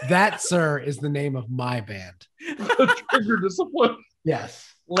That, sir, is the name of my band. Trigger discipline? Yes.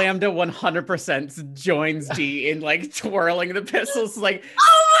 Lambda 100% joins D in like twirling the pistols. Like,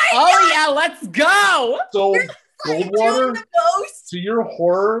 Oh my oh yeah, let's go. So doing Goldwater, the most. to your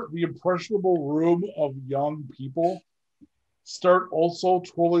horror, the impressionable room of young people start also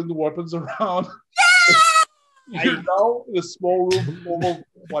twirling the weapons around. You're now in a small room full of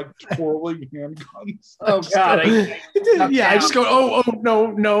like twirling handguns. Oh God! I just go, oh,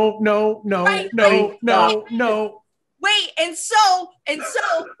 no, Right, no. Wait, and so,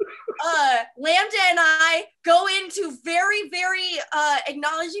 Lambda and I go into very, very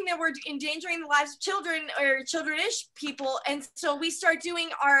acknowledging that we're endangering the lives of children or children-ish people, and so we start doing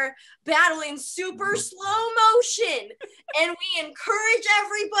our battle in super slow motion, and we encourage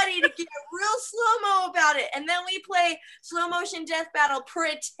everybody to get real slow-mo about it, and then we play slow motion death battle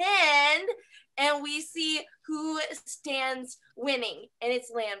pretend, and we see who stands winning, and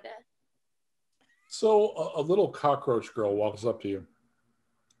it's Lambda. So a little cockroach girl walks up to you.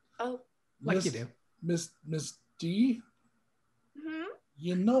 Oh. Like you do. Miss D? Mm-hmm.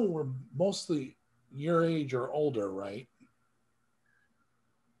 You know we're mostly your age or older, right?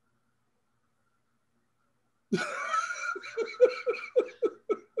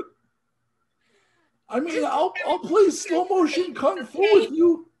 I mean, I'll play slow motion kung fu with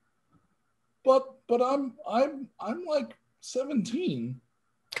you, but I'm like 17.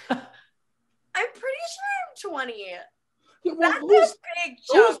 I'm pretty sure I'm 20. Yeah, well, That's a big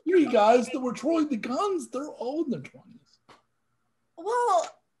those jump. three guys that were twirling the guns, they're all in their 20s. Well,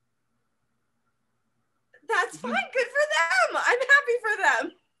 that's fine. Good for them. I'm happy for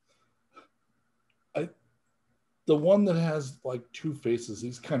them. The one that has like two faces,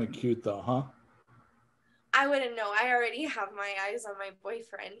 he's kind of cute though, huh? I wouldn't know. I already have my eyes on my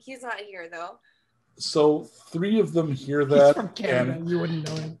boyfriend. He's not here though. So three of them hear He's that from Canada. and You wouldn't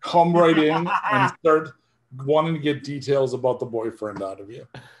know him. come right in and start wanting to get details about the boyfriend out of you.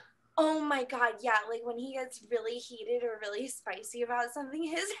 Oh my God. Yeah. Like when he gets really heated or really spicy about something,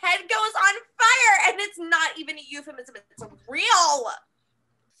 his head goes on fire, and it's not even a euphemism. It's real.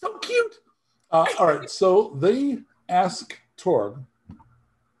 So cute. All right. So they ask Torg,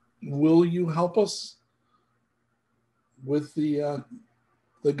 will you help us with the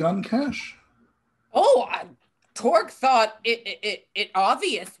gun cache? Oh, Torg thought it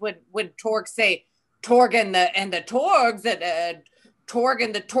obvious when Torg say Torg and the Torgs that Torg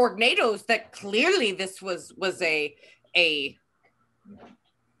and the Torgnadoes that clearly this was a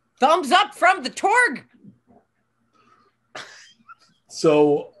thumbs up from the Torg.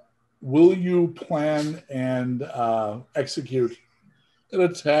 So will you plan and execute an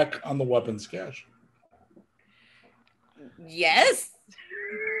attack on the weapons cache? Yes.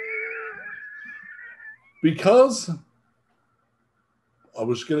 Because I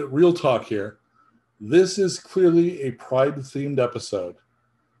was going to real talk here. This is clearly a Pride-themed episode.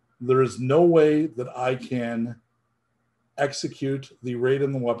 There is no way that I can execute the raid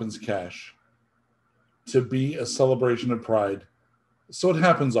in the weapons cache to be a celebration of Pride. So it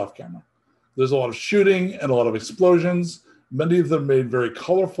happens off camera. There's a lot of shooting and a lot of explosions. Many of them made very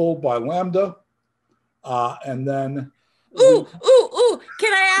colorful by Lambda. And then... Ooh.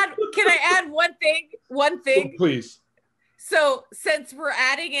 Can I add one thing? Oh, please. So since we're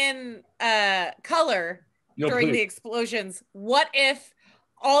adding in color during the explosions, what if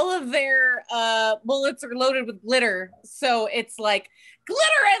all of their bullets are loaded with glitter? So it's like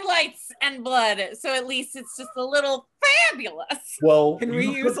glitter and lights and blood. So at least it's just a little fabulous. Well, can we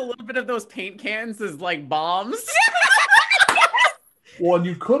use a little bit of those paint cans as like bombs? Well, and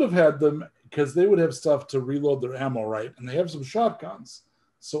you could have had them because they would have stuff to reload their ammo, right? And they have some shotguns.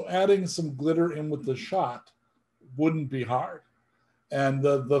 So adding some glitter in with the shot wouldn't be hard. And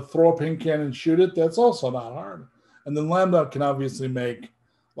the throw a paint can and shoot it, that's also not hard. And then Lambda can obviously make,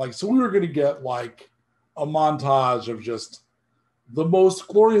 like, so we were going to get like a montage of just the most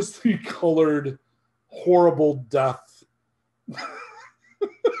gloriously colored, horrible death.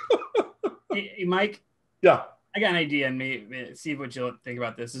 Hey, Mike? Yeah. I got an idea, and maybe see what you'll think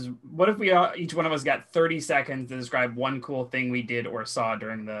about this. Is what if we each one of us got 30 seconds to describe one cool thing we did or saw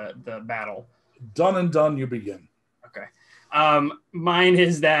during the battle? Done and done, you begin. Okay. Mine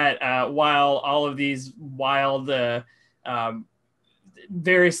is that while all of these wild,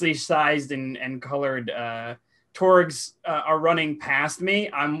 variously sized and colored Torgs are running past me,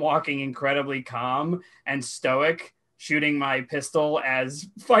 I'm walking incredibly calm and stoic, shooting my pistol as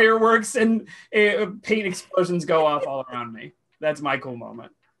fireworks and paint explosions go off all around me. That's my cool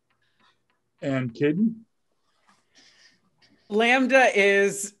moment. And Kdin? Lambda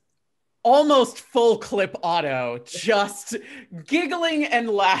is almost full clip auto, just giggling and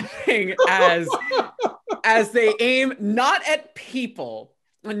laughing as they aim not at people,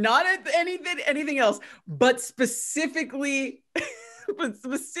 not at anything else, but specifically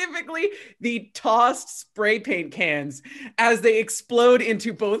the tossed spray paint cans as they explode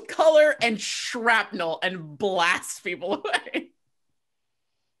into both color and shrapnel and blast people away.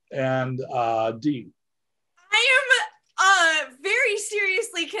 And D. I am very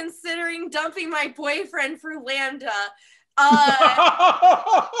seriously considering dumping my boyfriend for Lambda. Also,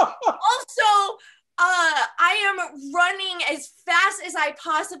 I am running as fast as I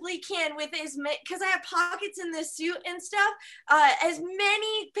possibly can with because I have pockets in the suit and stuff, as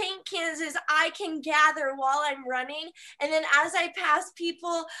many paint cans as I can gather while I'm running. And then as I pass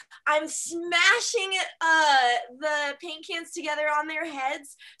people, I'm smashing the paint cans together on their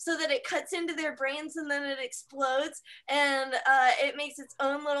heads so that it cuts into their brains and then it explodes. And it makes its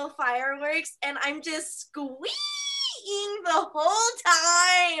own little fireworks. And I'm just squeaking the whole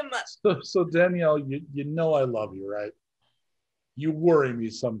time. So Danielle, you know I love you, right? You worry me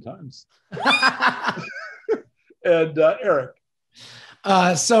sometimes. And Erik.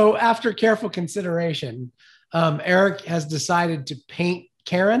 So after careful consideration, Erik has decided to paint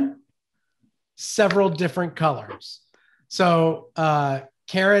Karen several different colors. So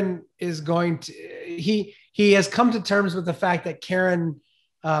Karen is going to, he has come to terms with the fact that Karen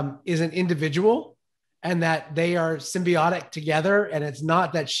is an individual and that they are symbiotic together. And it's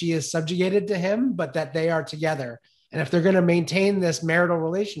not that she is subjugated to him, but that they are together. And if they're going to maintain this marital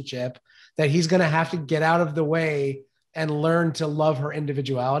relationship, that he's going to have to get out of the way and learn to love her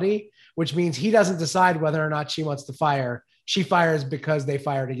individuality, which means he doesn't decide whether or not she wants to fire. She fires because they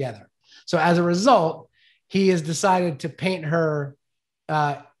fire together. So as a result, he has decided to paint her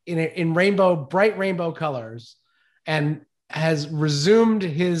in bright rainbow colors, and has resumed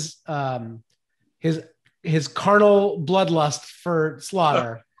his carnal bloodlust for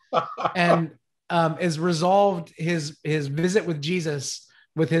slaughter, and is resolved his visit with Jesus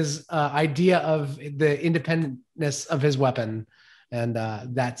with his idea of the independentness of his weapon. And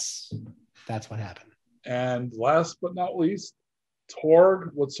that's what happened. And last but not least,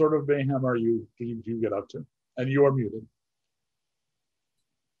 Torg, what sort of mayhem do you get up to? And you are muted.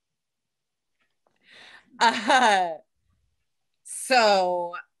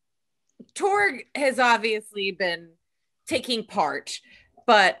 So Torg has obviously been taking part,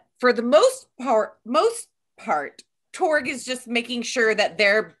 but for the most part, Torg is just making sure that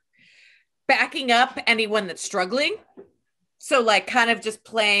they're backing up anyone that's struggling. So like kind of just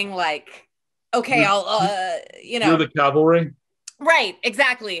playing like, okay, You're the cavalry. Right,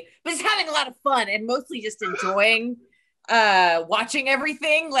 exactly. But just having a lot of fun and mostly just enjoying watching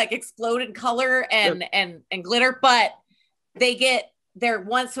everything like explode in color and glitter. But they get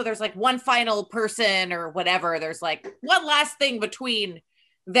there's like one final person or whatever. There's like one last thing between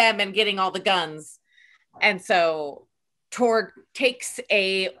them and getting all the guns. And so Torg takes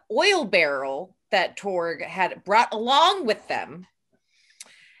a oil barrel that Torg had brought along with them,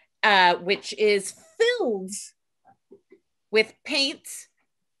 which is filled with paint,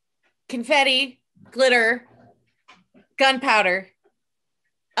 confetti, glitter, gunpowder,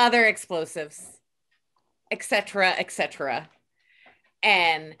 other explosives, etc.,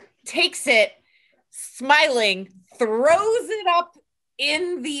 and takes it, smiling, throws it up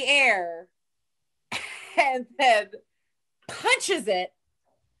in the air, and then punches it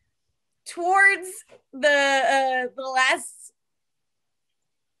towards the last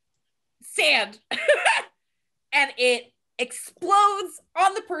sand, and it explodes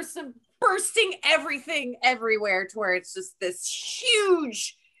on the person, bursting everything everywhere to where it's just this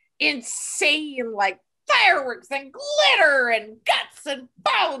huge, insane, like fireworks and glitter and guts and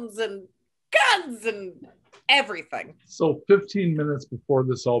bones and guns and everything. So 15 minutes before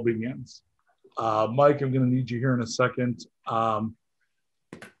this all begins, Mike, I'm going to need you here in a second.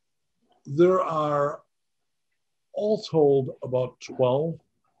 There are all told about 12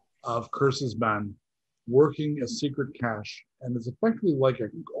 of Curse's men working a secret cache, and it's effectively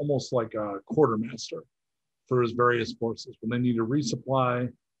almost like a quartermaster for his various forces. When they need a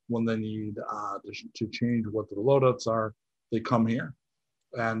resupply, when they need to change what their loadouts are, they come here.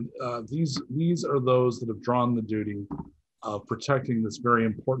 And these are those that have drawn the duty of protecting this very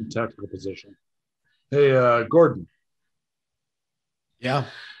important tactical position. Hey, Gordon. Yeah.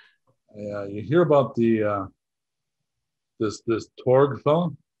 You hear about the this Torg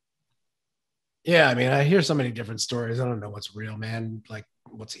fella? Yeah, I mean, I hear so many different stories. I don't know what's real, man. Like,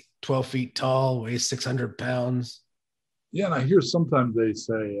 what's he? 12 feet tall, weighs 600 pounds. Yeah, and I hear sometimes they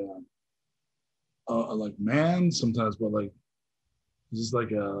say like man, sometimes, but like is this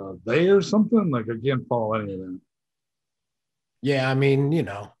like a they or something? Like I can't follow any of that. Yeah, I mean, you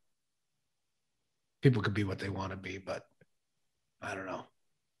know, people could be what they want to be, but I don't know.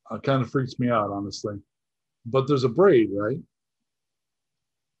 It kind of freaks me out, honestly. But there's a braid, right?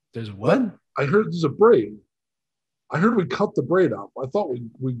 There's what? I heard there's a braid. I heard we cut the braid up. I thought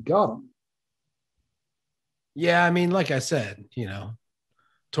we got him. Yeah, I mean, like I said, you know,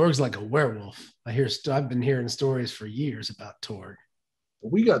 Torg's like a werewolf. I've been hearing stories for years about Torg.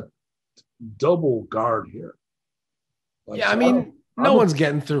 We got double guard here. Like, yeah, I mean, no one's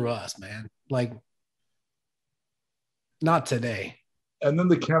getting through us, man. Like, not today. And then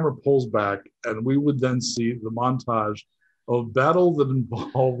the camera pulls back, and we would then see the montage of battle that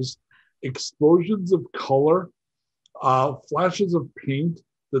involves explosions of color, flashes of paint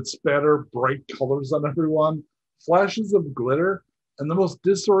that spatter bright colors on everyone, flashes of glitter, and the most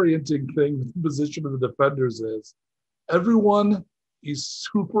disorienting thing with the position of the defenders is everyone is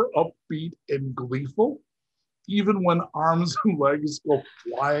super upbeat and gleeful, even when arms and legs go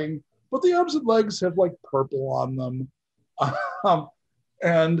flying. But the arms and legs have like purple on them.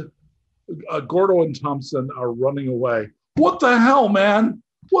 And Gordo and Thompson are running away. What the hell, man?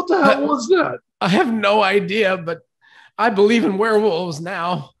 What the hell was that? I have no idea, but I believe in werewolves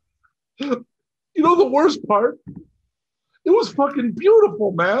now. You know the worst part? It was fucking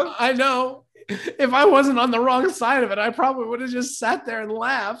beautiful, man. I know. If I wasn't on the wrong side of it, I probably would have just sat there and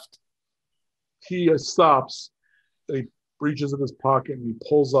laughed. He stops, and he reaches in his pocket, and he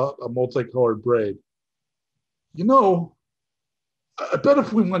pulls out a multicolored braid. You know, I bet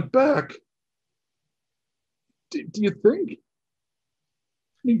if we went back, do you think? I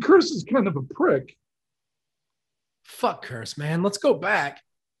mean, Curse is kind of a prick. Fuck Curse, man. Let's go back.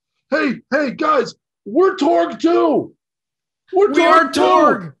 Hey, guys, we're Torg too. We are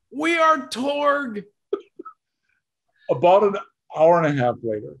Torg. We are Torg. About an hour and a half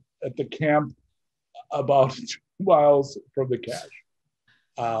later, at the camp about 2 miles from the cache,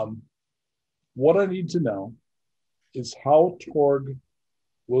 what I need to know is how Torg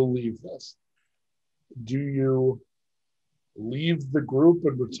will leave this. Do you leave the group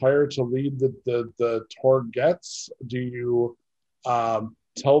and retire to lead the Torg gets? Do you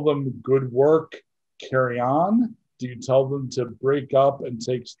tell them good work, carry on? Do you tell them to break up and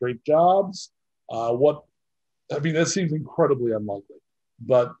take straight jobs? That seems incredibly unlikely.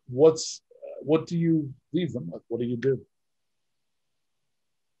 But what do you leave them with? What do you do?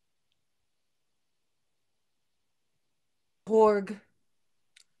 Torg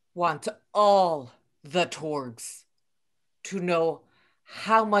want all the Torgs to know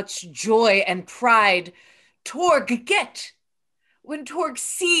how much joy and pride Torg get when Torg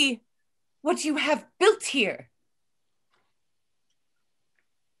see what you have built here.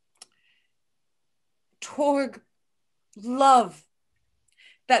 Torg love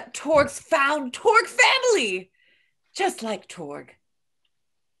that Torg's found Torg family, just like Torg.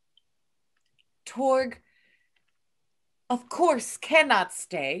 Torg, of course, cannot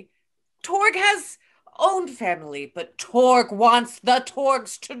stay. Torg has own family, but Torg wants the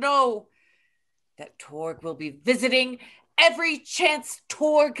Torgs to know that Torg will be visiting every chance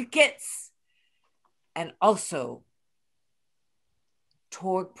Torg gets. And also,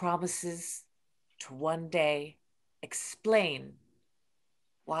 Torg promises to one day explain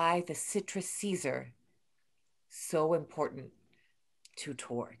why the Citrus Caesar so important to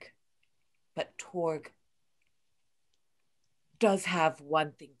Torg. But Torg does have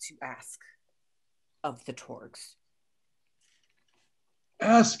one thing to ask of the Torgs.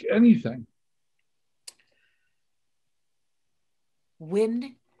 Ask anything.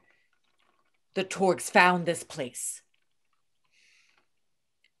 When the Torgs found this place,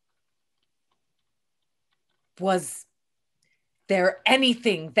 was there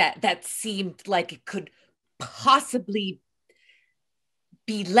anything that seemed like it could possibly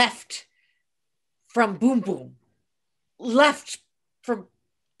be left from Boom Boom, left from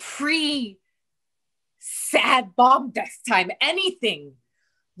pre-sad bomb death time, anything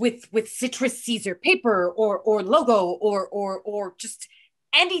with Citrus Caesar paper or logo or just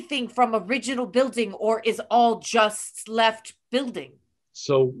anything from original building, or is all just left building?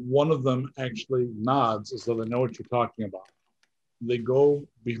 So one of them actually nods as though they know what you're talking about. They go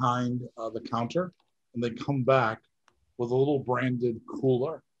behind the counter and they come back with a little branded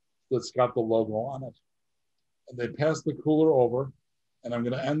cooler that's got the logo on it. And they pass the cooler over, and I'm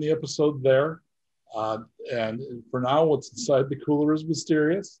going to end the episode there. And for now, what's inside the cooler is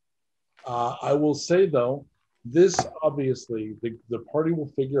mysterious. I will say, though, this obviously, the party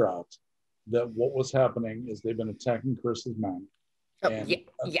will figure out that what was happening is they've been attacking Chris's men. And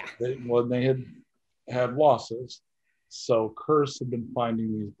yeah. When they had losses, so Curse had been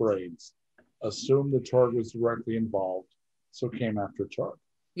finding these braids, assumed that Torg was directly involved, so came after Torg.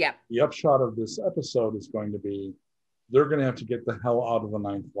 Yeah. The upshot of this episode is going to be they're going to have to get the hell out of the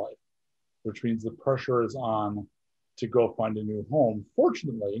Ninth Life, which means the pressure is on to go find a new home.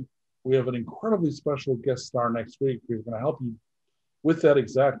 Fortunately, we have an incredibly special guest star next week who's going to help you with that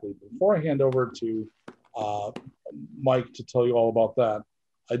exactly. Before I hand over to Mike to tell you all about that,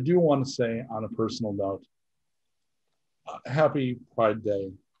 I do want to say on a personal note, happy Pride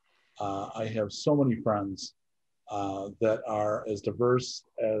Day. I have so many friends that are as diverse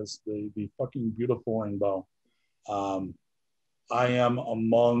as the fucking beautiful rainbow. I am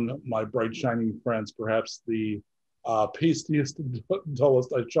among my bright shining friends, perhaps the pastiest and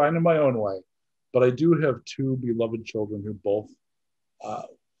dullest. I shine in my own way, but I do have two beloved children who both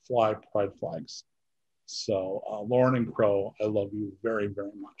fly pride flags. So Lauren and Crow, I love you very,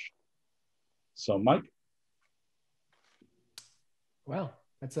 very much. So Mike. Well,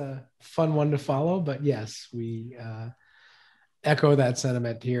 that's a fun one to follow, but yes, we echo that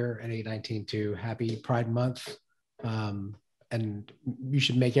sentiment here at 819-2. Happy Pride Month. And you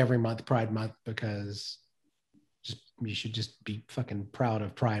should make every month Pride Month, because you should just be fucking proud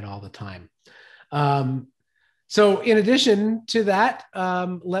of Pride all the time. So in addition to that,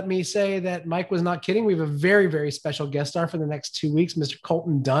 let me say that Mike was not kidding. We have a very, very special guest star for the next 2 weeks, Mr.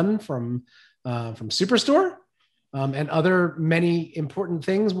 Colton Dunn from Superstore. And other many important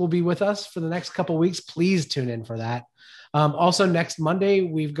things will be with us for the next couple of weeks. Please tune in for that. Also, next Monday,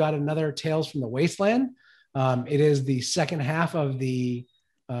 we've got another Tales from the Wasteland. It is the second half of the,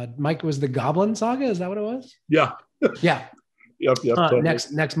 Mike, was the Goblin Saga? Is that what it was? Yeah. Yeah. Yep. Totally.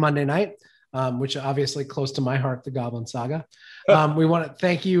 Next Monday night, which obviously close to my heart, the Goblin Saga. We want to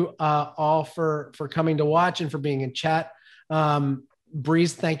thank you all for coming to watch and for being in chat.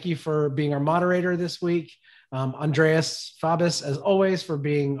 Breeze, thank you for being our moderator this week. Andreas Fabus, as always, for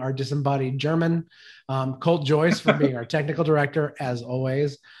being our disembodied German. Colt Joyce for being our technical director, as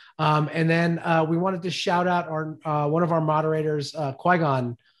always. And then we wanted to shout out our one of our moderators,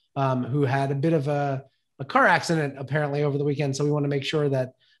 Qui-Gon, who had a bit of a car accident apparently over the weekend. So we want to make sure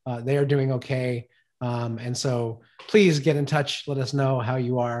that they are doing okay. And so please get in touch. Let us know how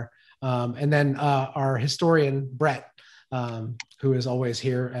you are. And then our historian, Brett, who is always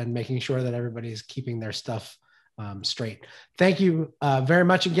here and making sure that everybody's keeping their stuff straight. Thank you very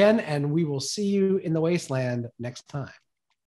much again, and we will see you in the wasteland next time.